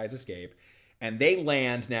the guys escape, and they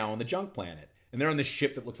land now on the junk planet. And they're on this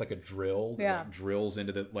ship that looks like a drill that drills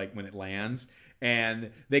into the, when it lands.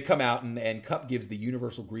 And they come out, and Cup gives the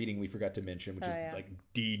universal greeting we forgot to mention, which is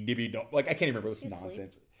D nibby do. Like, I can't even remember. This is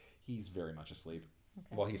nonsense. Asleep? He's very much asleep.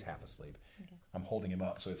 Okay. Well, he's half asleep. Okay. I'm holding him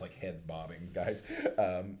up, so it's like heads bobbing, guys.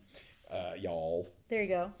 Y'all. There you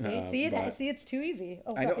go. See, it's too easy.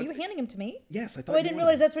 Oh, are you handing him to me? Yes, I thought. Oh, I didn't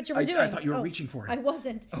realize that's what you were doing. I thought you were reaching for him. I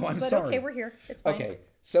wasn't. Oh, I'm but sorry. Okay, we're here. It's fine. Okay.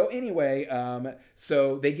 So anyway,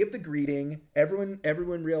 so they give the greeting.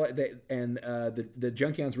 Everyone realize that, and the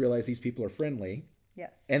Junkions realize these people are friendly.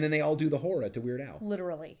 Yes. And then they all do the hora to Weird Al.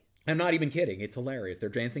 Literally. I'm not even kidding. It's hilarious. They're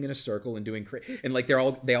dancing in a circle and doing and like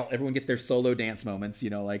everyone gets their solo dance moments.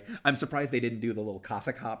 Like I'm surprised they didn't do the little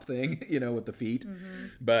Cossack hop thing. With the feet. Mm-hmm.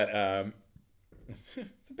 But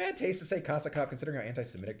it's a bad taste to say Cossack hop, considering how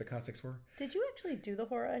anti-Semitic the Cossacks were. Did you actually do the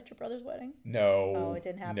hora at your brother's wedding? No. Oh, it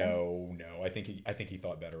didn't happen. No. I think he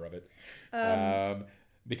thought better of it.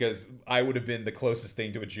 Because I would have been the closest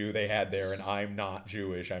thing to a Jew they had there, and I'm not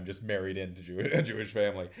Jewish. I'm just married into a Jewish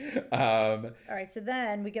family. All right, so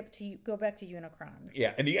then we go back to Unicron.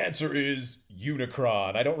 Yeah, and the answer is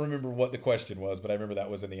Unicron. I don't remember what the question was, but I remember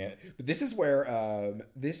that was in the end. But this is where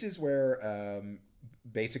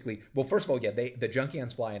basically, well, first of all, the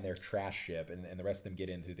Junkions fly in their trash ship, and the rest of them get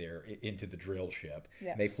into the drill ship.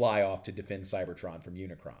 Yes. They fly off to defend Cybertron from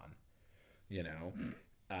Unicron.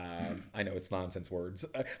 I know it's nonsense words.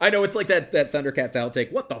 I know it's like that Thundercats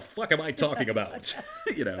outtake. What the fuck am I talking about?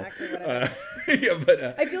 Exactly what I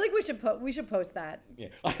but I feel like we should post that. Yeah,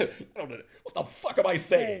 I don't know. What the fuck am I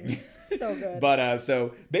saying? So good. But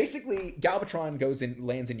so basically, Galvatron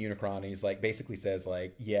lands in Unicron, and he's basically says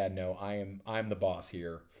yeah, no, I'm the boss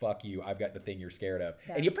here. Fuck you. I've got the thing you're scared of,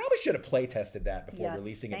 and you probably should have play tested that before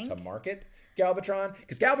releasing it to market. Galvatron,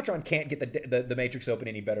 because Galvatron can't get the Matrix open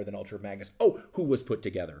any better than Ultra Magnus. Oh, who was put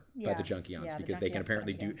together by the Junkions, because they can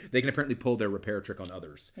apparently pull their repair trick on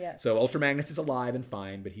others. Yes. So Ultra Magnus is alive and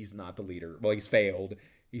fine, but he's not the leader. Well, he's failed.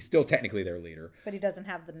 He's still technically their leader, but he doesn't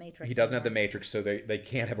have the Matrix. He doesn't have the Matrix, so they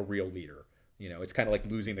can't have a real leader. It's kind of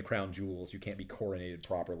like losing the crown jewels. You can't be coronated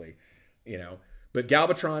properly. But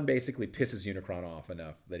Galvatron basically pisses Unicron off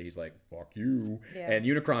enough that he's like, fuck you. Yeah. And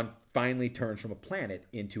Unicron finally turns from a planet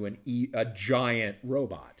into a giant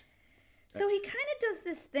robot. So he kind of does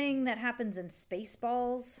this thing that happens in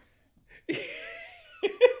Spaceballs.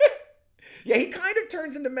 Yeah, he kind of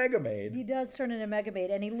turns into Megamaid. He does turn into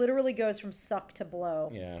Megamaid, and he literally goes from suck to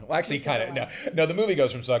blow. Yeah. Well, actually, kind of. No, the movie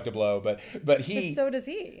goes from suck to blow, but he... But so does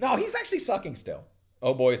he. No, he's actually sucking still.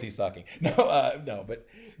 Oh boy, is he sucking! No, but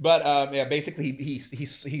basically he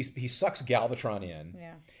sucks Galvatron in.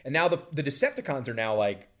 Yeah. And now the Decepticons are now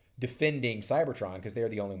defending Cybertron because they're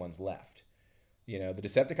the only ones left. The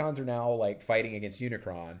Decepticons are now fighting against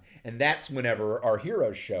Unicron, and that's whenever our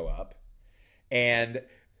heroes show up, and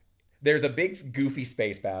there's a big goofy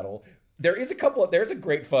space battle. There's a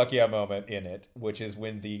great fuck yeah moment in it, which is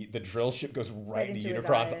when the drill ship goes right into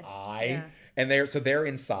Unicron's eye. Yeah. And they're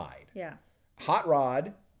inside. Yeah. Hot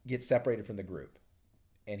Rod gets separated from the group,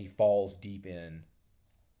 and he falls deep in,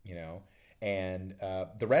 and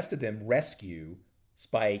the rest of them rescue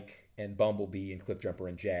Spike and Bumblebee and Cliffjumper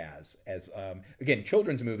and Jazz. As again,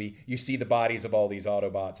 children's movie, you see the bodies of all these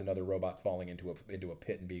Autobots and other robots falling into a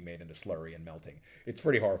pit and being made into slurry and melting. It's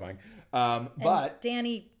pretty horrifying. But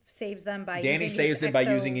Danny saves them by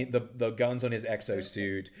using the guns on his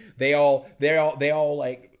exosuit. They all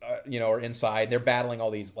are inside. They're battling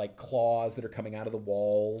all these claws that are coming out of the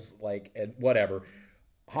walls, and whatever.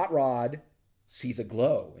 Hot Rod sees a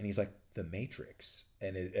glow, and he's like, the Matrix,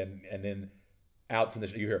 and then out from the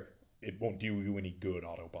you hear, it won't do you any good,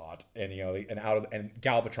 Autobot, and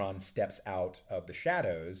Galvatron steps out of the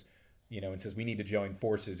shadows. And says, we need to join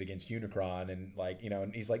forces against Unicron, and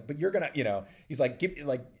and he's like, but you're gonna, he's like,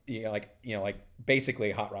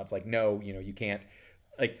 basically Hot Rod's like, no, you can't,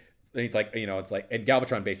 and he's like, and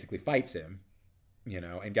Galvatron basically fights him,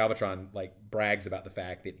 and Galvatron brags about the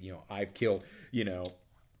fact that, I've killed,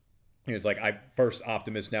 it's like, I first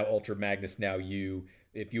Optimus, now Ultra Magnus, now you,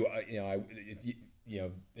 if you, I'd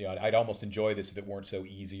almost enjoy this if it weren't so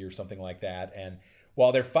easy or something like that. And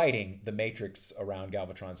while they're fighting, the matrix around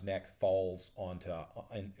Galvatron's neck falls onto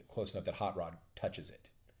close enough that Hot Rod touches it.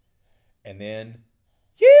 And then,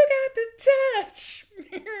 you got the touch.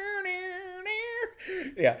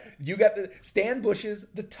 Yeah, you got the Stan Bush's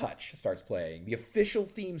The Touch starts playing, the official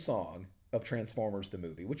theme song of Transformers the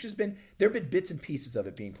movie, which there have been bits and pieces of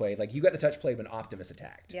it being played. Like You Got the Touch played when Optimus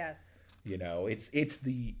attacked. Yes. It's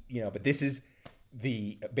the, but this is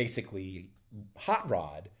the basically Hot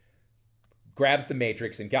Rod grabs the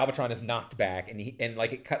Matrix and Galvatron is knocked back and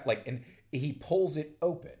he pulls it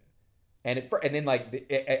open and then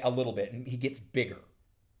a little bit and he gets bigger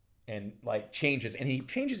and changes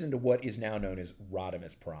into what is now known as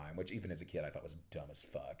Rodimus Prime, which even as a kid I thought was dumb as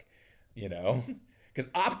fuck, because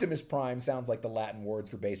Optimus Prime sounds like the Latin words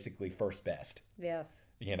for basically first best. Yes.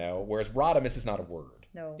 Whereas Rodimus is not a word.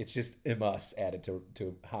 No. It's just MS added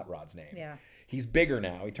to Hot Rod's name. Yeah. He's bigger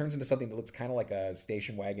now. He turns into something that looks kind of like a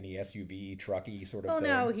station wagon-y, SUV, trucky sort of thing.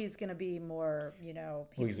 Well, no, he's going to be more,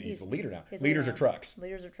 He's the leader now. Leaders are trucks.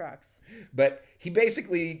 Leaders are trucks. But he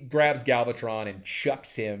basically grabs Galvatron and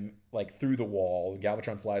chucks him through the wall.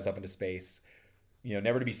 Galvatron flies up into space,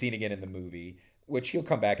 never to be seen again in the movie, which he'll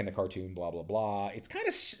come back in the cartoon, blah, blah, blah. It's kind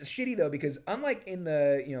of shitty, though, because unlike in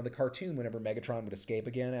the cartoon, whenever Megatron would escape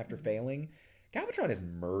again after failing, Galvatron has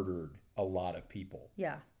murdered a lot of people.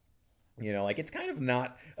 Yeah. It's kind of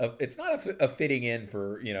not a fitting in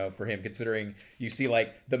for him, considering you see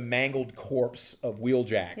the mangled corpse of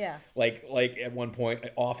Wheeljack. Yeah. Like at one point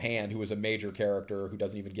offhand, who was a major character who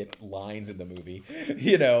doesn't even get lines in the movie,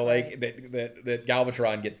 right. that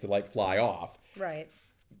Galvatron gets to fly off. Right.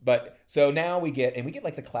 But so now we get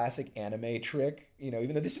the classic anime trick,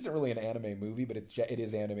 even though this isn't really an anime movie, but it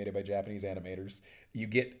is animated by Japanese animators. You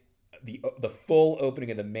get the full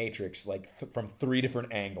opening of the Matrix from 3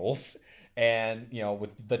 different angles, and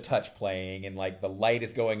with the touch playing and the light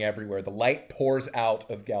is going everywhere. The light pours out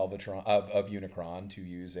of Galvatron of Unicron, to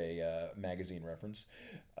use a magazine reference.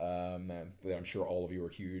 I'm sure all of you are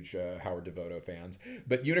huge Howard Devoto fans,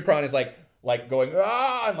 but Unicron is going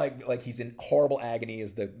and he's in horrible agony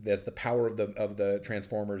as the power of the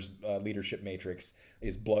Transformers leadership matrix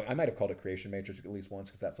is blowing. I might have called it creation matrix at least once,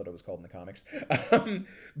 because that's what it was called in the comics.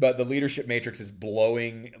 But the leadership matrix is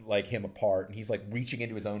blowing him apart, and he's reaching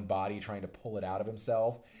into his own body trying to pull it out of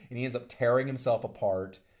himself, and he ends up tearing himself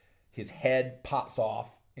apart. His head pops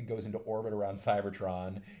off and goes into orbit around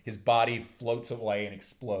Cybertron. His body floats away and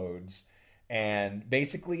explodes, and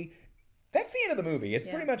basically that's the end of the movie. It's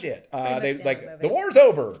pretty much it. The war's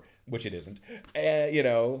over, which it isn't.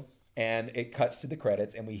 And it cuts to the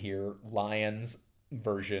credits, and we hear Lion's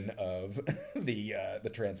version of the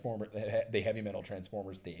heavy metal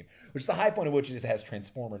Transformers theme, which is the high point of which it just has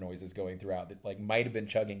Transformer noises going throughout that might have been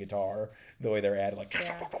chugging guitar the way they're added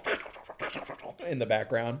in the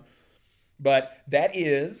background. But that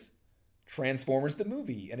is Transformers the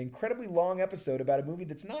movie, an incredibly long episode about a movie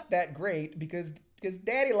that's not that great because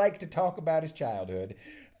Daddy liked to talk about his childhood.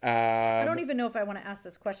 I don't even know if I want to ask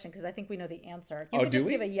this question because I think we know the answer. You could just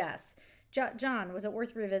give a yes. John, was it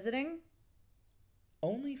worth revisiting?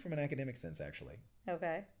 Only from an academic sense, actually.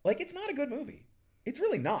 Okay. It's not a good movie. It's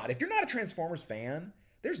really not. If you're not a Transformers fan,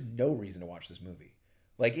 there's no reason to watch this movie.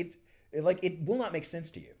 It will not make sense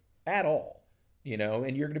to you at all.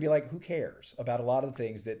 And you're going to be who cares about a lot of the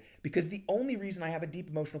things because the only reason I have a deep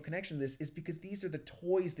emotional connection to this is because these are the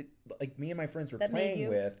toys that me and my friends were playing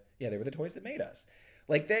with. Yeah, they were the toys that made us.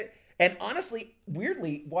 That. And honestly,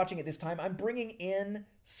 weirdly, watching it this time, I'm bringing in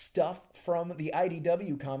stuff from the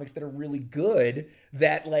IDW comics that are really good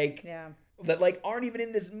that aren't even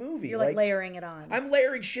in this movie. You're layering it on. I'm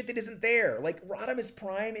layering shit that isn't there. Rodimus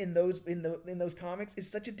Prime in those comics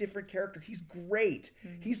is such a different character. He's great.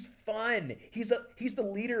 Mm-hmm. He's fun. He's the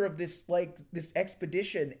leader of this this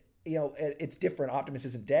expedition. It's different. Optimus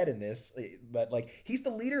isn't dead in this, but he's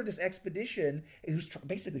the leader of this expedition who's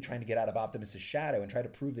basically trying to get out of Optimus's shadow and try to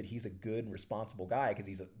prove that he's a good and responsible guy because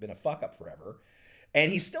he's been a fuck up forever. And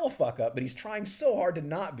he's still a fuck up, but he's trying so hard to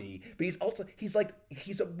not be. But he's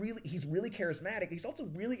really charismatic. He's also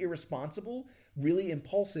really irresponsible, really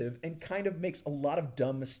impulsive, and kind of makes a lot of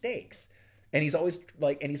dumb mistakes. And he's always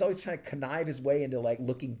trying to connive his way into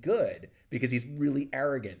looking good because he's really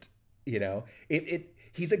arrogant.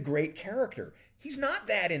 He's a great character. He's not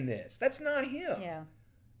that in this. That's not him. Yeah.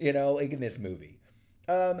 In this movie.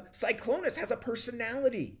 Cyclonus has a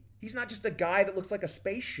personality. He's not just a guy that looks like a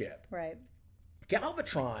spaceship. Right.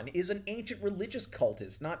 Galvatron is an ancient religious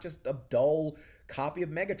cultist, not just a dull copy of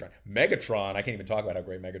Megatron. I can't even talk about how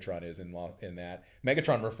great Megatron is in that.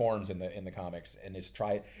 Megatron reforms in the comics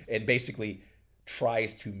and basically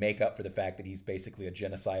tries to make up for the fact that he's basically a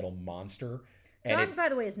genocidal monster. And Dogs, by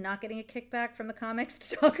the way, is not getting a kickback from the comics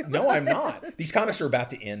to talk about. No, I'm not. These comics are about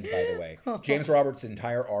to end, by the way. James Roberts'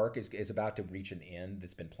 entire arc is about to reach an end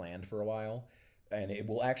that's been planned for a while. And it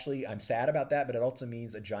will actually, I'm sad about that, but it also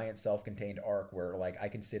means a giant self-contained arc where like I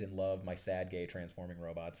can sit and love my sad gay transforming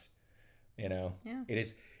robots. You know? Yeah.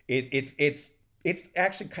 It's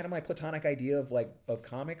actually kind of my platonic idea of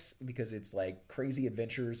comics, because it's like crazy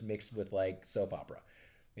adventures mixed with like soap opera.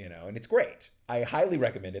 You know, and it's great. I highly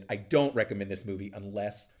recommend it. I don't recommend this movie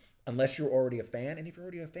unless you're already a fan. And if you're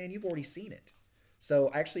already a fan, you've already seen it. So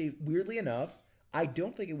actually, weirdly enough, I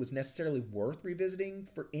don't think it was necessarily worth revisiting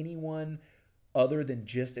for anyone other than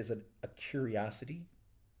just as a curiosity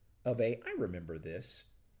of I remember this,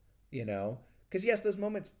 you know? Because yes, those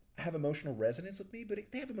moments have emotional resonance with me, but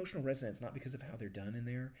they have emotional resonance not because of how they're done in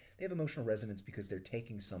there. They have emotional resonance because they're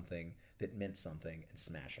taking something that meant something and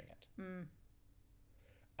smashing it.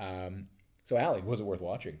 So, Allie, was it worth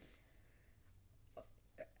watching?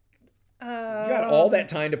 You had all that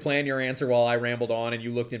time to plan your answer while I rambled on, and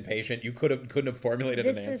you looked impatient. You couldn't have formulated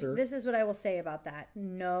an answer. This is what I will say about that.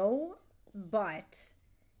 No, but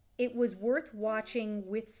it was worth watching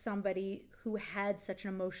with somebody who had such an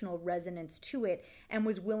emotional resonance to it and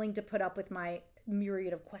was willing to put up with my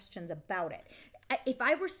myriad of questions about it.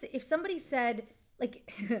 If somebody said,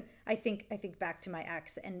 like, I think back to my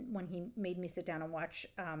ex, and when he made me sit down and watch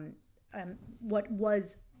what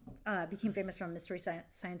was became famous from Mystery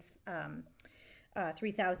Science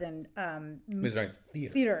 3000 Mystery Science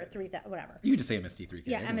Theater 3000, whatever. You just say MST3K.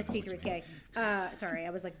 Yeah, MST3K. Sorry, I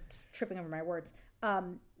was like tripping over my words.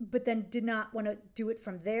 But then did not want to do it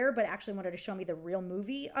from there, but actually wanted to show me the real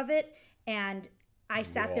movie of it, and I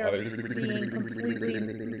sat there being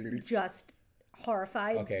completely just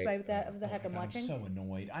horrified by the heck I'm watching. I'm so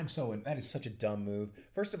annoyed. That is such a dumb move.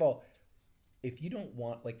 First of all, if you don't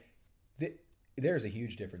want there's a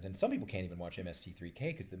huge difference, and some people can't even watch MST3K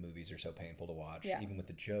because the movies are so painful to watch, even with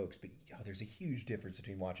the jokes. But there's a huge difference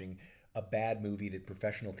between watching a bad movie that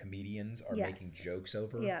professional comedians are making jokes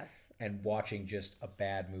over, and watching just a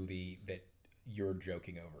bad movie that you're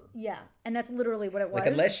joking over. Yeah, and that's literally what it was.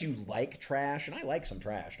 Like, unless you like trash, and I like some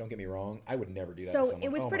trash, don't get me wrong, I would never do that to someone.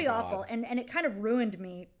 It was pretty awful, and it kind of ruined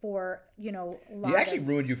me for, It actually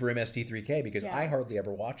ruined you for MST3K, because I hardly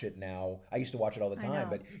ever watch it now. I used to watch it all the time,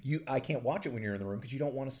 but I can't watch it when you're in the room because you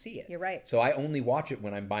don't want to see it. You're right. So I only watch it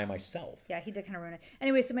when I'm by myself. Yeah, he did kind of ruin it.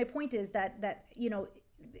 Anyway, so my point is that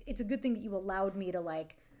it's a good thing that you allowed me to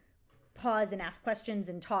like pause and ask questions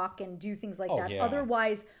and talk and do things like that. Yeah.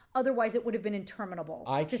 Otherwise it would have been interminable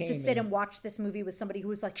just to sit and watch this movie with somebody who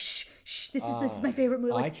was like, shh, this is my favorite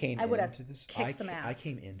movie. Like, I would have kicked some ass. I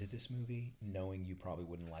came into this movie knowing you probably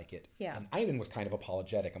wouldn't like it. Yeah. And I even was kind of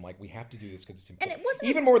apologetic. I'm like, we have to do this because it's important. And it wasn't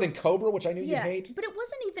even more than Cobra, which I knew you'd hate. But it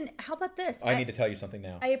wasn't even, how about this? I need to tell you something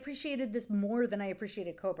now. I appreciated this more than I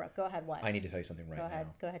appreciated Cobra. Go ahead, what? I need to tell you something right now.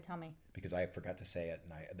 Go ahead, tell me. Because I forgot to say it,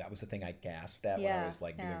 and that was the thing I gasped at when I was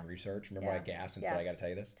like doing research. Remember I gasped and said, I got to tell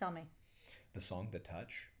you this? Tell me. The song "The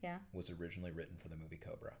Touch" was originally written for the movie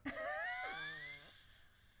Cobra.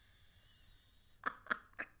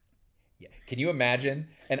 Yeah, can you imagine?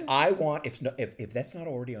 And I want if that's not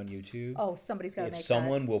already on YouTube. Oh, somebody's got to make that. If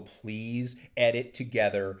someone will please edit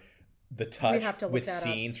together The Touch with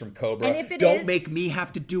scenes from Cobra. And if it Don't make me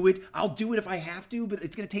have to do it. I'll do it if I have to, but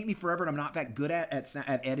it's going to take me forever, and I'm not that good at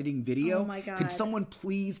editing video. Oh my God. Can someone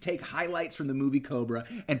please take highlights from the movie Cobra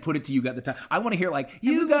and put it to You Got the Touch? I want to hear like,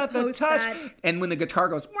 You Got the Touch. And when the guitar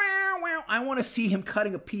goes, wow, wow, I want to see him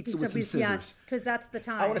cutting a pizza with some scissors. Yes, because that's the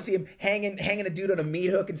time. I want to see him hanging a dude on a meat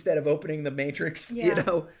hook instead of opening the Matrix, you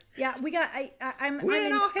know? Yeah, we got. I'm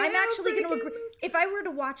actually going to agree. If I were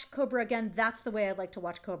to watch Cobra again, that's the way I'd like to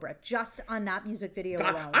watch Cobra, just on that music video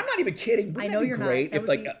alone. I'm not even kidding. Wouldn't that be great if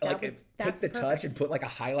take the perfect. touch and put like a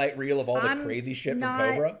highlight reel of all the crazy shit from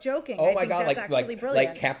Cobra? Not joking. Oh my God, that's actually brilliant.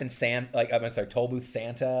 Like Captain Tollbooth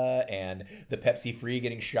Santa and the Pepsi Free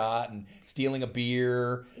getting shot and stealing a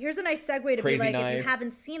beer. Here's a nice segue to be like, knife. if you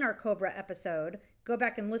haven't seen our Cobra episode, go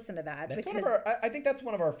back and listen to that. That's I think that's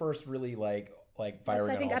one of our first really like firing.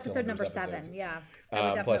 I think on all episode number episodes. 7. Yeah.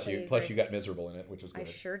 Plus you got miserable in it, which was good. I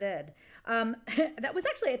sure did. That was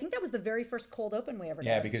actually, I think that was the very first cold open we ever did.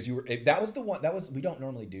 Yeah, because that was the one. We don't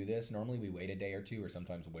normally do this. Normally we wait a day or two, or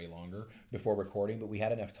sometimes way longer before recording. But we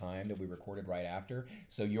had enough time that we recorded right after.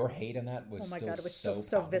 So your hate on that was it was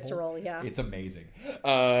so visceral. Yeah, it's amazing.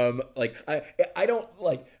 I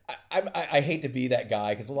I hate to be that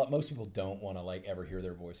guy because most people don't want to like ever hear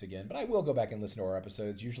their voice again. But I will go back and listen to our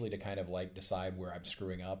episodes, usually to kind of like decide where I'm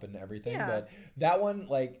screwing up and everything. Yeah. But that one,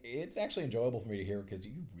 like, it's actually enjoyable for me to hear because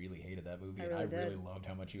you really hated that movie, and I really really did. loved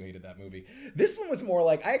how much you hated that movie. This one was more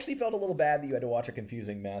like I actually felt a little bad that you had to watch a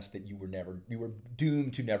confusing mess that you were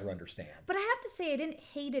doomed to never understand. But I have to say, I didn't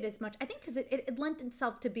hate it as much. I think because it lent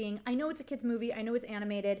itself to being, I know it's a kid's movie, I know it's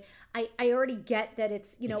animated. I already get that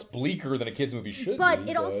it's, It's bleaker than a kid's movie should but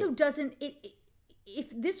be. it also doesn't, if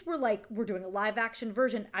this were like, we're doing a live action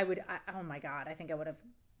version, oh my God, I think I would have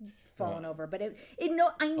fallen over. But I know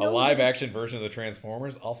a live action version of the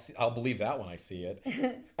Transformers, I'll believe that when I see it.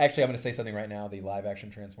 Actually, I'm going to say something right now. The live action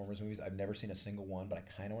Transformers movies, I've never seen a single one, but I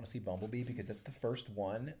kind of want to see Bumblebee because that's the first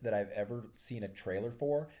one that I've ever seen a trailer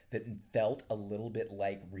for that felt a little bit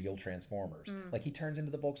like real Transformers. Like he turns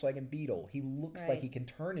into the Volkswagen Beetle. He looks like he can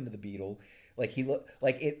turn into the Beetle. Like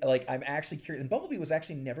I'm actually curious. And Bumblebee was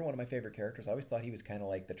actually never one of my favorite characters. I always thought he was kind of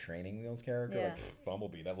like the Training Wheels character. Yeah. Like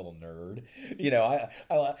Bumblebee, that little nerd. You know,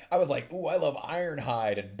 I was like, ooh, I love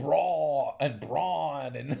Ironhide and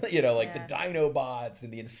Brawn and you know, like the Dinobots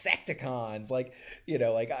and the Insecticons, like, you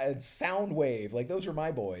know, like Soundwave, like those were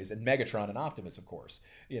my boys, and Megatron and Optimus, of course.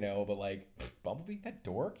 You know, but like Bumblebee, that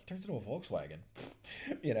dork, he turns into a Volkswagen.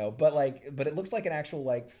 You know, but it looks like an actual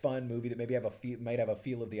like fun movie that maybe might have a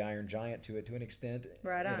feel of the Iron Giant to it to an extent.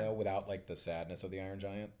 Right on. You know, without like the sadness of the Iron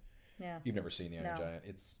Giant. Yeah. You've never seen the Iron No. Giant.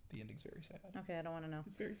 The ending's very sad. Okay, I don't want to know.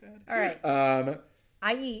 It's very sad. All right.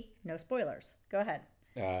 I.e., no spoilers. Go ahead.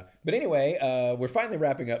 But anyway, we're finally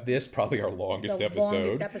wrapping up this, probably our longest The episode.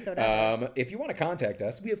 longest episode ever. If you want to contact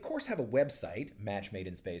us, we of course have a website,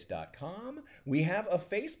 matchmadeinspace.com. We have a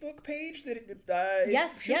Facebook page that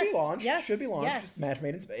should be launched. Yes, should be launched. yes. Match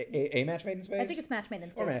Made in Space. A Match Made in Space? I think it's Match Made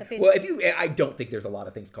in Space. Or so Facebook- well, if you, I don't think there's a lot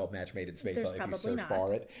of things called Match Made in Space There's if you probably search not.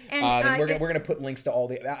 for it. And, And we're going to put links to all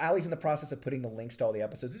the... Allie's in the process of putting the links to all the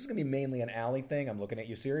episodes. This is going to be mainly an Allie thing. I'm looking at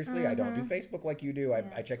you seriously. I don't do Facebook like you do.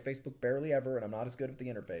 I check Facebook barely ever, and I'm not as good at the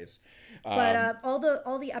interface. But all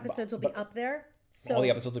the episodes will be up there. So All the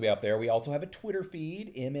episodes will be up there. We also have a Twitter feed,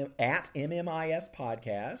 at MMIS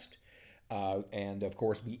Podcast. And of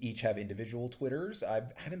course, we each have individual Twitters. I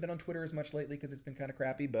haven't been on Twitter as much lately because it's been kind of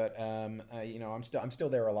crappy, but you know, I'm still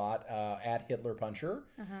there a lot. At Hitler Puncher.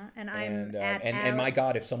 and I'm and my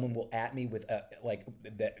God, if someone will at me with like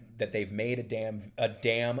that they've made a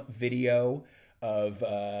damn video of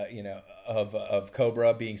of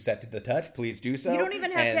Cobra being set to the touch, please do so. you don't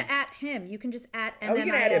even have to at him. You can just at MMIS. Oh, you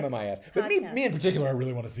can add MMIS. But me podcast. in particular, I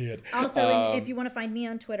really want to see it. Also, and if you want to find me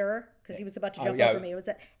on Twitter, because he was about to jump over me, it was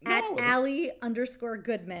at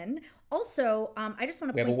Allie_Goodman. Also, I just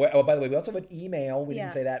want to point... By the way, we also have an email. We Yeah.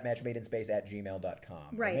 didn't say that,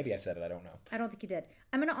 matchmadeinspace@gmail.com. Right. Or maybe I said it, I don't know. I don't think you did.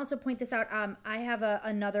 I'm going to also point this out. I have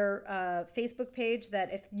another Facebook page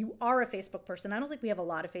that if you are a Facebook person, I don't think we have a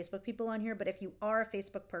lot of Facebook people on here, but if you are a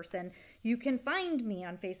Facebook person, you can find me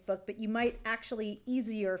on Facebook, but you might actually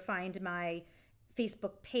easier find my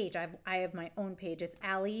Facebook page. I have my own page. It's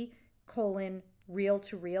Allie:"Real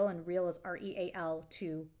to Real, and real is REAL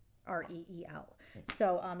to REEL.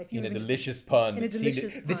 So if you In a were just- delicious pun. in a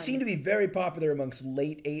delicious that pun. seemed to be very popular amongst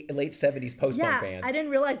late 70s post-punk bands. I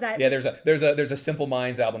didn't realize that. Yeah, there's a Simple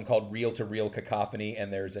Minds album called Reel to Reel Cacophony,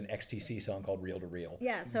 and there's an XTC song called Reel to Reel.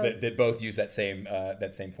 Yeah, so- that both use that same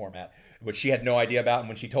format, which she had no idea about. And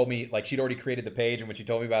when she told me, like, she'd already created the page, and when she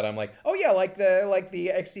told me about it, I'm like, oh yeah, like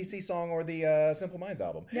the XTC song or the Simple Minds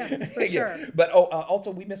album. Yeah, for sure. But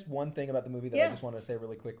also we missed one thing about the movie that I Yeah. just wanted to say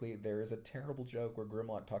really quickly. There is a terrible joke where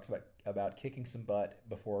Grimlock talks about kicking some butt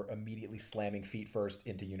before immediately slamming feet first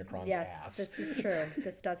into Unicron's Yes, ass. this is true.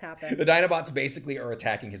 This does happen. The Dinobots basically are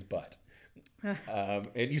attacking his butt. And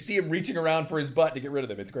you see him reaching around for his butt to get rid of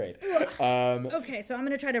them. It's great. Okay, so I'm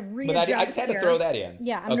going to try to But readjust I just had to here. throw that in.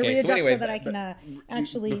 Yeah, I'm going to Okay, readjust so anyway, that I can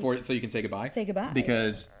actually so you can say goodbye. say goodbye.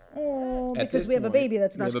 Because at because this we have a point, baby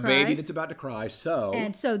that's about to we have cry. a baby that's about to cry. So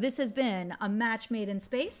And so this has been A Match Made in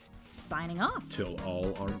Space, signing off. till all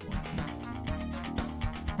are one.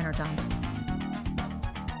 And are done.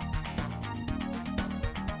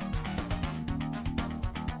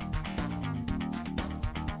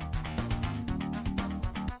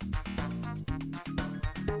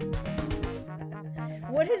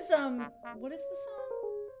 What is the song?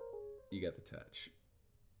 You got the touch,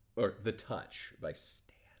 or the touch by Stan.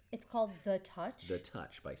 It's called The Touch. The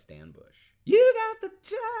Touch by Stan Bush. You got the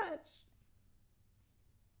touch.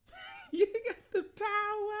 You got the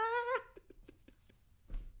power.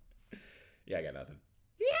 Yeah, I got nothing.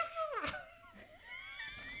 Yeah.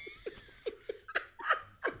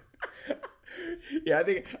 Yeah, I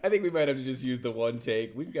think we might have to just use the one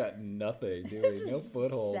take. We've got nothing, do we? This No is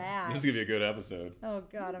foothold. sad. This is gonna be a good episode. Oh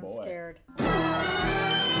God, I'm Boy. scared.